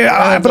about it.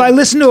 Yeah, but I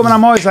listen to them and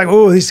I'm always like,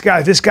 oh, this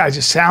guy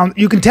just sounds.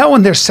 You can tell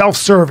when they're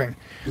self-serving,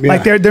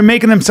 like they're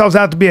making themselves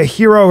out to be a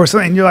hero or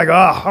something. And you're like,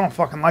 oh, I don't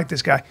fucking like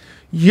this guy.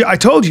 I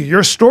told you,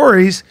 your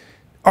stories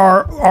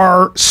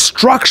are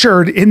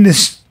structured in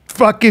this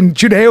fucking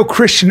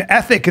Judeo-Christian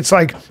ethic. It's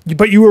like,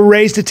 but you were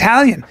raised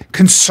Italian,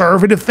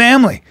 conservative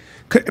family.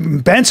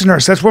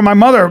 Bensonhurst, that's where my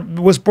mother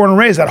was born and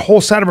raised, that whole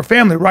side of her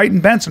family, right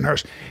in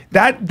Bensonhurst.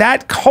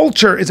 That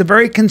culture is a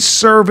very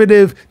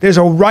conservative, there's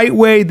a right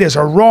way, there's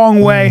a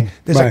wrong way,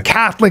 there's a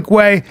Catholic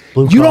way.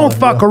 You don't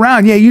fuck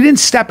around. Yeah, you didn't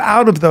step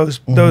out of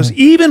those,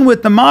 even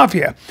with the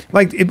mafia.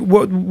 Like,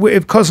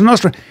 if Cosa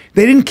Nostra,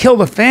 they didn't kill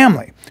the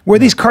family. Where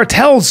these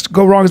cartels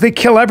go wrong is they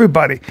kill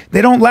everybody.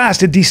 They don't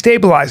last, it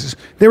destabilizes.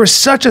 There was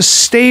such a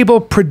stable,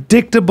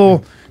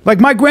 predictable, like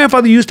my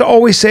grandfather used to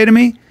always say to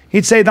me,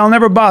 he'd say, they'll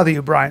never bother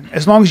you, Brian,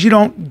 as long as you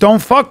don't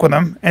fuck with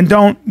them and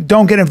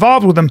don't get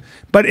involved with them.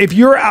 But if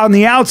you're on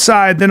the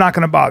outside, they're not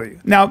going to bother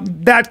you. Now,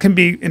 that can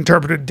be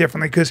interpreted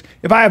differently because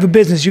if I have a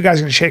business, you guys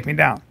are going to shake me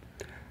down,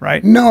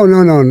 right? No,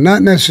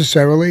 not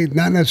necessarily.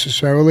 Not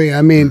necessarily.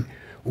 I mean,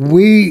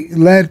 we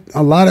let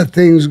a lot of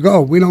things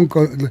go. We don't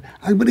go.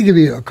 I'm going to give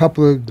you a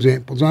couple of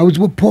examples. I was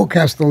with Paul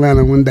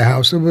Castellano in the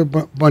house. There were a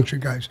bunch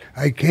of guys.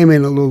 I came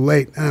in a little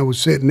late, and I was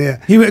sitting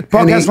there.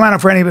 Paul Castellano,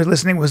 for anybody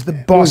listening, was the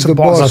boss of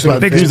bosses.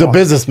 He was a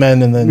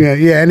businessman, and then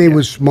and he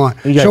was smart.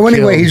 So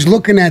anyway, he's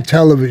looking at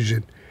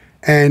television,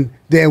 and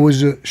there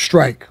was a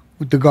strike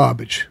with the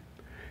garbage,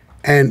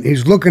 and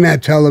he's looking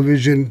at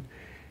television,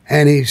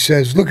 and he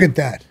says, "Look at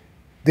that.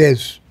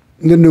 There's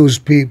the news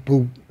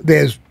people.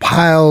 There's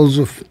piles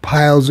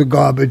of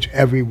garbage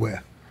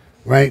everywhere,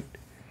 right?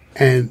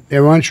 And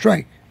they're on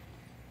strike."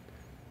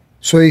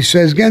 So he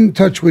says, get in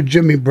touch with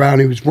Jimmy Brown.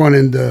 He was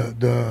running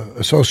the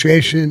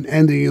association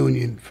and the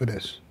union for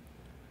this.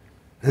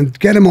 And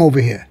get him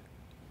over here.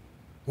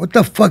 What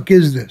the fuck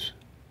is this?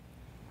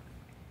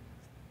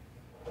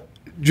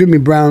 Jimmy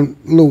Brown,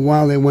 a little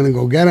while they went and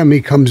go get him.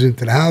 He comes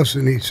into the house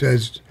and he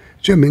says,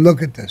 Jimmy,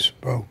 look at this,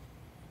 bro.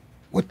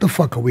 What the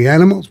fuck, are we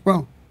animals,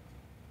 bro?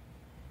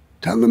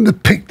 Tell them to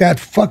pick that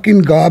fucking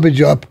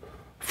garbage up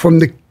from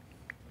the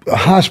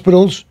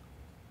hospitals,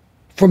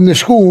 from the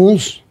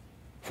schools,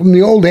 from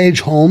the old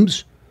age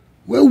homes.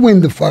 We'll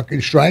win the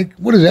fucking strike.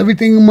 What is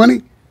everything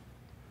money?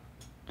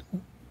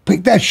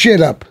 Pick that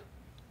shit up.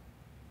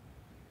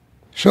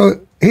 So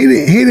he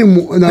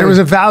didn't. There was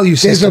a value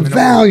system. There's a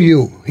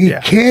value. He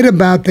cared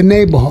about the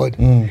neighborhood.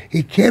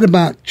 He cared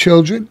about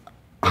children,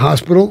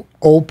 hospital,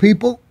 old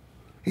people.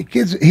 He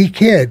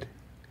cared.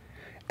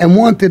 And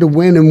wanted to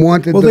win and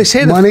wanted well, the they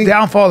say money. The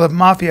downfall of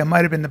mafia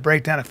might have been the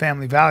breakdown of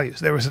family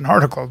values. There was an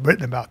article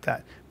written about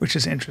that, which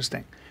is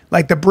interesting.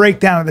 Like the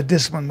breakdown of the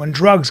discipline when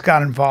drugs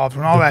got involved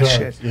and all that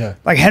shit. Yeah.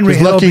 Like Henry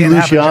Hill Lucky being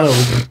Luciano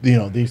was,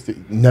 these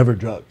never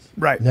drugs.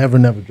 Right. Never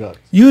drugs.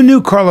 You knew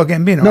Carlo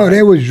Gambino. No, right?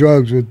 there was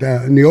drugs with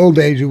that. In the old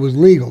days, it was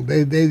legal.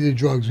 They did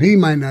drugs. He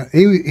might not.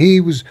 He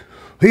was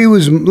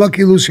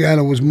Lucky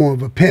Luciano was more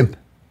of a pimp.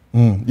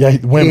 Yeah,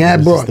 he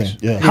had broads.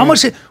 Yeah. How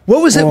much?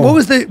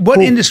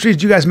 What industry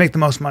did you guys make the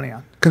most money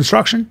on?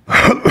 Construction.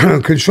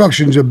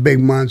 Construction's a big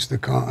monster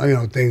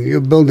thing.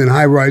 You're building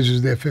high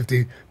rises. They're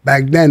 50.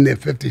 Back then, they're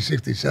 50,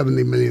 60,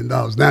 70 million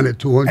dollars. Now they're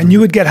 200. And you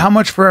would get how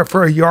much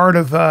for a yard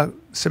of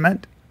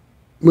cement?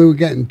 We were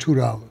getting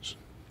 $2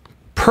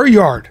 per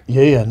yard.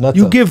 Yeah.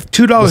 You give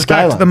 $2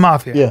 back to the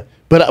mafia. Yeah,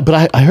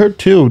 but I heard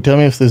too. Tell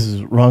me if this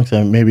is wrong.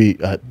 Sam, maybe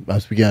I'm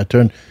speaking out of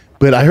turn.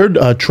 But I heard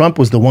Trump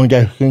was the one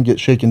guy who couldn't get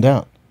shaken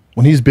down.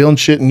 When he's building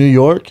shit in New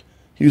York,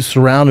 he was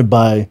surrounded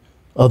by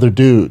other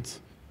dudes,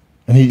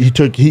 and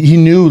he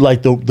knew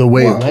like the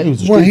way. Right?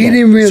 He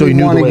didn't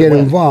really want to get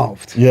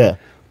involved. Yeah,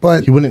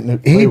 but he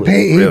wouldn't. He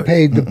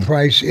paid the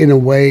price in a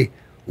way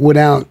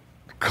without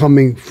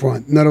coming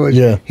front. In other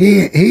words,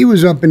 he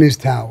was up in his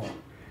tower.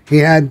 He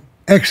had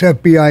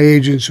ex-FBI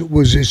agents who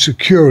was his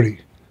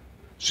security,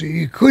 so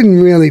you couldn't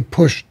really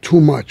push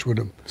too much with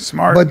him.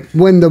 Smart. But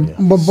when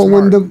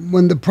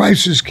the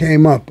prices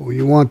came up, or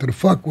you wanted to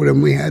fuck with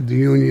him, we had the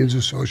unions,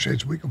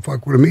 associates. We could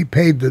fuck with him. He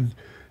paid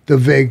the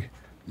vig,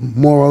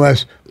 more or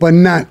less, but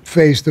not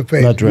face to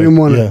face. He didn't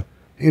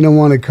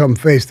want to come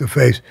face to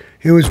face.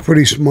 He was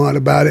pretty smart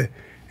about it.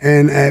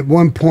 And at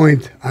one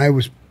point, I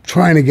was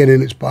trying to get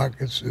in his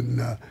pockets and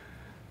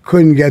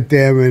couldn't get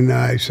there. And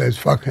I says,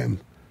 "Fuck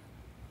him."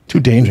 Too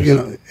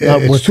dangerous.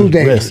 It's too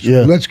dangerous.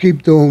 Let's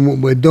keep doing what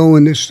we're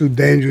doing. This is too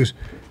dangerous.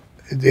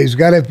 He's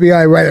got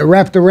FBI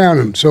wrapped around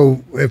him.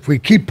 So if we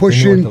keep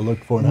pushing,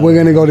 we're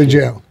going to go to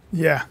jail.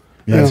 Yeah.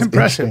 That's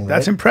impressive.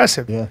 That's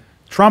impressive. Yeah.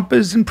 Trump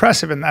is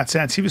impressive in that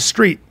sense. He's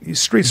street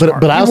smart.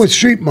 But he was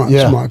street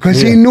smart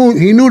because he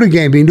knew the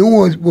game. He knew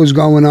what was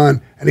going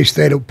on, and he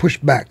stayed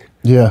pushed back.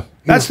 Yeah.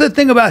 That's the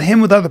thing about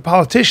him with other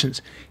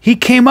politicians. He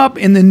came up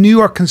in the New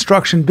York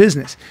construction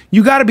business.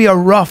 You got to be a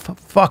rough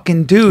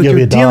fucking dude.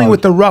 You're dealing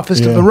with the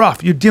roughest of the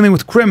rough. You're dealing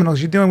with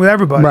criminals. You're dealing with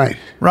everybody. Right.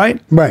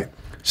 Right? Right.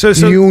 So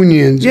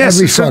unions,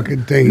 every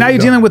fucking thing. Now you're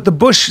dealing with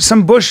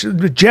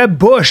Jeb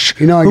Bush,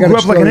 you know, I who got grew a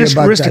up like an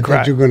story about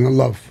aristocrat. that you're gonna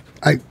love.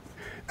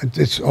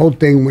 This whole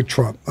thing with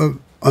Trump.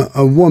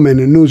 A woman,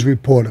 a news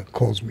reporter,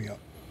 calls me up,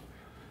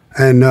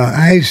 and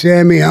hey,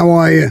 Sammy, how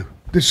are you?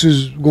 This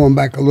is going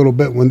back a little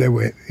bit when they're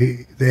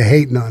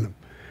hating on him.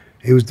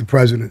 He was the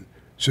president.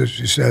 So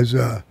she says,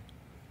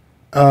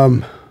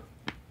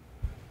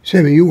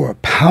 Sammy, you were a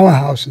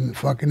powerhouse in the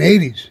fucking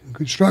 80s in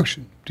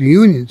construction, the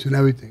unions and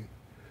everything.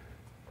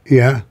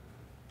 Yeah.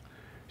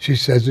 She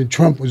says that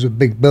Trump was a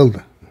big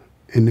builder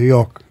in New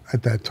York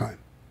at that time.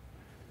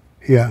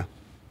 Yeah.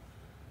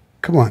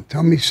 Come on,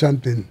 tell me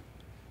something.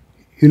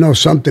 You know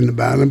something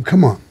about him.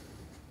 Come on.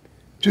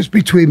 Just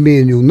between me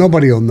and you,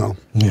 nobody will know.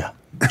 Yeah.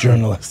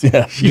 Journalist,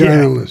 yeah.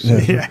 Journalist.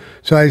 Yeah.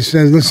 So I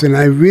said, listen,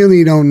 I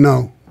really don't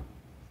know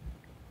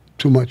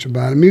too much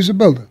about him. He's a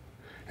builder.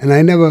 And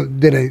I never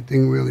did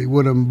anything really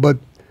with him. But,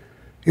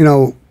 you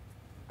know,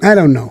 I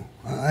don't know.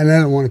 And I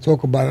don't want to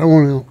talk about it. I don't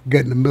want to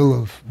get in the middle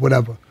of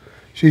whatever.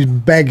 She's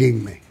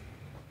begging me.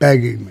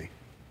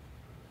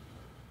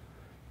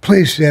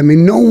 Please, Sammy,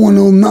 no one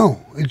will know.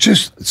 It's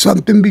just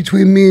something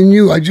between me and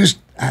you. I just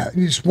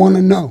want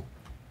to know.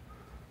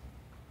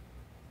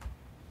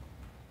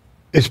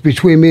 It's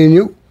between me and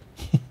you?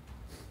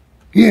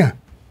 Yeah.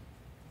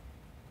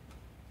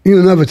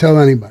 You'll never tell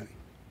anybody?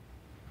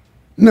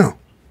 No.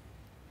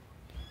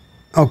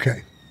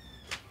 Okay.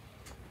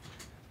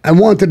 I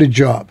wanted a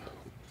job,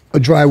 a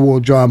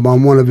drywall job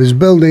on one of his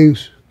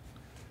buildings,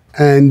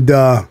 and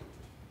I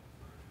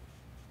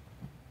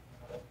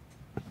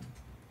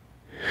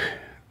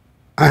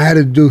had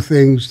to do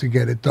things to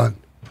get it done.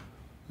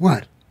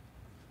 What?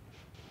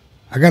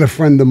 I got a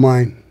friend of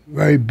mine,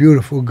 very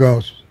beautiful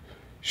girl,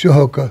 she's a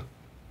hooker.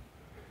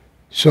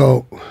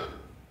 So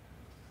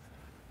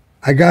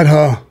I got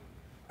her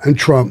and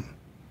Trump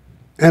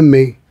and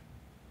me,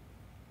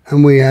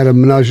 and we had a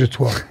menage a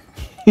trois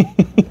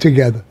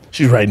together.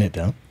 She's writing it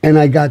down. And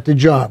I got the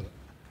job.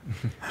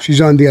 She's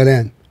on the other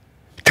end.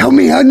 Tell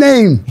me her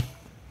name.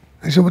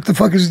 I said, what the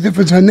fuck is the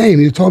difference in her name?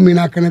 You told me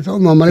you're not going to tell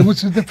nobody.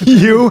 What's the difference?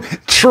 You,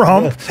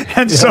 Trump,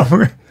 and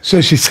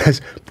So she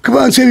says, come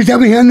on, Sammy, tell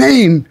me her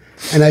name.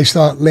 And I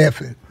start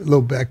laughing a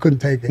little bit. I couldn't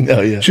take it. Oh,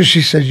 yeah. So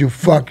she says, you're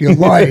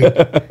lying.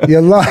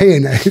 You're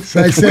lying.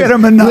 So I said, had a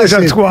menage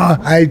a trois.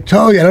 I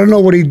told you, I don't know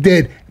what he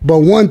did.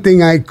 But one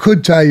thing I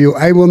could tell you,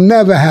 I will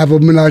never have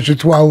a menage a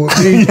trois with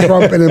me,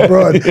 Trump, and a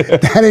broad.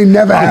 That ain't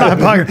never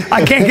happened.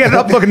 I can't get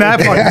up looking at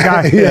that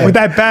fucking guy with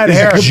that bad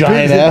hair.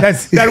 Giant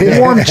ass. That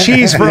warm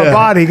cheese for a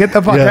body. Get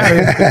the fuck out of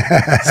here.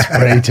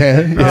 Spray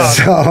tan.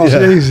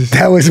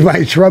 That was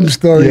my Trump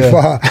story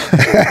for her.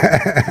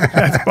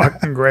 That's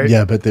fucking great.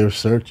 Yeah, but they were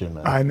searching,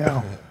 man. I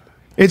know.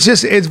 It's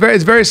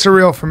very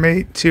surreal for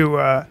me to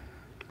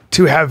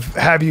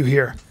have you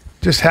here.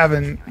 Just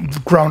having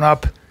grown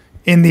up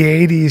in the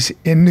 80s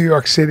in New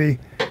York City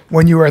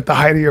when you were at the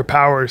height of your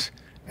powers.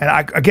 And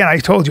I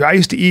told you, I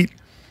used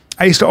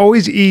to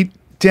always eat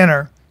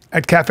dinner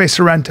at Cafe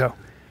Sorrento,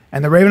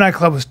 and the Raven Night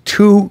Club was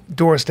 2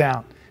 doors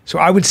down. So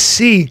I would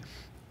see,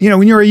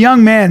 when you're a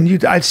young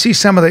man, I'd see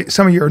some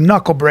of your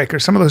knuckle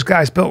breakers, some of those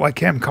guys built like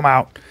him come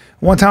out.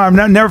 One time,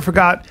 I never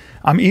forgot,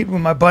 I'm eating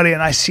with my buddy,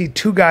 and I see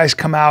 2 guys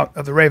come out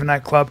of the Raven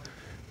Night Club,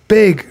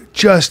 big,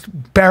 just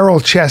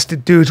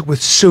barrel-chested dudes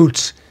with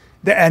suits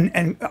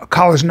and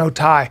collars, no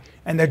tie,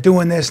 and they're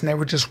doing this, and they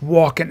were just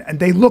walking, and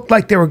they looked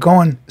like they were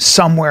going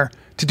somewhere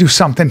to do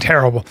something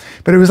terrible.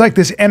 But it was like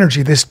this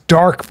energy, this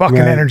dark fucking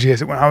energy.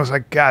 As it went, I was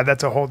like, God,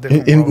 that's a whole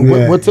different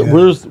world.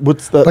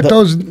 What's the? But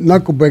those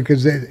knuckle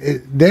breakers,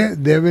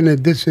 they're in a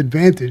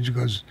disadvantage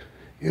because,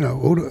 it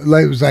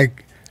was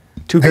like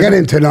I got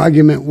into an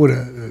argument with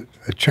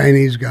a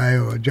Chinese guy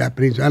or a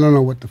Japanese. I don't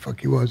know what the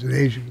fuck he was, an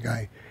Asian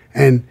guy,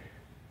 and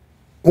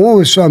all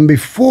of a sudden,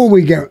 before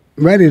we get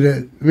ready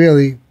to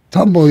really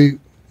tumble,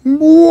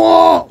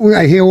 whoa!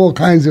 I hear all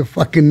kinds of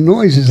fucking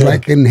noises,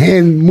 like in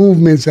hand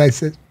movements. I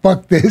said,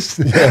 fuck this.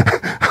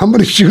 I'm going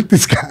to shoot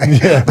this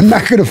guy. I'm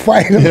not going to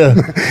fight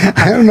him.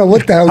 I don't know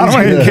what the hell he's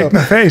going to to kick in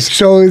the face.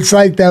 So it's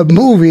like that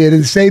movie, and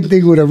the same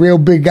thing with a real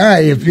big guy.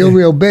 If you're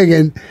real big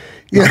and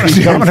I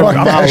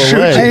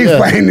ain't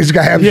fighting this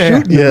guy. I'm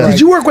shooting him. Did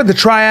you work with the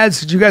triads?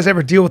 Did you guys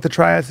ever deal with the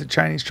triads, the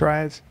Chinese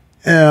triads?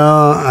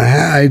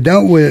 I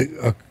dealt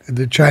with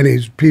the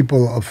Chinese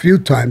people a few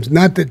times,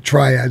 not the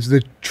triads.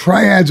 The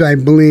triads, I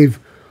believe,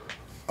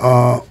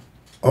 were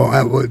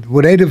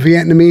they the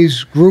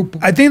Vietnamese group?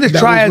 I think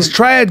the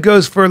triad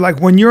goes for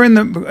like when you're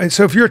in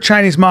so if you're a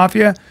Chinese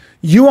mafia,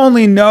 you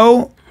only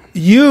know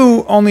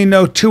 2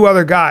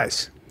 other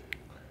guys.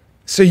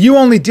 So you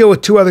only deal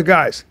with 2 other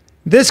guys.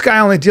 This guy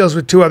only deals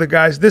with 2 other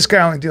guys. This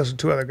guy only deals with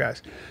 2 other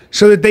guys.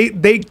 So that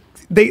they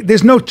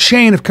there's no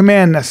chain of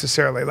command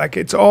necessarily. Like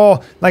it's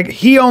all like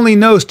he only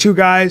knows 2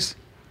 guys.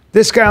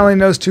 This guy only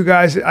knows 2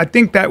 guys. I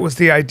think that was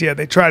the idea.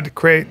 They tried to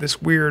create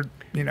this weird,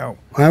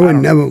 I would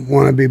never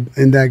want to be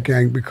in that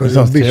gang because it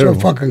would be so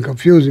fucking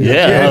confusing.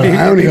 Yeah.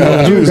 I don't even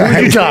know Jews.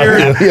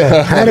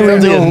 How do we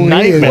know who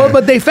he is? Well,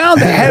 but they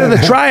found the head of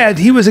the triad.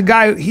 He was a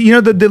guy,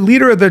 the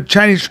leader of the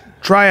Chinese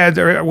triad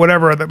or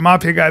whatever, the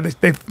mafia guy,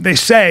 they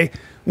say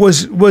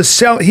was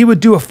sell. He would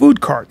do a food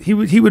cart. He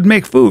would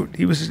make food.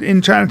 He was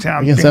in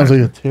Chinatown. Again, sounds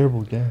like a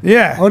terrible guy.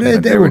 Yeah. Oh,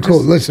 they were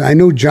cool. Listen, I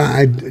knew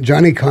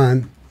Johnny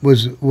Khan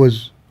was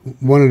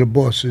one of the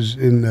bosses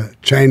in the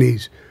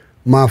Chinese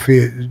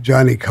mafia,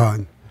 Johnny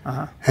Khan.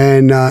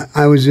 And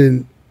I was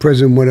in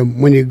prison with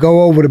him. When you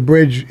go over the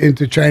bridge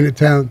into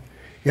Chinatown,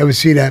 you ever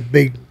see that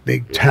big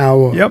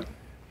tower? Yep.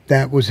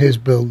 That was his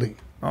building.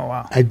 Oh,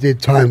 wow. I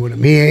did time with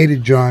him. He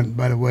hated John,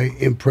 by the way,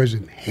 in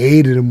prison.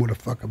 Hated him with a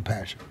fucking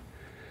passion.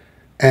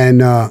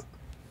 And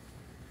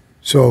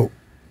so,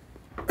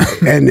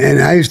 and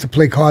I used to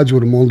play cards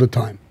with him all the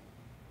time,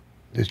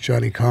 this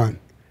Johnny Khan.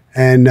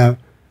 And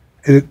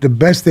the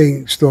best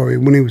story,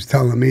 when he was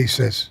telling me, he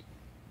says,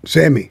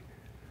 Sammy,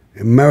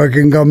 the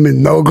American government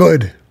no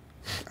good.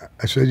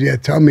 I said, yeah,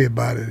 tell me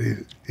about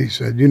it. He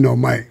said, you know,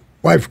 my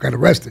wife got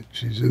arrested.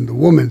 She's in the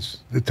women's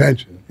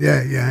detention.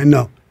 Yeah, I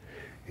know.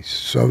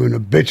 Some of the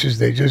bitches,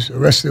 they just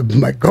arrested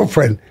my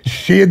girlfriend.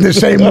 She in the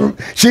same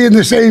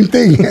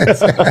thing.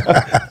 So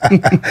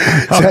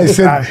I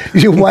said,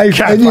 your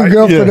wife and your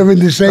girlfriend are in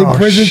the same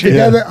prison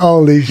together?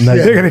 Holy shit.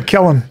 They're going to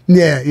kill him.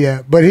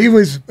 Yeah. But he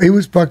was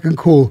fucking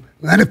cool.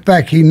 Matter of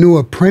fact, he knew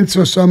a prince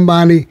or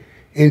somebody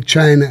in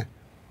China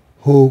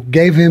who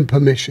gave him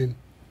permission.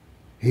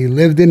 He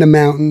lived in the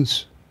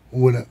mountains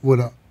with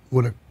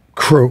a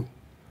crew.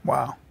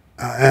 Wow.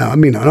 I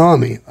mean, an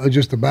army,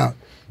 just about.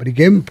 But he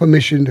gave him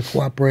permission to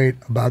cooperate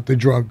about the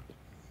drug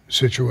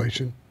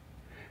situation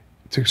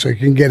so he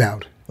can get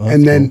out.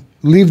 And then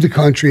leave the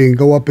country and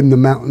go up in the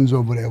mountains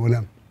over there with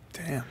him.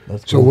 Damn.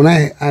 That's cool. So when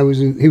I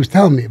was in, he was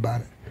telling me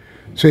about it.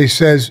 So he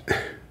says,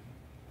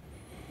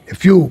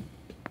 of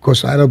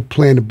course, I had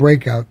planned a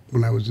breakout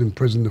when I was in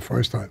prison the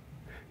first time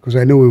because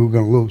I knew we were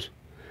going to lose.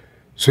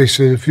 So he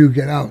said, if you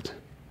get out,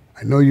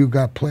 I know you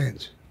got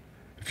plans.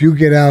 If you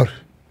get out,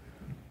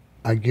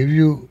 I give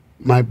you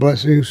my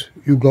blessings.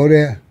 You go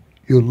there.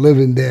 You're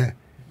living there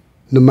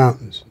in the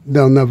mountains.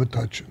 They'll never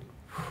touch you.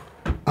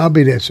 I'll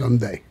be there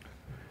someday.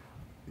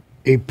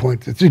 He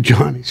pointed to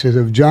John. He says,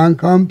 if John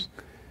comes,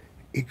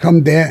 he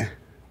come there,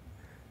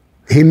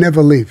 he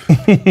never leave.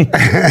 He's going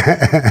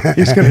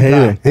to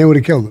die. He would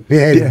have killed him. He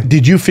hated him.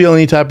 Did you feel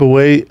any type of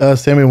way,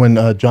 Sammy,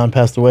 when John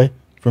passed away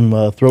from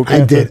throat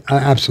cancer? I did,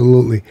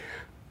 absolutely.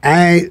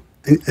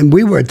 And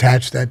we were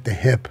attached at the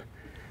hip.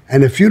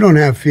 And if you don't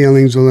have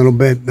feelings a little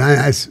bit,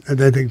 I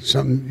think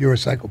you're a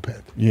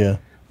psychopath. Yeah.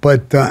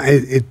 But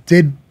it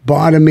did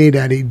bother me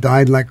that he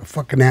died like a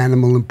fucking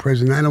animal in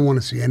prison. I don't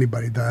want to see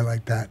anybody die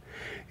like that.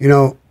 You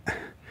know,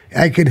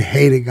 I could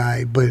hate a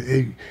guy, but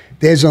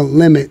there's a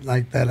limit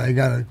like that. I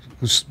got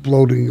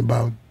exploding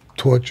about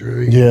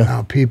torturing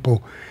our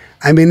people.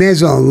 I mean,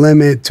 there's a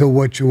limit to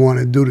what you want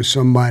to do to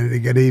somebody to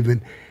get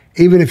even.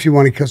 Even if you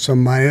want to kill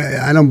somebody,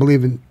 I don't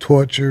believe in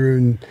torture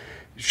and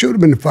shoot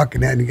him in the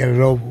fucking head and get it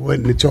over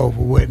with, and it's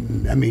over with.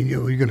 And, I mean,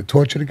 you're going to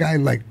torture the guy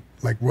like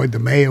Roy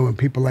DeMeo and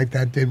people like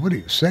that did. What are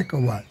you, sick or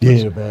what?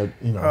 Yeah, bad,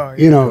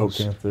 throat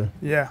cancer.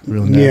 Yeah.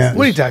 Really nasty. Yeah.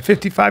 What did he die?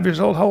 55 years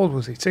old? How old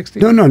was he? 60?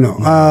 No. No,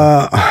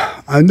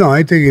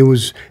 I think he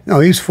was,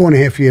 he's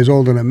 4.5 years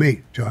older than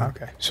me, John.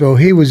 Okay. So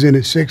he was in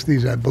his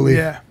 60s, I believe.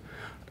 Yeah.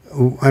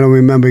 I don't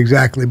remember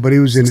exactly, but he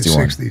was in his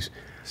 60s.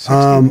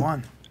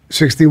 61.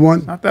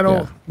 61? Not that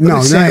old.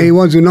 No, he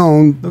wasn't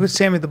old. Look at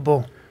Sammy the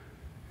Bull.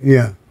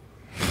 Yeah.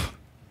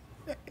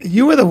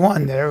 You were the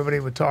one that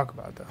everybody would talk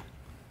about, though.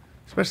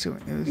 Especially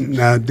when it was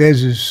Now,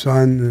 there's his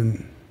son,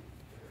 and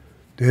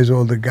there's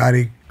all the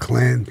Gotti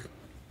clan.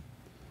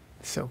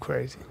 so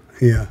crazy.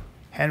 Yeah.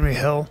 Henry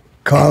Hill.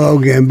 Carlo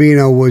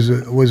Gambino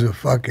was a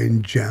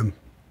fucking gem.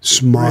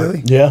 Smart.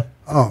 Really? Yeah.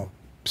 Oh,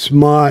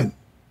 smart,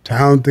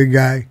 talented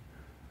guy.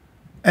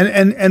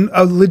 And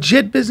a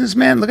legit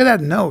businessman. Look at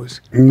that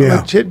nose. Yeah.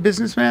 A legit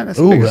businessman. That's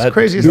the Ooh, biggest,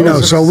 craziest You know,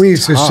 nose. so we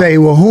used to say,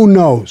 well, who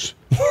knows?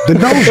 The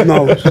nose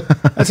knows.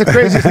 That's the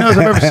craziest nose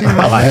I've ever seen in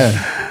my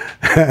life.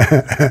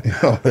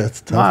 Oh,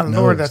 that's tough. My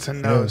Lord, nose. that's a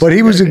nose. But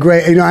he was a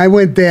great, I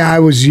went there, I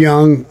was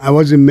young, I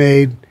wasn't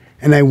made,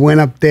 and I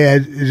went up there,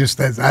 just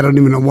as, I don't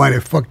even know why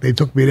the fuck they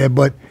took me there,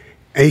 but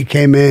he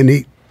came in,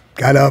 he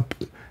got up,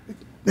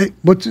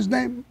 what's his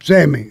name?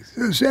 Sammy.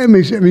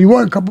 Sammy, you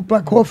want a cup of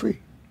black coffee?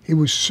 He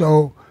was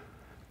so,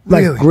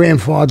 Really?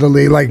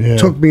 grandfatherly,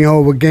 took me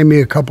over, gave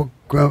me a cup of,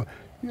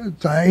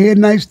 I hear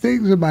nice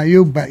things about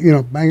you,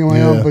 banging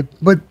my own,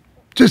 but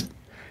just,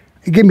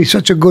 it gave me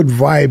such a good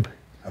vibe.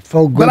 I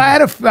felt good. But I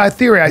had a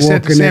theory. I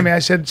said to walking Sammy, in. I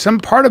said, some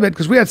part of it,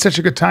 because we had such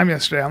a good time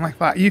yesterday. I'm like,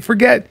 wow, you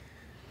forget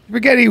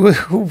he was,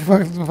 who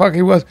the fuck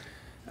he was.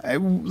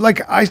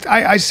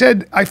 I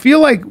said, I feel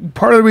like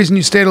part of the reason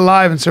you stayed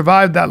alive and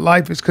survived that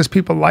life is because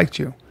people liked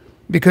you.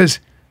 Because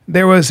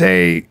there was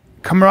a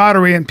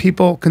camaraderie and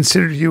people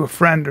considered you a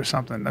friend or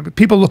something. I mean,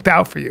 people looked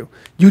out for you.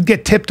 You'd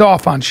get tipped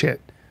off on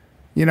shit.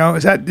 You know,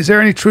 is there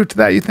any truth to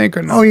that, you think,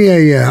 or no? Oh,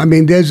 yeah. I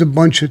mean, there's a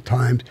bunch of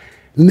times.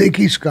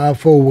 Nicky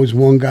Scarfo was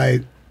one guy.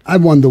 I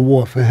won the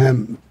war for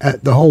him.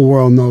 The whole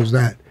world knows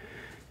that.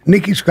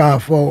 Nicky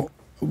Scarfo,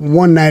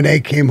 one night I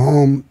came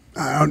home,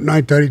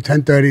 9:30,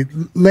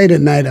 10:30, late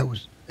at night I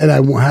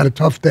had a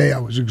tough day. I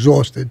was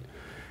exhausted.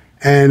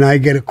 and I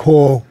get a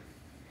call.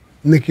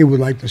 Nicky would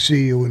like to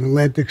see you in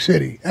Atlantic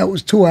City. That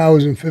was 2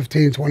 hours and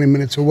 15, 20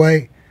 minutes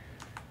away.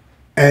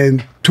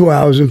 And 2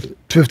 hours and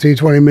 15,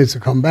 20 minutes to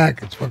come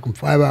back. It's fucking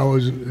 5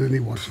 hours, and he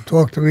wants to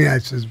talk to me. I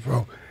says,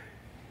 bro,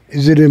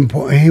 is it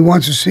important? He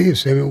wants to see you,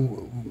 Sammy.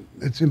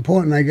 It's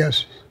important, I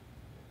guess.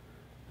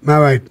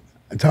 All right.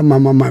 I tell him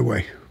I'm on my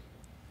way.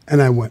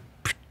 And I went.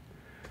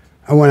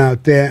 I went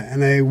out there,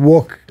 and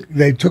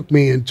they took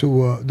me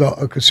into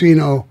a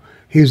casino.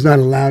 He's not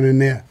allowed in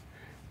there.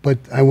 But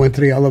I went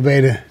to the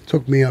elevator,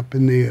 took me up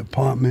in the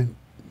apartment,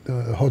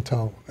 the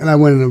hotel, and I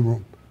went in the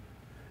room.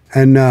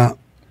 And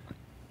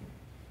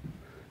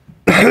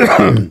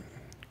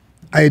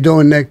how you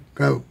doing, Nick?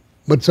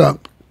 What's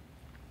up?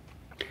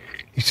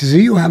 He says, are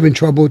you having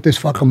trouble with this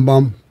fucking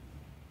bum?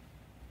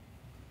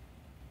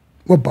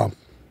 What bum?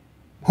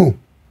 Who?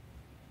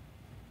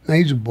 Now,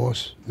 he's a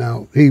boss.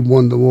 Now, he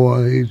won the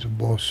war. He's a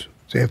boss.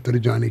 It's after the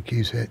Johnny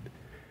Keys hit.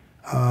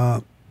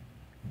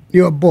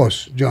 You're a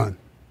boss, John.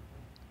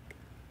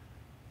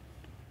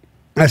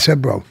 I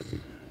said, bro,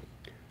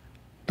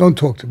 don't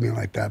talk to me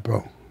like that,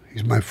 bro.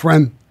 He's my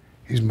friend.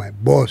 He's my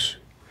boss.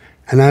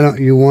 And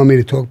you want me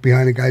to talk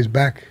behind a guy's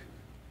back?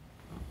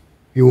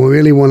 You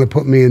really want to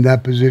put me in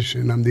that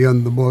position? I'm the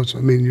underboss. I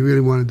mean, you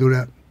really want to do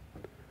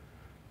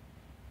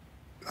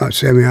that?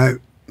 Sammy, I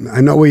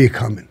know where you're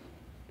coming.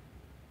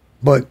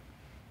 But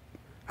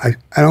I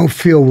don't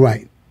feel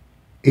right.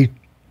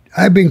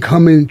 I've been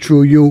coming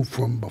through you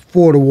from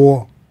before the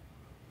war.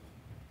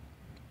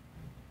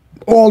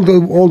 All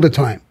the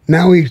time.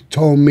 Now he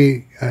told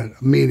me at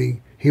a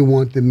meeting he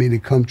wanted me to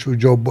come through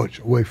Joe Butch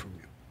away from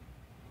you.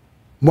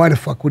 Why the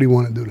fuck would he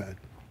want to do that?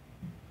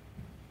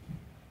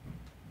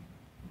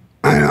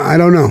 I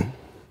don't know.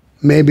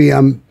 Maybe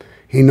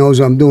he knows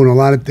I'm doing a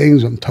lot of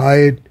things. I'm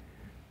tired.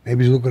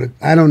 Maybe he's looking at,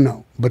 I don't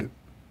know. But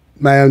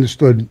I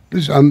understood.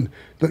 You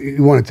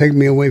want to take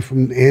me away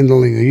from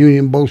handling a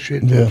union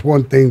bullshit? Yeah. That's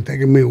one thing,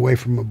 taking me away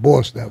from a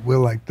boss that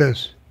will like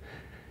this.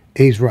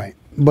 He's right.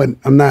 But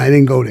I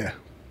didn't go there.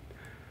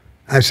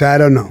 I said, I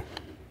don't know.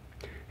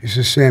 He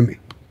says, Sammy,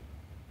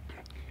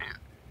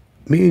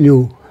 me and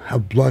you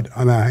have blood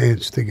on our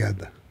hands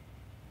together.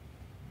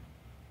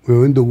 We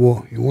were in the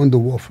war. You won the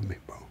war for me,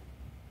 bro.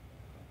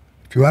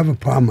 If you have a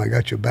problem, I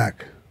got your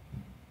back.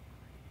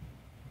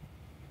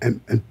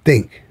 And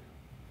think,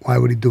 why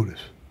would he do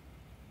this?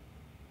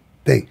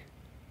 Think.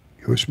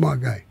 You're a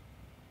smart guy.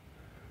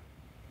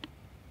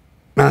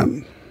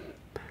 Well,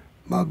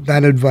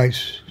 that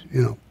advice,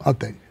 I'll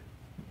think.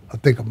 I'll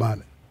think about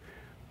it.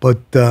 But,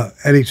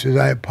 and he says,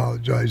 I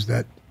apologize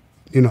that,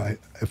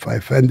 if I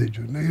offended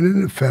you. No, you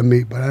didn't offend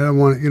me, but I don't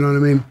want to, you know what I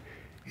mean?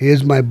 He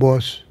is my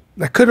boss.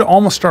 That could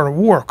almost start a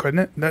war, couldn't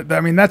it?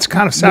 That's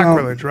kind of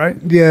sacrilege, right?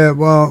 Yeah,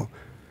 well,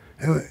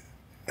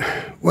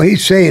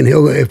 he's saying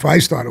if I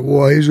start a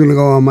war, he's going to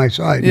go on my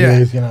side. Yeah,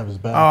 he's going to have his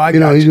back.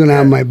 Oh, he's going to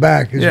have my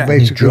back, is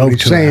basically what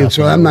he's saying.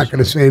 So I'm not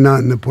going to say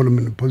nothing to put him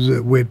in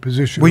a weird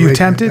position. Were you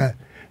tempted? Like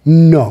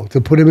no,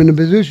 to put him in a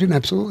position,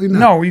 absolutely not.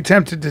 No, you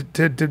tempted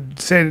to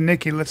say to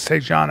Nicky, let's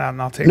take John out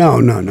and I'll take No.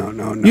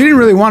 You didn't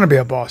really want to be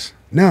a boss.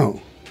 No.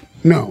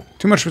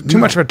 Too much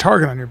of a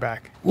target on your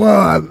back.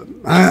 Well,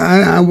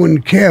 I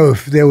wouldn't care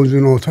if there was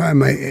an all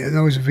time.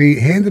 If he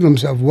handled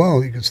himself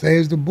well, he could stay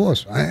as the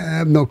boss. I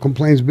have no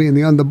complaints being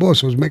the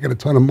underboss. I was making a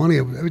ton of money.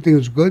 Everything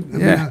was good.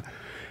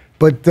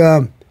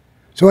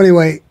 So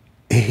anyway,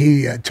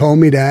 he told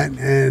me that,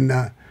 and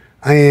I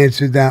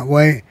answered that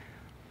way.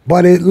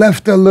 But it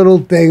left a little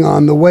thing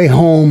on the way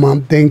home.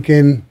 I'm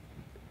thinking,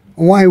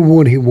 why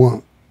would he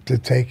want to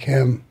take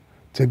him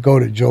to go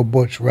to Joe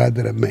Butch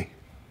rather than me?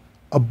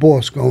 A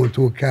boss going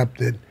to a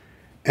captain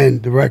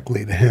and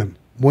directly to him.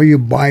 Why are you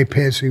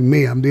bypassing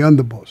me? I'm the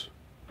underboss.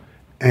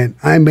 And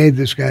I made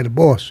this guy the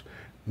boss.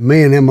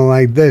 Me and him are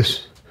like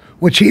this,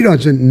 which he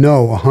doesn't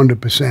know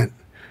 100%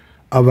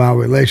 of our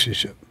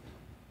relationship.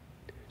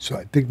 So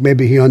I think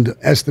maybe he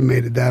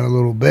underestimated that a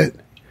little bit.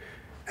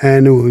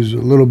 And it was a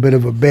little bit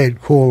of a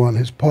bad call on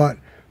his part.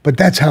 But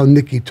that's how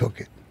Nicky took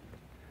it.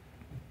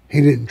 He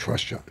didn't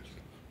trust John.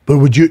 But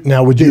would you,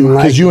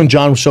 because you and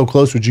John were so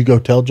close, would you go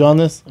tell John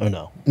this or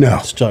no?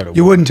 No.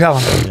 You wouldn't tell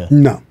him? Yeah.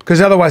 No.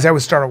 Because otherwise that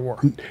would start a war.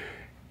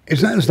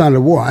 It's not a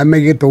war. I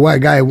may get the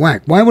guy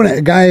whacked. Why would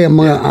a guy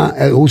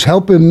who's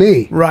helping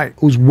me, right,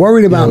 who's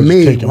worried about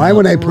me, why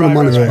would I put him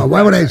on his spot?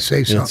 Why would I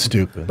say something? It's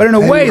stupid. But in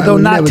a way, though,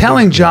 not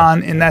telling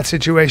John in that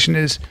situation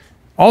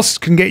also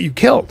can get you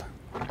killed.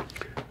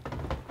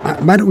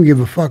 I don't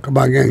give a fuck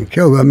about getting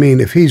killed. I mean,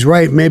 if he's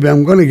right, maybe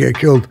I'm going to get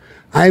killed.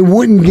 I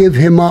wouldn't give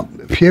him up.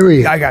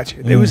 Period. I got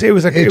you.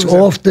 It's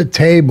off the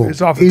table.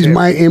 It's off the He's table.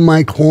 in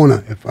my corner.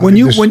 When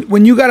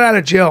you got out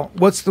of jail,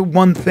 what's the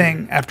one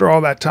thing after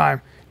all that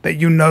time that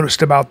you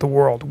noticed about the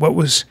world? What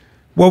was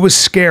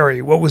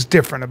scary? What was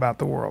different about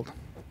the world?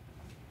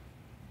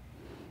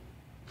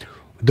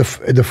 The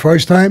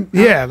first time?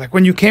 Yeah, like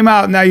when you came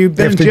out. Now you've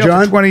been After in jail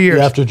John? for 20 years.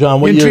 Yeah, after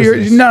John, what year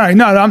is this? No.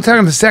 I'm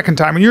talking the second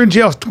time. When you're in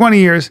jail 20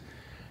 years.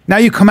 Now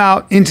you come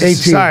out into 18.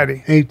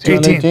 society.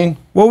 18. 18.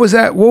 What was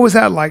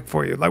that like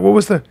for you? Like, what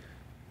was the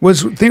Were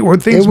things It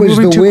was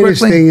moving the too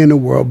weirdest quickly? thing in the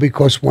world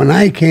because when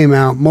I came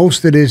out,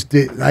 most of this,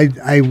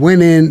 I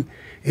went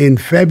in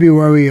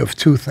February of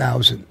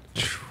 2000.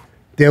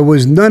 There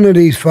was none of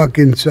these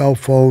fucking cell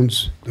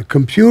phones. The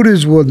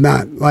computers were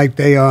not like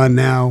they are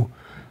now.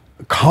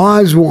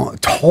 Cars were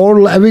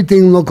total,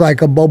 everything looked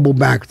like a bubble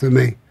back to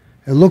me.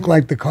 It looked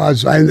like the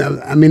cars, I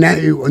mean,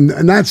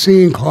 not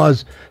seeing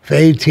cars for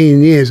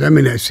 18 years. I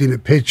mean, I've seen a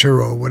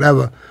picture or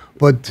whatever.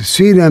 But to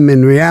see them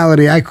in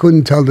reality, I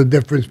couldn't tell the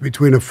difference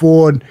between a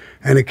Ford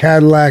and a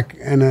Cadillac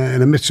and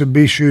a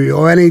Mitsubishi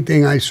or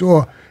anything I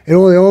saw. They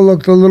all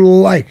looked a little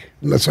alike,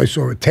 unless I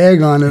saw a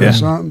tag on it or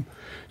something.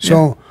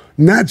 So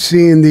not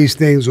seeing these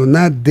things or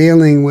not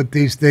dealing with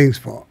these things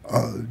for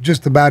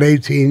just about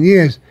 18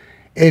 years,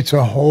 it's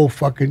a whole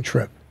fucking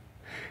trip.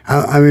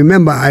 I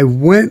remember I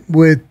went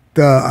with,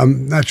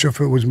 I'm not sure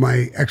if it was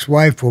my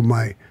ex-wife or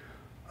my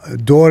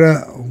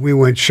daughter. We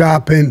went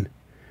shopping.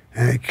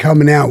 And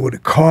coming out with a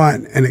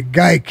cart, and a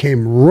guy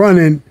came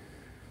running,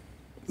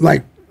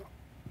 like,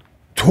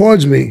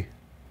 towards me,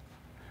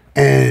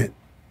 and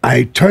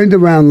I turned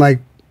around, like,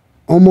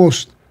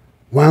 almost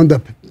wound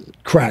up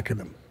cracking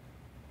him.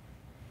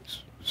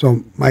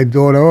 So my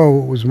daughter,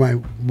 or it was my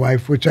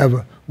wife,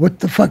 whichever, what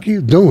the fuck are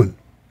you doing?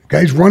 The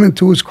guy's running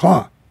to his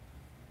car.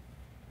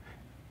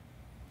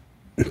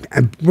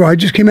 Bro, I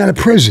just came out of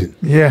prison.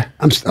 Yeah.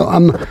 I'm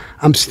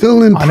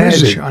still in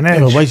prison. On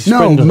edge.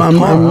 No,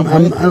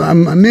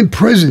 I'm in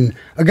prison.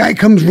 A guy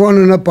comes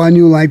running up on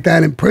you like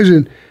that in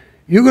prison,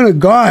 you're going to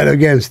guard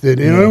against it.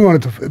 You know, I don't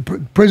want it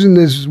to, prison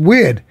is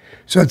weird.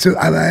 So it's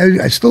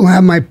I still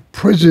have my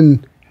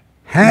prison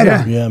hat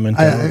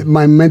on.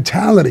 My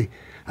mentality.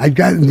 I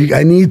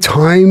need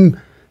time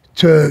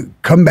to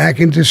come back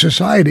into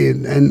society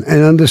and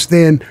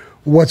understand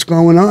what's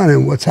going on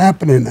and what's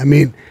happening. I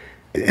mean,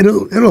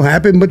 it'll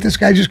happen, but this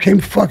guy just came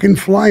fucking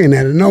flying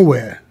out of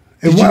nowhere.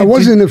 I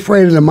wasn't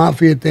afraid of the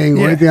mafia thing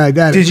or anything like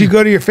that. Did you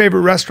go to your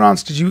favorite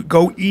restaurants? Did you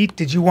go eat?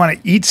 Did you want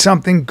to eat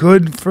something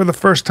good for the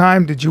first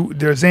time?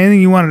 There's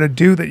anything you wanted to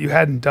do that you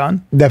hadn't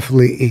done?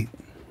 Definitely eat.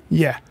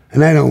 Yeah.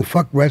 And I don't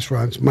fuck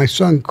restaurants. My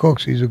son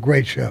cooks. He's a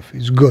great chef.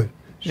 He's good.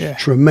 He's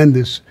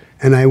tremendous.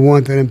 And I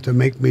wanted him to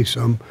make me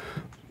some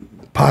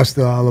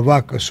pasta alla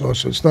vodka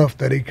sauce and stuff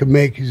that he could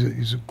make.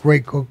 He's a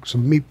great cook.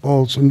 Some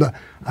meatballs.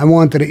 I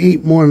wanted to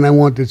eat more than I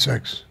wanted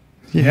sex.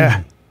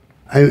 Yeah.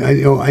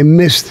 I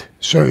missed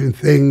certain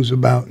things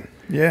about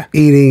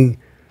eating,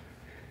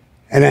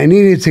 and I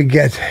needed to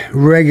get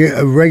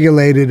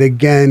regulated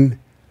again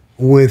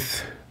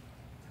with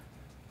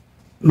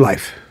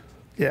life.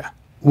 Yeah.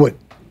 With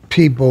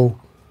people,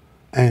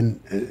 and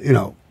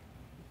and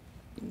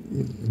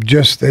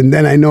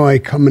then I know I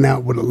coming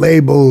out with a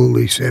label.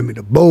 He's Sammy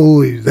the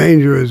Bull. He's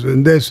dangerous,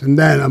 and this and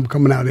that. I'm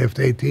coming out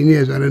after 18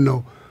 years. I didn't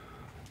know,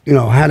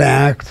 how to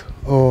act.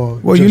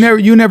 Well,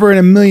 you never in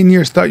a million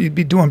years thought you'd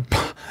be doing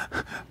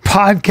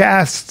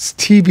podcasts,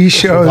 TV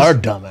shows. Our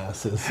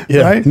dumbasses.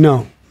 Right?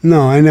 No,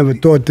 I never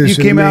thought this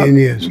in a million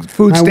years.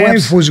 Food My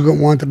stamps. wife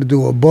wanted to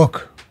do a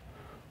book.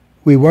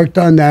 We worked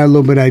on that a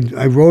little bit.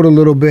 I wrote a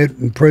little bit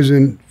in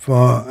prison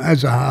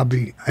as a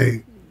hobby.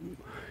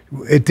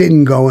 It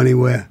didn't go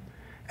anywhere.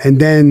 And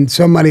then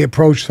somebody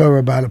approached her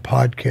about a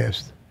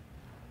podcast.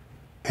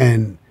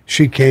 And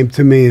she came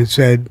to me and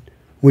said,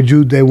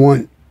 they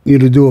want you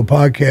to do a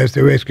podcast.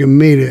 They're asking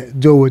me to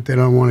do it. They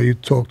don't want you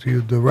to talk to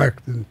you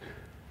direct.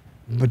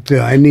 But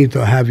I need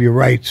to have your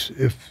rights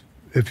if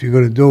you're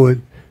going to do it.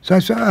 So I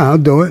said, I'll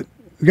do it.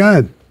 Go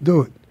ahead,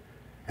 do it.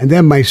 And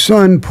then my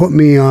son put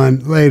me on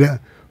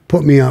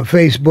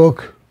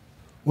Facebook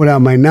without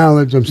my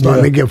knowledge. I'm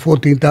starting to get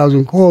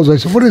 14,000 calls. I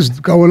said, what is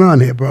going on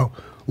here, bro?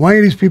 Why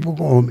are these people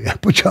calling me? I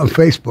put you on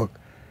Facebook.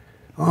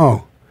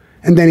 Oh.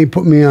 And then he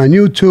put me on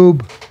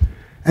YouTube.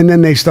 And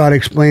then they start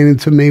explaining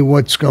to me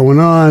what's going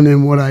on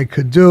and what I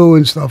could do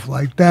and stuff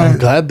like that. I'm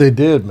glad they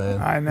did, man.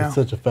 I know. It's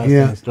such a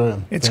fascinating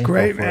story. It's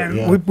great,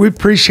 man. We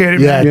appreciate it,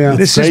 man. Yeah,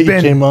 this great has been,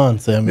 you came on,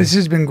 Sammy. This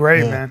has been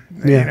great, man.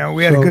 Yeah.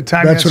 We had a good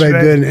time That's yesterday.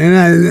 what I did.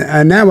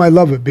 And now I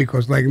love it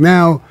because, like,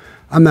 now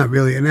I'm not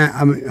really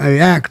I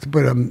act,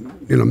 but I'm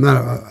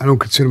not. I don't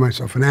consider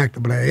myself an actor,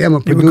 but I am a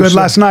producer. You were good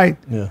last night.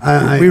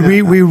 Yeah.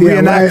 We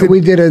reenacted.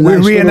 We did a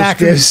nice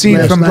reenacted the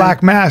scene from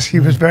Black Mass. He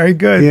was very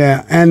good.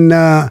 Yeah, and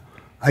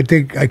I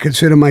think I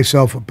consider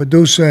myself a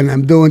producer, and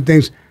I'm doing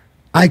things.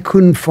 I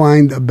couldn't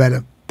find a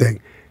better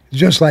thing.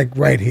 Just like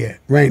right here,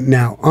 right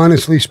now.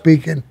 Honestly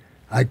speaking,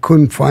 I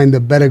couldn't find a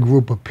better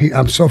group of people.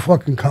 I'm so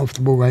fucking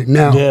comfortable right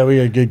now. Yeah, we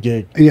got a good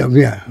gig. Yeah.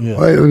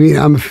 I mean,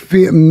 I'm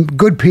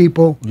good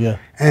people. Yeah.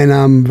 And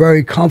I'm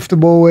very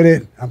comfortable with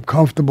it. I'm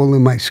comfortable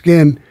in my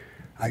skin.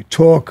 I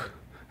talk.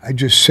 I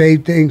just say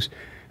things.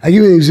 I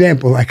give you an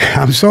example. Like,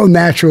 I'm so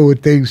natural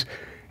with things.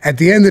 At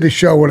the end of the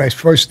show, when I was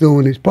first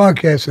doing these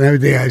podcasts and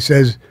everything, I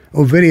says,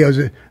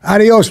 videos,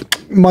 adios,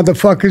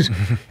 motherfuckers.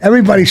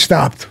 Everybody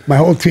stopped, my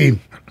whole team.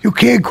 You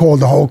can't call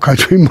the whole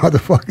country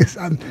motherfuckers.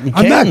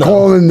 I'm not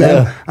calling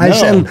them. I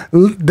said,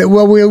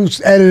 well, we'll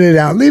edit it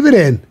out. Leave it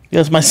in. Yeah,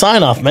 it's my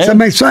sign off, man. So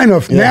my sign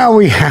off. Yeah. Now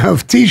we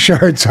have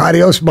T-shirts,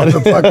 adios,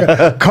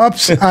 motherfucker.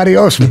 Cups,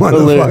 adios,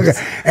 Hilarious.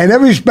 motherfucker. And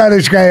every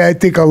Spanish guy I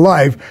think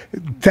alive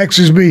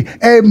texts me,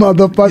 hey,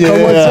 motherfucker,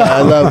 Yeah, what's up?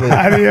 I love it.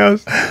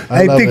 Adios.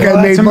 I love think it. I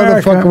Well, made that's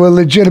America. motherfucker a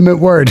legitimate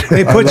word.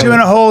 They put you in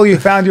a hole. You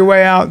found your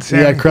way out. Sam.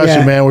 Yeah, crush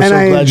it, man. We're and so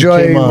I glad enjoy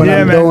you came on. what Yeah,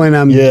 I'm man. doing.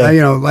 I'm, Yeah.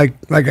 you know, like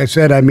I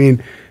said, I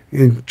mean,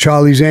 in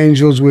Charlie's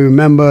Angels, we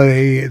remember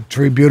he had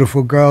 3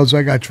 beautiful girls.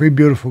 I got 3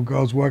 beautiful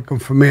girls working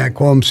for me. I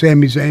call them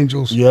Sammy's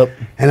Angels. Yep.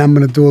 And I'm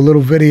going to do a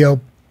little video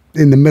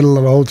in the middle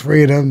of the whole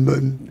 3 of them,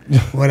 but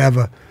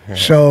whatever.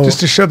 So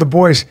Just to show the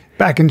boys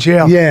back in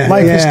jail. yeah,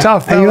 Life yeah. is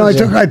tough. And, you know, I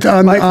fellas. took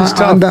on, Life is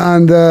tough.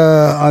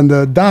 on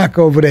the dock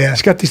over there.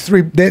 He's got these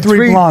three They're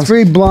blondes.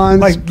 3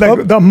 blondes. Like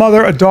the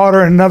mother, a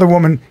daughter, and another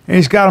woman, and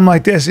he's got them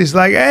like this. He's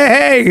like,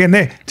 hey, and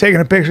they're taking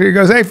a picture. He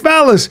goes, hey,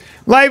 fellas,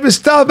 life is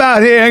tough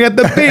out here. I got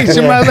the beach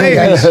in my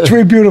ladies.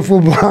 3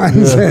 beautiful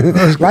blondes.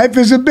 Life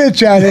is a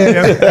bitch out here.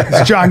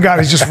 It's John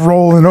Gotti just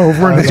rolling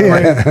over, and it's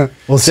great.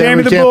 Well, Sam, Sammy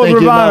we the can't Bull thank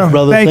you enough, Gravano.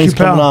 brother. Thank Thanks you,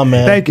 for coming pal. on,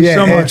 man. Thank you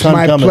so much. It's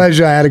my Coming.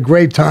 pleasure. I had a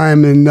great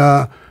time,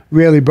 and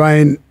really,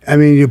 Brian. I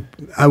mean,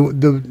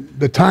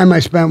 the time I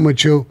spent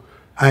with you,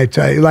 I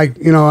tell you, like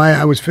you know,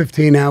 I was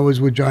 15 hours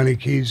with Johnny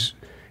Keys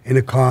in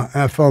a car.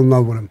 And I fell in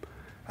love with him.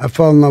 I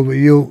fell in love with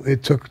you.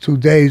 It took 2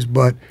 days,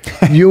 but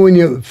you and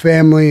your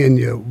family and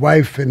your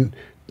wife and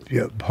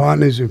your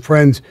partners and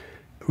friends,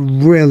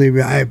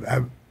 really,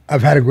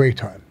 I've had a great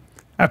time.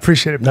 I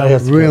appreciate it, No, pal.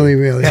 yes. Really,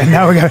 really.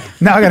 Yeah,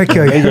 now I gotta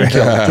kill you.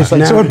 Just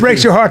like So it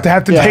breaks your heart to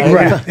have to take me.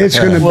 right. It's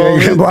gonna be.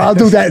 Well, Well, I'll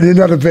do that in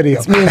another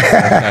video.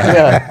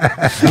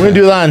 Yeah. We're going to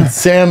do that on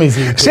Sammy's.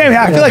 Sammy,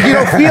 I feel like you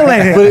don't feel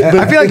anything. But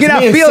I feel like it's you're not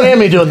me and feeling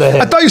Sammy doing the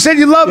hit. I thought you said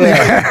you love me.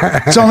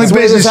 It's only That's the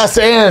way this business. has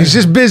to end. It's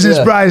just business,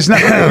 Yeah. Brian. It's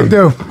nothing to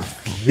do.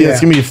 Yeah,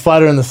 it's going to be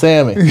fighter and the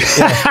Sammy. Yeah.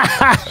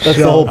 That's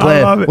the whole I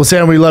plan. love it. Well,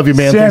 Sam, we love you,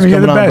 man. Sammy, Thanks for you're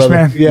the coming on, best,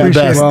 brother. man. You're the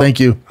Appreciate best. it. Thank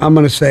you. I'm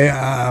gonna say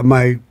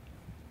my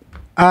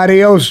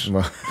adios,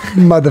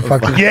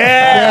 motherfucker.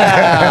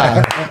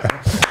 Yeah.